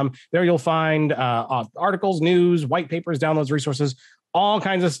channelpronetwork.com. There you'll find articles, news, white papers, downloads, resources, all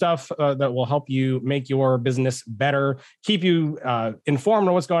kinds of stuff that will help you make your business better, keep you informed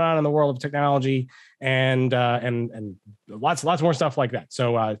on what's going on in the world of technology, and lots more stuff like that.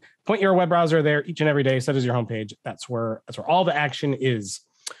 So point your web browser there each and every day, set as your homepage. That's where all the action is.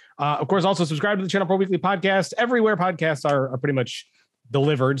 Of course, also subscribe to the Channel Pro Weekly podcast. Everywhere podcasts are pretty much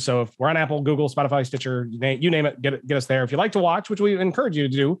delivered. So if we're on Apple, Google, Spotify, Stitcher, you name it, get us there. If you like to watch, which we encourage you to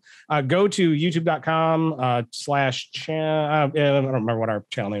do, go to youtube.com / I don't remember what our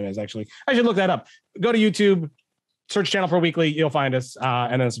channel name is, actually. I should look that up. Go to YouTube, search Channel Pro Weekly, you'll find us,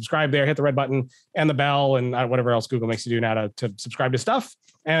 and then subscribe there, hit the red button and the bell and whatever else Google makes you do now to subscribe to stuff.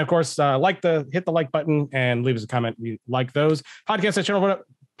 And of course, hit the like button and leave us a comment. We like those.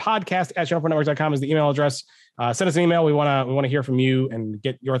 Podcast@channelpronetwork.com is the email address. Send us an email. We want to hear from you and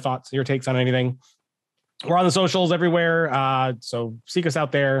get your thoughts, your takes on anything. We're on the socials everywhere. So seek us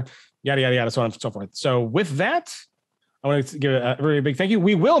out there, yada, yada, yada, so on and so forth. So with that, I want to give a very big thank you.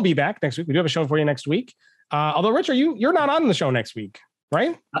 We will be back next week. We do have a show for you next week. Although Richard, you're not on the show next week,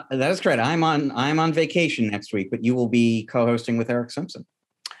 right? That is correct. I'm on vacation next week, but you will be co-hosting with Eric Simpson.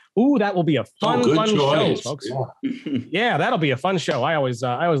 Ooh, that will be a fun show, folks. Yeah. Yeah, that'll be a fun show. I always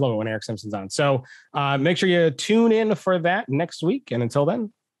love it when Eric Simpson's on. So make sure you tune in for that next week. And until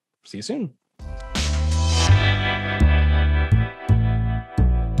then, see you soon.